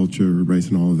terms of culture, race,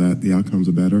 and all of that, the outcomes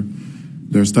are better.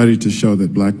 There are studies to show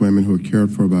that Black women who are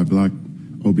cared for by Black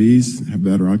OBs have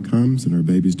better outcomes, and our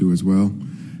babies do as well.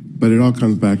 But it all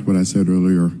comes back to what I said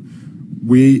earlier.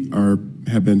 We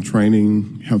have been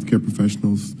training healthcare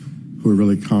professionals who are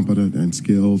really competent and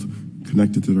skilled,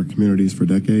 connected to their communities for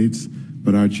decades.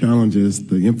 But our challenge is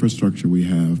the infrastructure we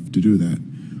have to do that.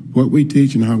 What we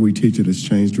teach and how we teach it has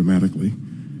changed dramatically.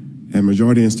 And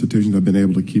majority institutions have been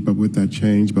able to keep up with that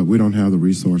change, but we don't have the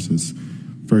resources,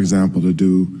 for example, to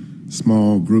do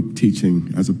small group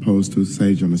teaching as opposed to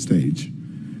sage on a stage.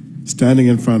 Standing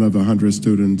in front of 100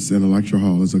 students in a lecture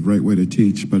hall is a great way to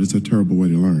teach, but it's a terrible way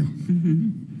to learn.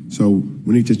 Mm-hmm. So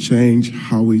we need to change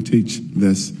how we teach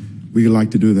this We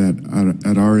like to do that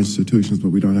at our institutions, but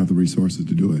we don't have the resources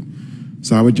to do it.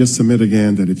 So I would just submit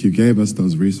again that if you gave us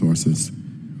those resources,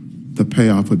 the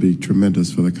payoff would be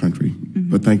tremendous for the country.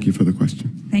 But thank you for the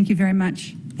question. Thank you very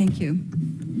much. Thank you.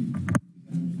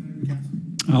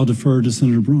 I'll defer to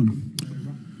Senator Braun.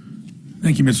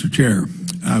 Thank you, Mr. Chair.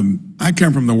 I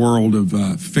come from the world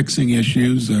of fixing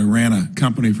issues. I ran a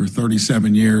company for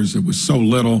 37 years. It was so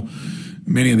little,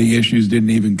 many of the issues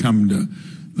didn't even come to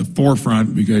the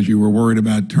forefront because you were worried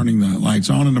about turning the lights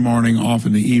on in the morning, off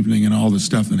in the evening, and all the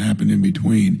stuff that happened in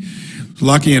between. I was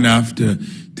lucky enough to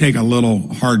take a little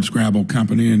hardscrabble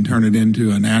company and turn it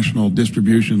into a national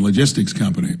distribution logistics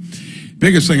company.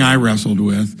 Biggest thing I wrestled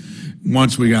with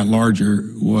once we got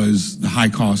larger was the high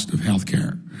cost of health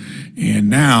care. And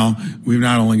now we've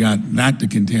not only got that to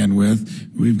contend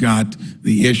with, we've got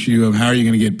the issue of how are you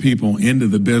going to get people into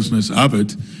the business of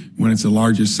it when it's the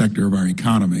largest sector of our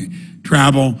economy.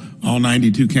 Travel, all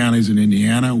 92 counties in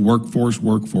Indiana, workforce. It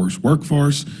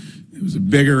was a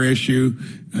bigger issue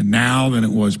now than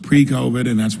it was pre-COVID,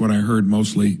 and that's what I heard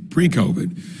mostly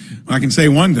pre-COVID. I can say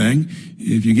one thing,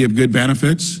 if you give good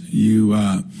benefits, you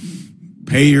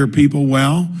pay your people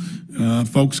well,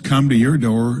 folks come to your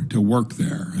door to work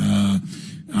there.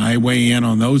 I weigh in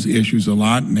on those issues a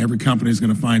lot, and every company is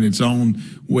going to find its own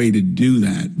way to do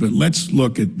that. But let's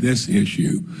look at this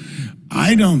issue.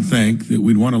 I don't think that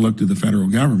we'd want to look to the federal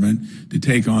government to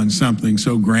take on something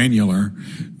so granular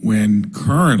when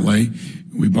currently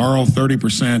we borrow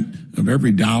 30% of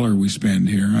every dollar we spend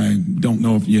here. I don't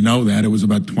know if you know that. It was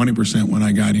about 20% when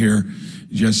I got here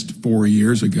just 4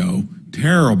 years ago.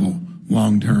 Terrible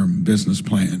long-term business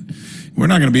plan. We're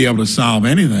not going to be able to solve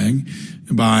anything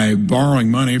by borrowing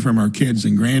money from our kids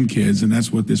and grandkids, and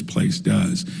that's what this place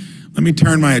does. Let me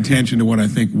turn my attention to what I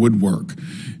think would work.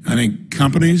 I think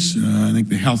companies, I think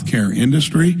the healthcare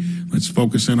industry, let's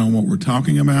focus in on what we're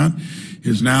talking about,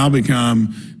 has now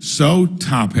become so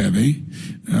top-heavy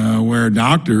where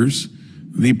doctors,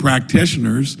 the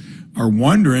practitioners, are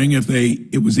wondering if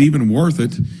it was even worth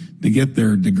it to get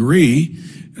their degree.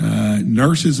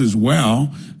 Nurses as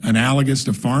well, analogous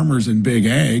to farmers in Big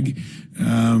Ag,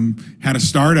 had a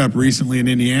startup recently in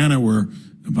Indiana where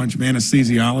a bunch of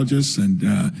anesthesiologists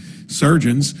and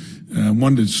surgeons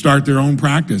wanted to start their own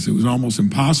practice. It was almost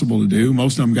impossible to do.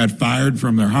 Most of them got fired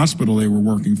from their hospital they were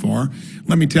working for.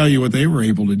 Let me tell you what they were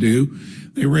able to do.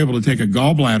 They were able to take a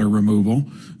gallbladder removal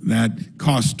that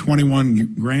cost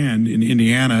 $21,000 in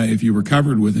Indiana if you were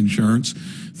covered with insurance.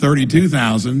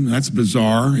 $32,000, that's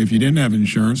bizarre if you didn't have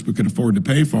insurance but could afford to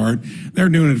pay for it. They're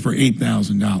doing it for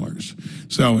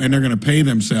 $8,000. So, and they're going to pay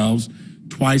themselves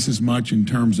twice as much in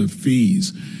terms of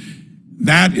fees.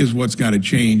 That is what's got to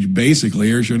change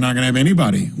basically, or you're not going to have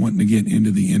anybody wanting to get into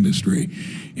the industry.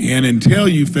 And until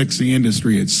you fix the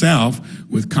industry itself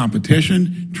with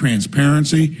competition,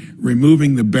 transparency,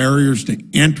 removing the barriers to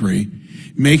entry,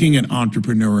 making it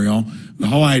entrepreneurial, the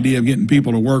whole idea of getting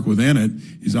people to work within it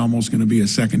is almost going to be a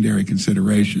secondary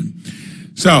consideration.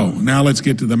 So now let's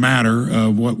get to the matter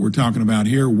of what we're talking about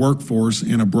here, workforce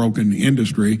in a broken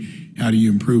industry. How do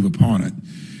you improve upon it?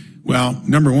 Well,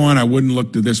 number one, I wouldn't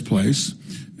look to this place.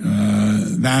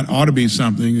 That ought to be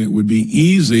something that would be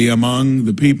easy among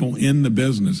the people in the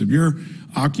business. If you're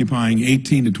occupying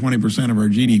 18 to 20% of our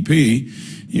GDP,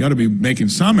 you ought to be making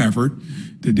some effort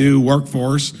to do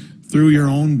workforce through your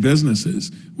own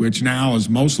businesses, which now is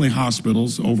mostly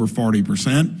hospitals, over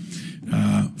 40%,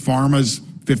 pharma's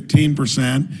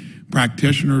 15%,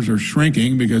 practitioners are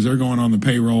shrinking because they're going on the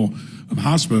payroll of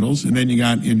hospitals, and then you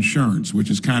got insurance, which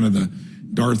is kind of the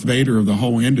Darth Vader of the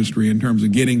whole industry in terms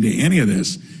of getting to any of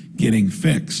this, getting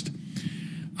fixed.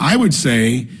 I would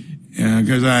say,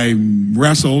 because I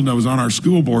wrestled, I was on our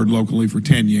school board locally for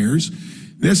 10 years,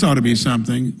 this ought to be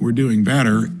something we're doing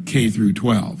better K through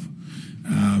 12.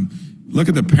 Look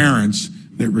at the parents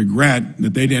that regret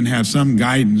that they didn't have some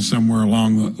guidance somewhere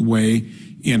along the way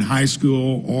in high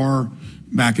school or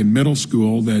back in middle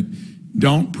school that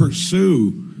don't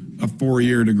pursue a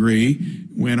 4-year degree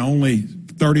when only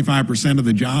 35% of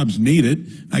the jobs need it.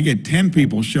 I get 10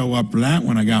 people show up for that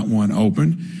when I got one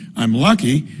open. I'm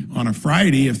lucky on a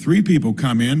Friday if 3 people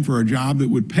come in for a job that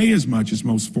would pay as much as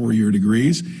most 4-year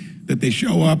degrees, that they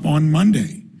show up on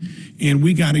Monday. And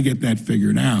we got to get that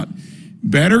figured out.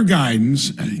 Better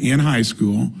guidance in high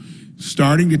school,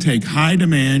 starting to take high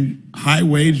demand, high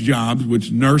wage jobs,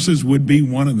 which nurses would be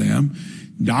one of them.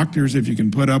 Doctors, if you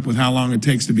can put up with how long it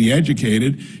takes to be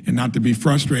educated and not to be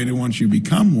frustrated once you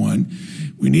become one.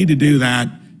 We need to do that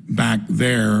back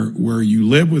there where you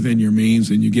live within your means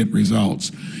and you get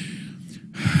results.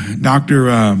 Dr.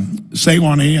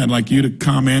 Szanton, I'd like you to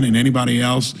comment, and anybody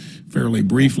else fairly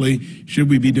briefly. Should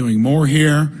we be doing more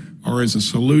here, or is a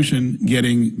solution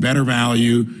getting better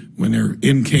value when they're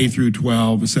in K through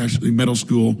 12, especially middle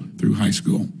school through high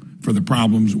school, for the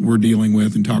problems we're dealing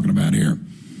with and talking about here?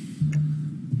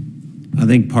 I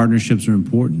think partnerships are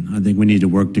important. I think we need to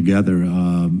work together,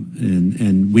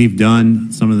 and we've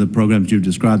done some of the programs you've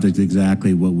described. That's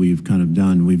exactly what we've kind of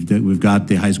done. We've got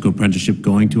the high school apprenticeship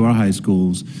going to our high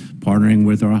schools, partnering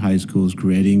with our high schools,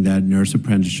 creating that nurse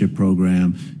apprenticeship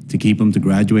program to keep them to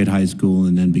graduate high school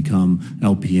and then become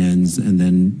LPNs and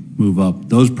then move up.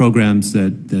 Those programs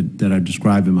that I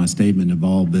described in my statement have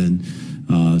all been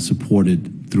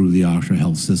supported through the Ochsner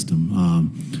Health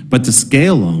System. But to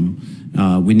scale them,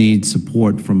 we need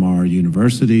support from our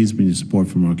universities, we need support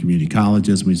from our community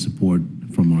colleges, we need support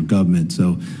from our government.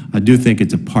 So I do think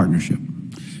it's a partnership.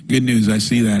 Good news, I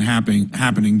see that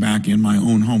happening back in my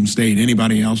own home state.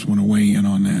 Anybody else want to weigh in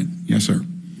on that? Yes, sir.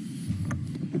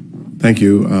 Thank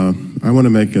you. I want to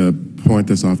make a point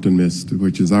that's often missed,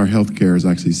 which is our health care is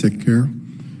actually sick care.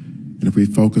 And if we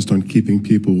focused on keeping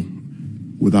people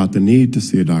without the need to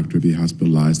see a doctor be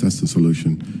hospitalized, that's the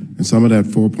solution. And some of that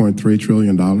 $4.3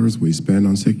 trillion we spend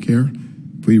on sick care,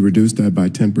 if we reduce that by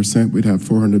 10%, we'd have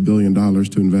 $400 billion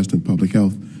to invest in public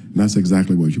health. And that's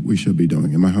exactly what we should be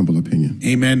doing, in my humble opinion.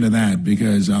 Amen to that,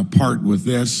 because I'll part with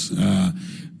this.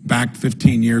 Back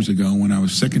 15 years ago, when I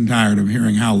was sick and tired of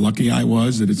hearing how lucky I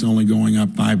was that it's only going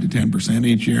up 5 to 10%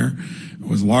 each year, I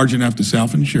was large enough to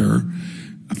self-insure.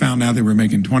 I found out they were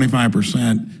making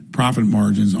 25% profit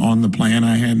margins on the plan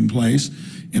I had in place,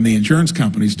 and the insurance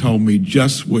companies told me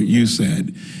just what you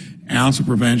said. Ounce of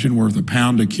prevention worth a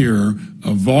pound of cure.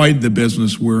 Avoid the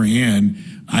business we're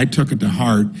in. I took it to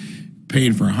heart,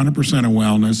 paid for 100% of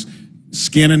wellness,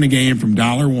 skin in the game from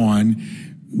 $1.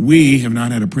 We have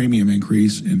not had a premium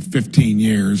increase in 15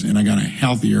 years, and I got a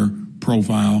healthier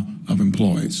profile of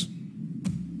employees.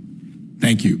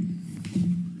 Thank you.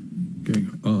 Okay.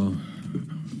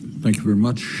 Thank you very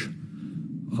much,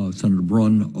 Senator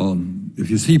Braun. If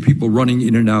you see people running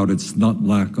in and out, it's not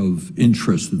lack of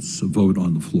interest, it's a vote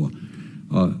on the floor.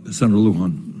 Senator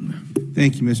Lujan.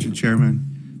 Thank you, Mr.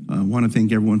 Chairman. I want to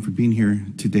thank everyone for being here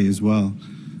today as well.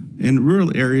 In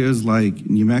rural areas like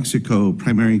New Mexico,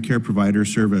 primary care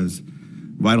providers serve as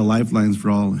vital lifelines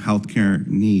for all healthcare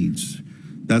needs.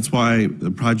 That's why the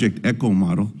Project ECHO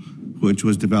model, which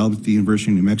was developed at the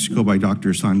University of New Mexico by Dr.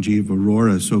 Sanjeev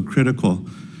Arora, is so critical.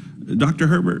 Dr.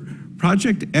 Herbert,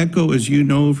 Project ECHO, as you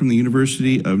know from the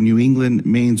University of New England,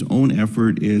 Maine's own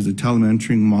effort, is a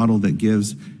telementoring model that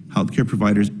gives healthcare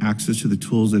providers access to the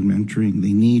tools and mentoring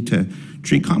they need to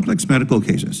treat complex medical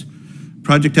cases.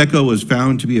 Project ECHO was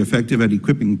found to be effective at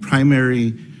equipping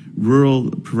primary rural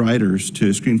providers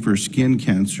to screen for skin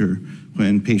cancer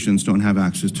when patients don't have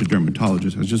access to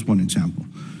dermatologists. That's just one example.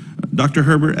 Dr.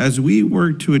 Herbert, as we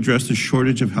work to address the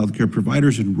shortage of healthcare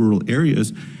providers in rural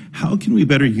areas, how can we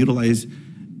better utilize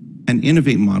and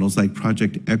innovate models like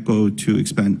Project ECHO to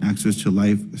expand access to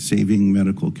life-saving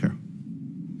medical care?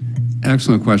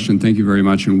 Excellent question. Thank you very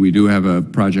much. And we do have a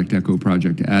Project ECHO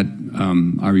project at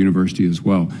our university as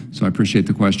well. So I appreciate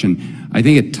the question. I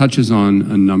think it touches on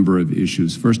a number of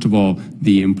issues. First of all,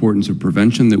 the importance of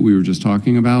prevention that we were just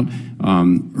talking about,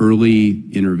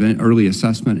 early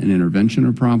assessment and intervention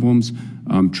of problems,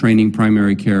 training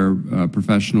primary care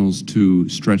professionals to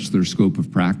stretch their scope of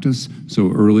practice.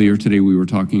 So earlier today we were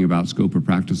talking about scope of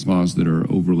practice laws that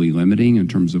are overly limiting in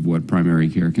terms of what primary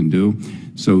care can do.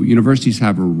 So universities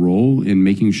have a role in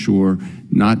making sure,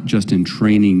 not just in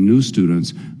training new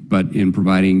students, but in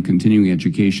providing continuing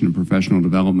education and professional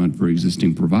development for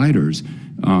existing providers,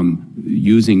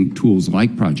 using tools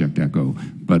like Project ECHO,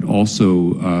 but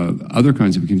also other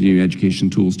kinds of continuing education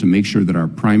tools to make sure that our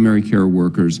primary care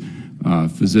workers,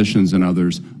 physicians and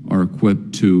others are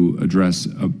equipped to address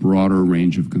a broader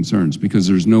range of concerns, because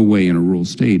there's no way in a rural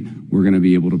state we're going to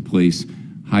be able to place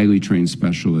highly trained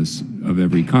specialists of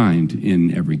every kind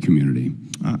in every community.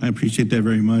 I appreciate that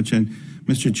very much. And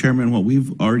Mr. Chairman, what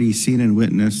we've already seen and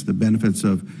witnessed the benefits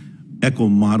of ECHO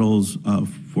models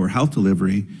for health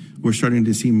delivery, we're starting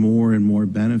to see more and more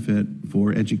benefit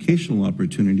for educational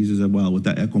opportunities as well with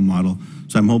that ECHO model.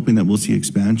 So I'm hoping that we'll see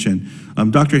expansion.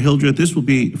 Dr. Hildreth, this will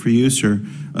be for you, sir.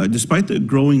 Despite the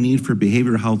growing need for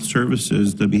behavioral health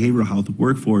services, the behavioral health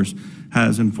workforce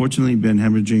has unfortunately been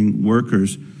hemorrhaging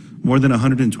workers. More than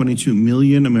 122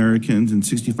 million Americans and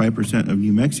 65% of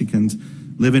New Mexicans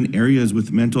live in areas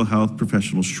with mental health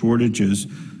professional shortages.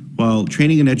 While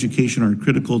training and education are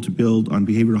critical to build on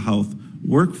behavioral health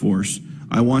workforce,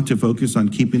 I want to focus on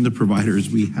keeping the providers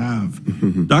we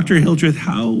have. Dr. Hildreth,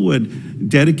 how would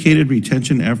dedicated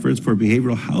retention efforts for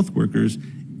behavioral health workers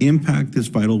impact this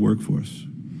vital workforce?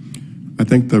 I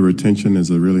think the retention is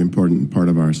a really important part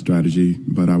of our strategy,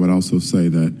 but I would also say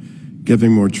that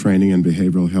giving more training in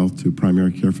behavioral health to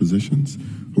primary care physicians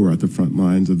who are at the front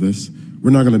lines of this, we're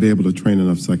not going to be able to train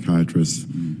enough psychiatrists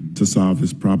to solve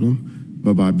this problem,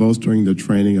 but by bolstering the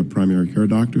training of primary care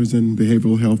doctors in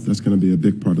behavioral health, that's going to be a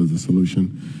big part of the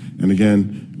solution. And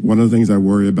again, one of the things I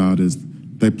worry about is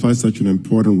they play such an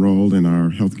important role in our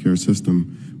healthcare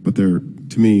system, but they're,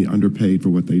 to me, underpaid for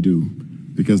what they do,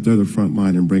 because they're the front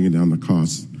line in bringing down the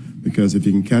costs. Because if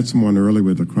you can catch someone early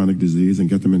with a chronic disease and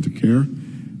get them into care,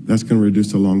 that's going to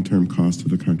reduce the long-term cost to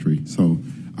the country. So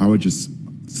I would just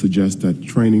suggest that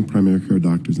training primary care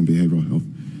doctors in behavioral health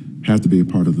has to be a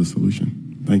part of the solution.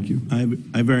 Thank you.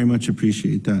 I very much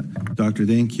appreciate that, Doctor.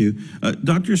 Thank you.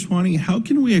 Dr. Szanton, how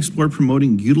can we explore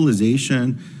promoting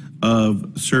utilization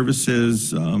of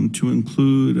services to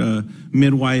include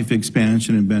midwife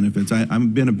expansion and benefits?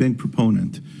 I've been a big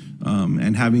proponent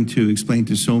and having to explain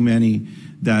to so many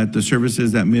that the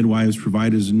services that midwives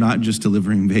provide is not just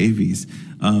delivering babies.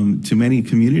 To many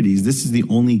communities, this is the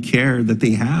only care that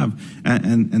they have,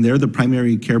 and they're the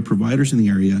primary care providers in the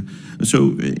area.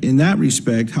 So in that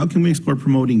respect, how can we explore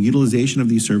promoting utilization of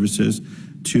these services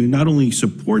to not only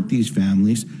support these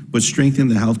families, but strengthen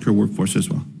the healthcare workforce as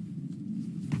well?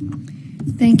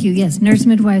 Thank you. Yes, nurse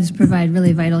midwives provide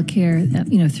really vital care,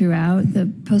 throughout the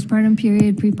postpartum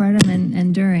period, prepartum,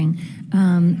 and during.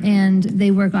 And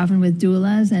they work often with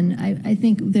doulas. And I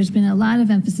think there's been a lot of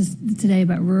emphasis today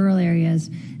about rural areas.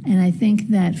 And I think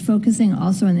that focusing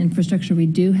also on the infrastructure we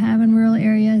do have in rural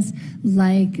areas,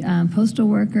 like postal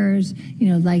workers,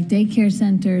 like daycare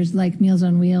centers, like Meals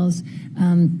on Wheels,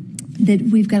 that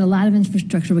we've got a lot of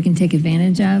infrastructure we can take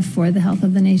advantage of for the health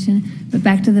of the nation. But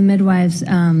back to the midwives,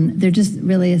 they're just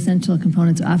really essential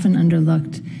components, often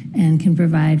underlooked, and can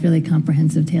provide really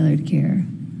comprehensive, tailored care.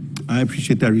 I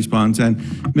appreciate that response. And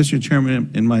Mr.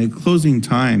 Chairman, in my closing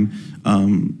time,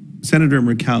 Senator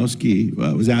Murkowski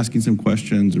was asking some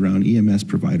questions around EMS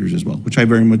providers as well, which I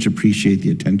very much appreciate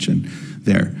the attention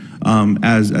there.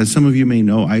 As some of you may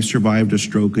know, I survived a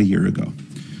stroke a year ago.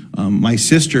 My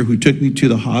sister, who took me to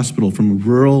the hospital from a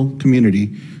rural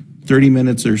community, 30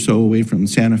 minutes or so away from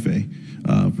Santa Fe,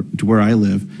 to where I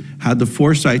live, had the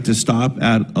foresight to stop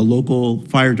at a local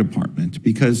fire department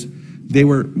because they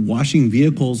were washing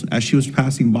vehicles as she was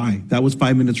passing by. That was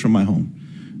 5 minutes from my home.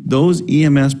 Those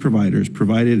EMS providers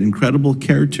provided incredible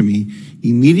care to me,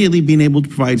 immediately being able to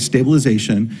provide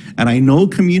stabilization, and I know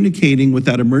communicating with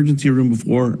that emergency room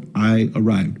before I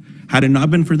arrived. Had it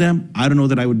not been for them, I don't know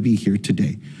that I would be here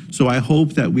today. So I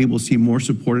hope that we will see more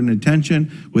support and attention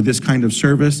with this kind of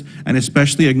service, and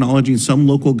especially acknowledging some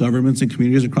local governments and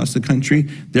communities across the country,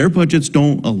 their budgets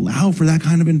don't allow for that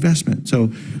kind of investment. So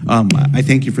I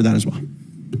thank you for that as well.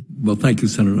 Well, thank you,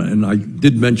 Senator. And I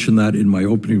did mention that in my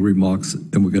opening remarks,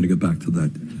 and we're going to get back to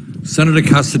that. Senator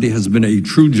Cassidy has been a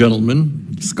true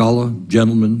gentleman, scholar,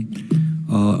 gentleman,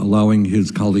 allowing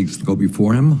his colleagues to go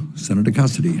before him. Senator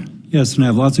Cassidy. Yes, and I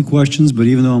have lots of questions, but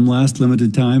even though I'm last,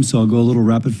 limited time, so I'll go a little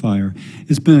rapid fire.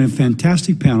 It's been a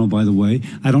fantastic panel, by the way.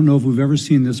 I don't know if we've ever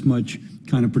seen this much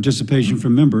kind of participation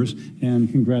from members,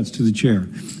 and congrats to the chair.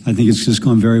 I think it's just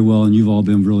gone very well, and you've all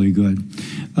been really good.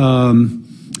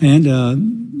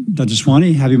 Dr.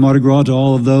 Szanton, happy Mardi Gras to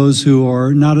all of those who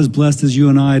are not as blessed as you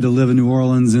and I to live in New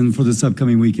Orleans and for this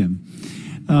upcoming weekend.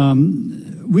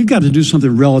 We've got to do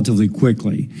something relatively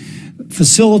quickly.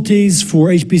 Facilities for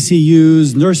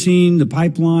HBCUs, nursing, the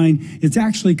pipeline, it's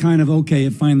actually kind of okay,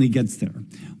 it finally gets there.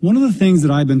 One of the things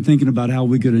that I've been thinking about how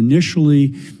we could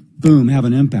initially, boom, have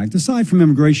an impact, aside from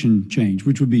immigration change,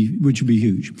 which would be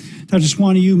huge. Dr.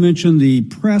 Szanton, you mentioned the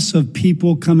press of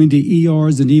people coming to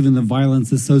ERs and even the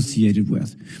violence associated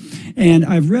with. And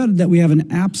I've read that we have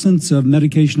an absence of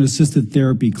medication-assisted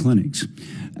therapy clinics.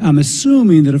 I'm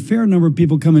assuming that a fair number of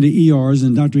people come into ERs,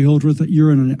 and Dr. Hildreth, you're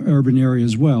in an urban area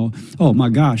as well. Oh my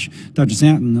gosh, Dr.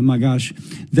 Szanton, oh my gosh,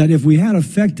 that if we had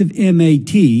effective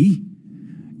MAT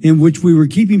in which we were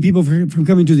keeping people from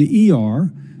coming to the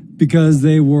ER because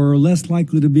they were less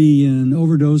likely to be in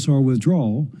overdose or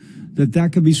withdrawal,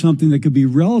 that could be something that could be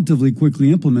relatively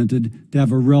quickly implemented to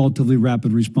have a relatively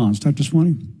rapid response. Dr.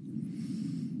 Szanton?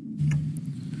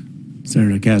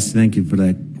 Senator Cassidy, thank you for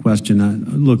that question.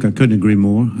 Look, I couldn't agree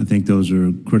more. I think those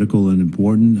are critical and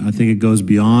important. I think it goes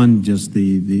beyond just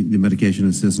the medication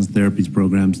assistance therapies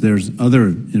programs. There's other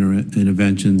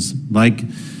interventions like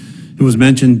It was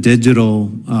mentioned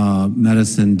digital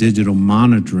medicine, digital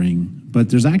monitoring, but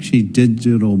there's actually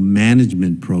digital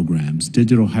management programs,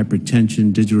 digital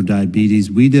hypertension, digital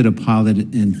diabetes. We did a pilot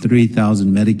in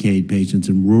 3,000 Medicaid patients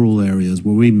in rural areas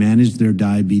where we managed their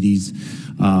diabetes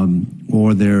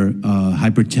or their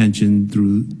hypertension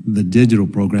through the digital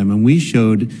program. And we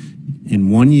showed in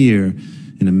 1 year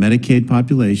in a Medicaid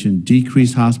population,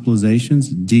 decreased hospitalizations,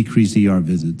 decreased ER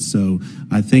visits. So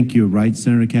I think you're right,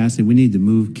 Senator Cassidy. We need to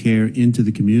move care into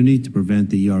the community to prevent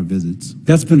the ER visits.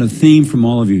 That's been a theme from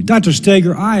all of you. Dr.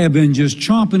 Staiger, I have been just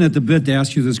chomping at the bit to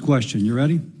ask you this question. You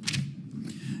ready?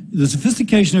 The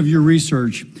sophistication of your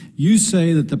research, you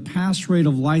say that the pass rate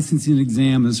of licensing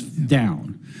exam is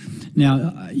down.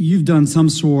 Now, you've done some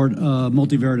sort of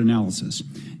multivariate analysis.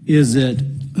 Is it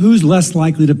who's less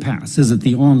likely to pass? Is it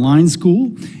the online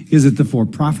school? Is it the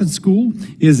for-profit school?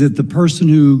 Is it the person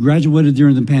who graduated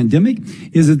during the pandemic?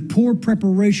 Is it poor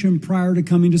preparation prior to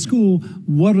coming to school?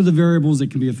 What are the variables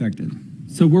that can be affected?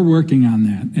 So we're working on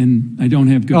that, and I don't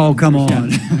have good Oh, come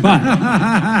on. but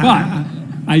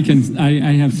I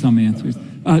have some answers.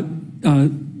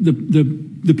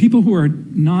 The people who are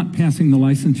not passing the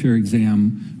licensure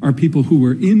exam are people who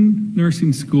were in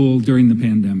nursing school during the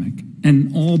pandemic.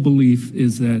 And all belief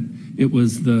is that it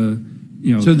was the,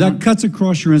 So that cuts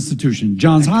across your institution.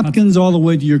 Johns Hopkins all the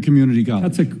way to your community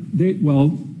college.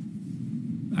 Well,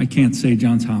 I can't say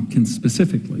Johns Hopkins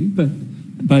specifically,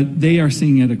 but they are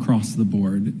seeing it across the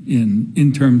board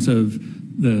in terms of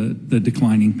the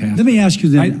declining path. Let me ask you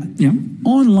then,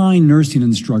 online nursing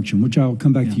instruction, which I'll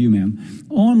come back to you, ma'am.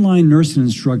 Online nursing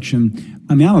instruction,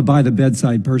 I'm a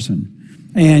by-the-bedside person.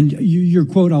 And your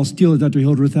quote, I'll steal it, Dr.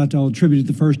 Hildreth, I'll attribute it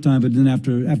the first time, but then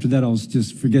after that, I'll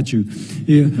just forget you.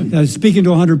 Speaking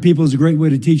to 100 people is a great way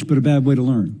to teach, but a bad way to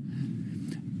learn.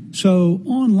 So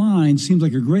online seems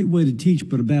like a great way to teach,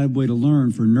 but a bad way to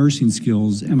learn for nursing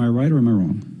skills. Am I right or am I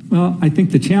wrong? Well, I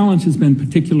think the challenge has been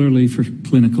particularly for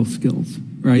clinical skills,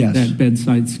 right? Yes. That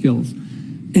bedside skills.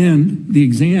 And the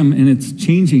exam, and it's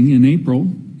changing in April,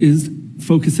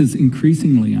 focuses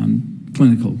increasingly on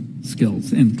clinical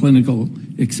skills and clinical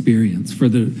experience for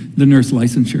the nurse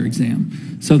licensure exam.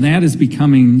 So that is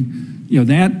becoming,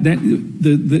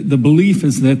 the belief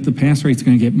is that the pass rate's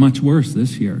going to get much worse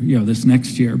this year, this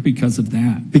next year because of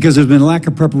that. Because there's been a lack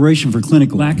of preparation for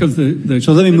clinical. Lack of the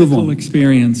so let me move on.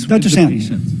 Experience Dr. with the Szanton,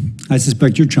 patients. I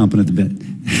suspect you're chomping at the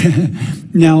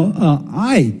bit. Now,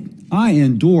 I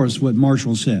endorse what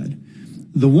Marshall said.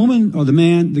 The woman or the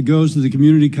man that goes to the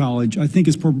community college, I think,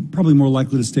 is probably more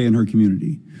likely to stay in her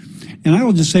community. And I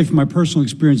will just say from my personal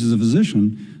experience as a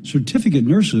physician, certificate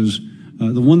nurses,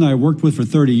 the one that I worked with for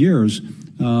 30 years,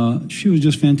 she was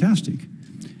just fantastic.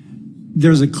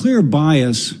 There's a clear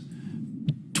bias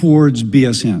towards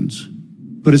BSNs,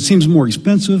 but it seems more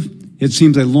expensive. It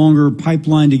seems a longer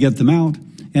pipeline to get them out.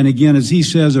 And again, as he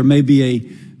says, there may be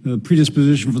a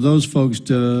predisposition for those folks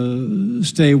to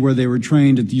stay where they were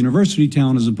trained at the university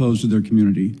town as opposed to their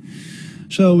community.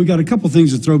 So we got a couple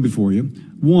things to throw before you.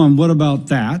 One, what about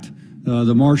that,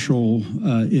 the Marshall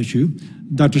issue?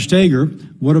 Dr. Staiger,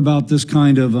 what about this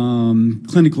kind of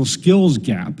clinical skills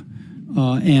gap?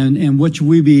 And what should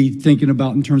we be thinking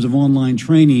about in terms of online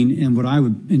training and what I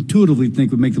would intuitively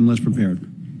think would make them less prepared?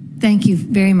 Thank you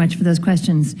very much for those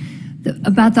questions.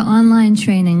 About the online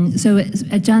training, so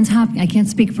at Johns Hopkins, I can't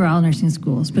speak for all nursing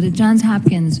schools, but at Johns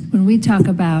Hopkins, when we talk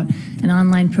about an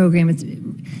online program,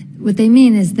 what they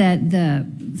mean is that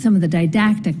some of the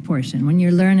didactic portion, when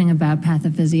you're learning about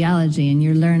pathophysiology and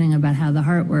you're learning about how the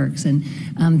heart works, and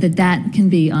that can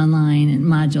be online in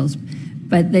modules.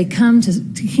 But they come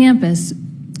to campus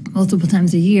multiple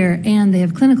times a year, and they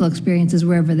have clinical experiences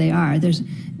wherever they are. There's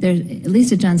at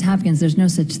least at Johns Hopkins, there's no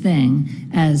such thing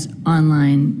as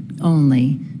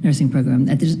online-only nursing program.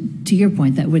 To your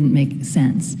point, that wouldn't make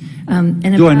sense.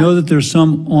 Do I know that there's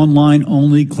some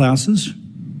online-only classes?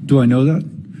 Do I know that?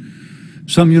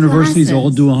 Some universities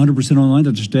all do 100% online.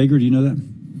 Dr. Staiger, do you know that?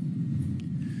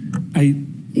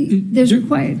 There's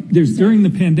required. There's during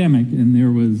the pandemic, and there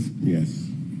was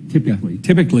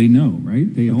typically no,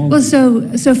 right? They all. Well,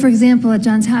 so for example, at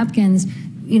Johns Hopkins,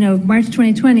 March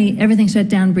 2020, everything shut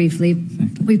down briefly.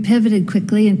 Exactly. We pivoted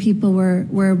quickly, and people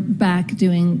were back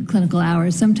doing clinical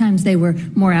hours. Sometimes they were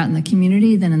more out in the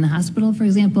community than in the hospital, for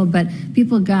example, but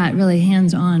people got really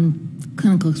hands-on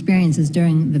clinical experiences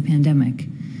during the pandemic.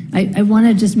 I want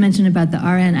to just mention about the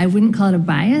RN. I wouldn't call it a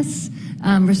bias,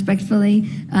 respectfully,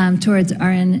 towards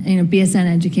RN, BSN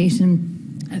education.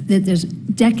 there's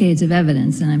decades of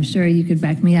evidence, and I'm sure you could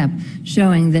back me up,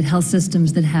 showing that health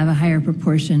systems that have a higher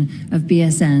proportion of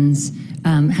BSNs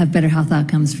have better health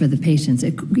outcomes for the patients.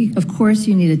 Of course,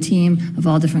 you need a team of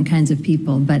all different kinds of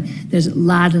people, but there's a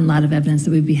lot of evidence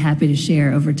that we'd be happy to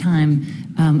share over time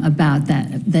about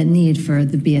that need for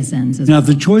the BSNs as now, well. if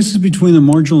the choice is between a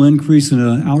marginal increase in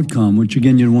an outcome, which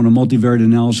again, you'd want a multivariate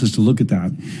analysis to look at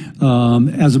that,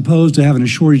 as opposed to having a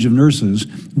shortage of nurses,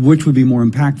 which would be more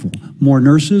impactful? More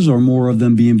nurses or more of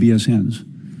them being BSNs?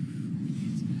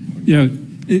 Yeah,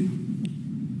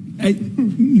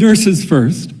 nurses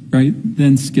first, right?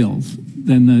 Then skills,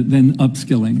 then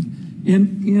upskilling,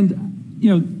 and you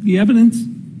know, the evidence.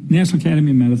 National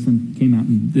Academy of Medicine came out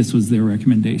and this was their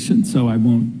recommendation, so I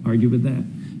won't argue with that.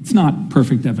 It's not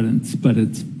perfect evidence, but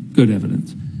it's good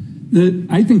evidence.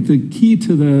 I think the key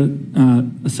to the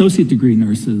associate degree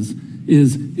nurses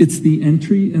is it's the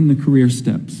entry and the career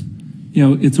steps. You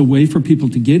know, it's a way for people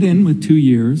to get in with 2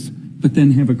 years, but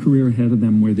then have a career ahead of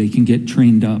them where they can get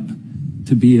trained up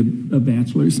to be a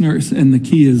bachelor's nurse, and the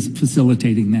key is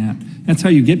facilitating that. That's how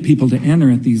you get people to enter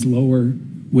at these lower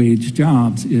wage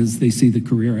jobs, is they see the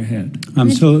career ahead.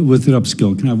 So with the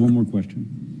upskill, can I have one more question?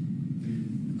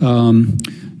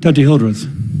 Dr. Hildreth,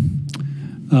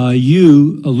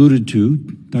 you alluded to,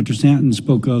 Dr. Szanton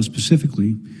spoke of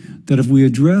specifically, that if we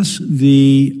address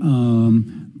the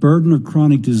burden of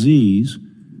chronic disease,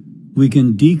 we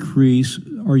can decrease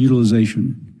our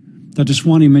utilization. Dr.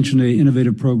 Seoane mentioned an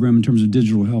innovative program in terms of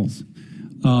digital health.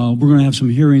 We're going to have some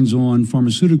hearings on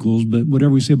pharmaceuticals, but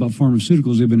whatever we say about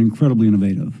pharmaceuticals, they've been incredibly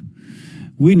innovative.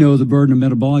 We know the burden of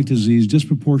metabolic disease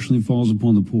disproportionately falls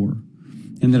upon the poor,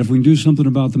 and that if we can do something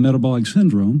about the metabolic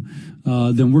syndrome,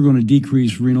 then we're going to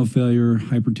decrease renal failure,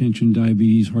 hypertension,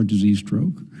 diabetes, heart disease,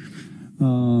 stroke.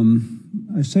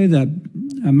 I say that,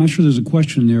 I'm not sure there's a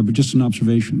question there, but just an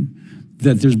observation,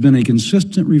 that there's been a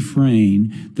consistent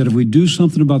refrain that if we do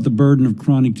something about the burden of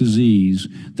chronic disease,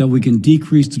 that we can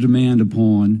decrease the demand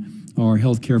upon our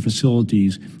healthcare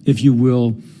facilities, if you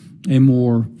will, a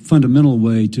more fundamental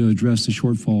way to address the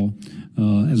shortfall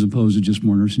as opposed to just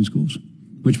more nursing schools,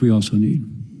 which we also need.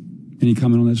 Any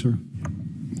comment on that, sir?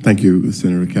 Thank you,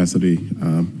 Senator Cassidy.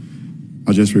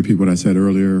 I'll just repeat what I said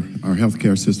earlier. Our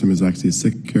healthcare system is actually a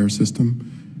sick care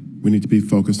system. We need to be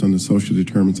focused on the social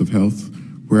determinants of health,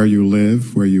 where you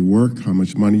live, where you work, how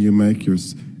much money you make, your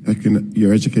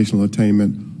educational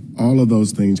attainment. All of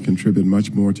those things contribute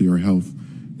much more to your health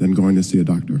than going to see a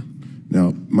doctor.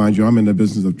 Now, mind you, I'm in the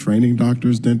business of training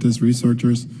doctors, dentists,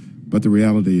 researchers, but the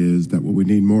reality is that what we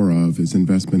need more of is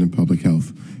investment in public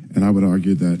health. And I would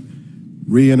argue that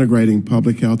reintegrating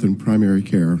public health and primary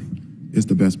care is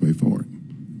the best way forward.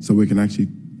 So we can actually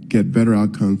get better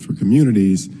outcomes for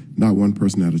communities, not one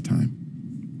person at a time.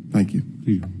 Thank you.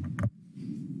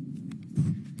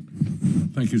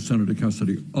 Thank you, Senator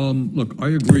Cassidy. Look, I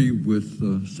agree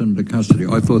with Senator Cassidy.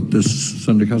 I thought this,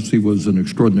 Senator Cassidy, was an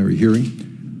extraordinary hearing.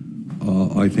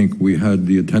 I think we had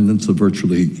the attendance of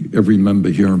virtually every member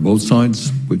here on both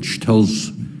sides, which should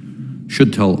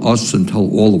tell us and tell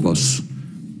all of us,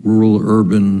 rural,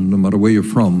 urban, no matter where you're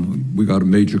from, we got a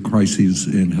major crisis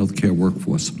in healthcare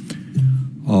workforce.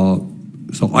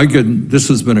 This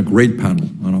has been a great panel,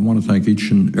 and I want to thank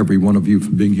each and every one of you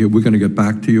for being here. We're going to get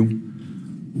back to you.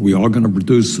 We are going to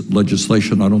produce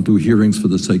legislation. I don't do hearings for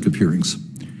the sake of hearings.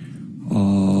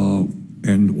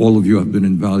 And all of you have been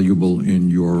invaluable in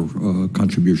your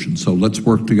contribution. So let's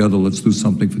work together. Let's do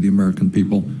something for the American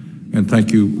people. And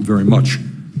thank you very much.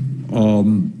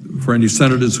 For any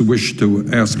senators who wish to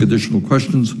ask additional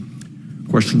questions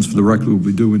for the record will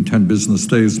be due in 10 business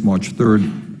days, March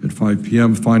 3rd at 5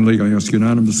 p.m. Finally, I ask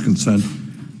unanimous consent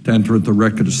to enter into the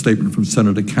record a statement from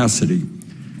Senator Cassidy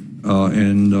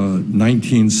and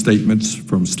 19 statements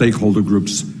from stakeholder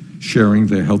groups sharing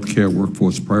their healthcare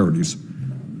workforce priorities.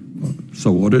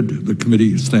 So ordered. The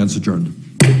committee stands adjourned.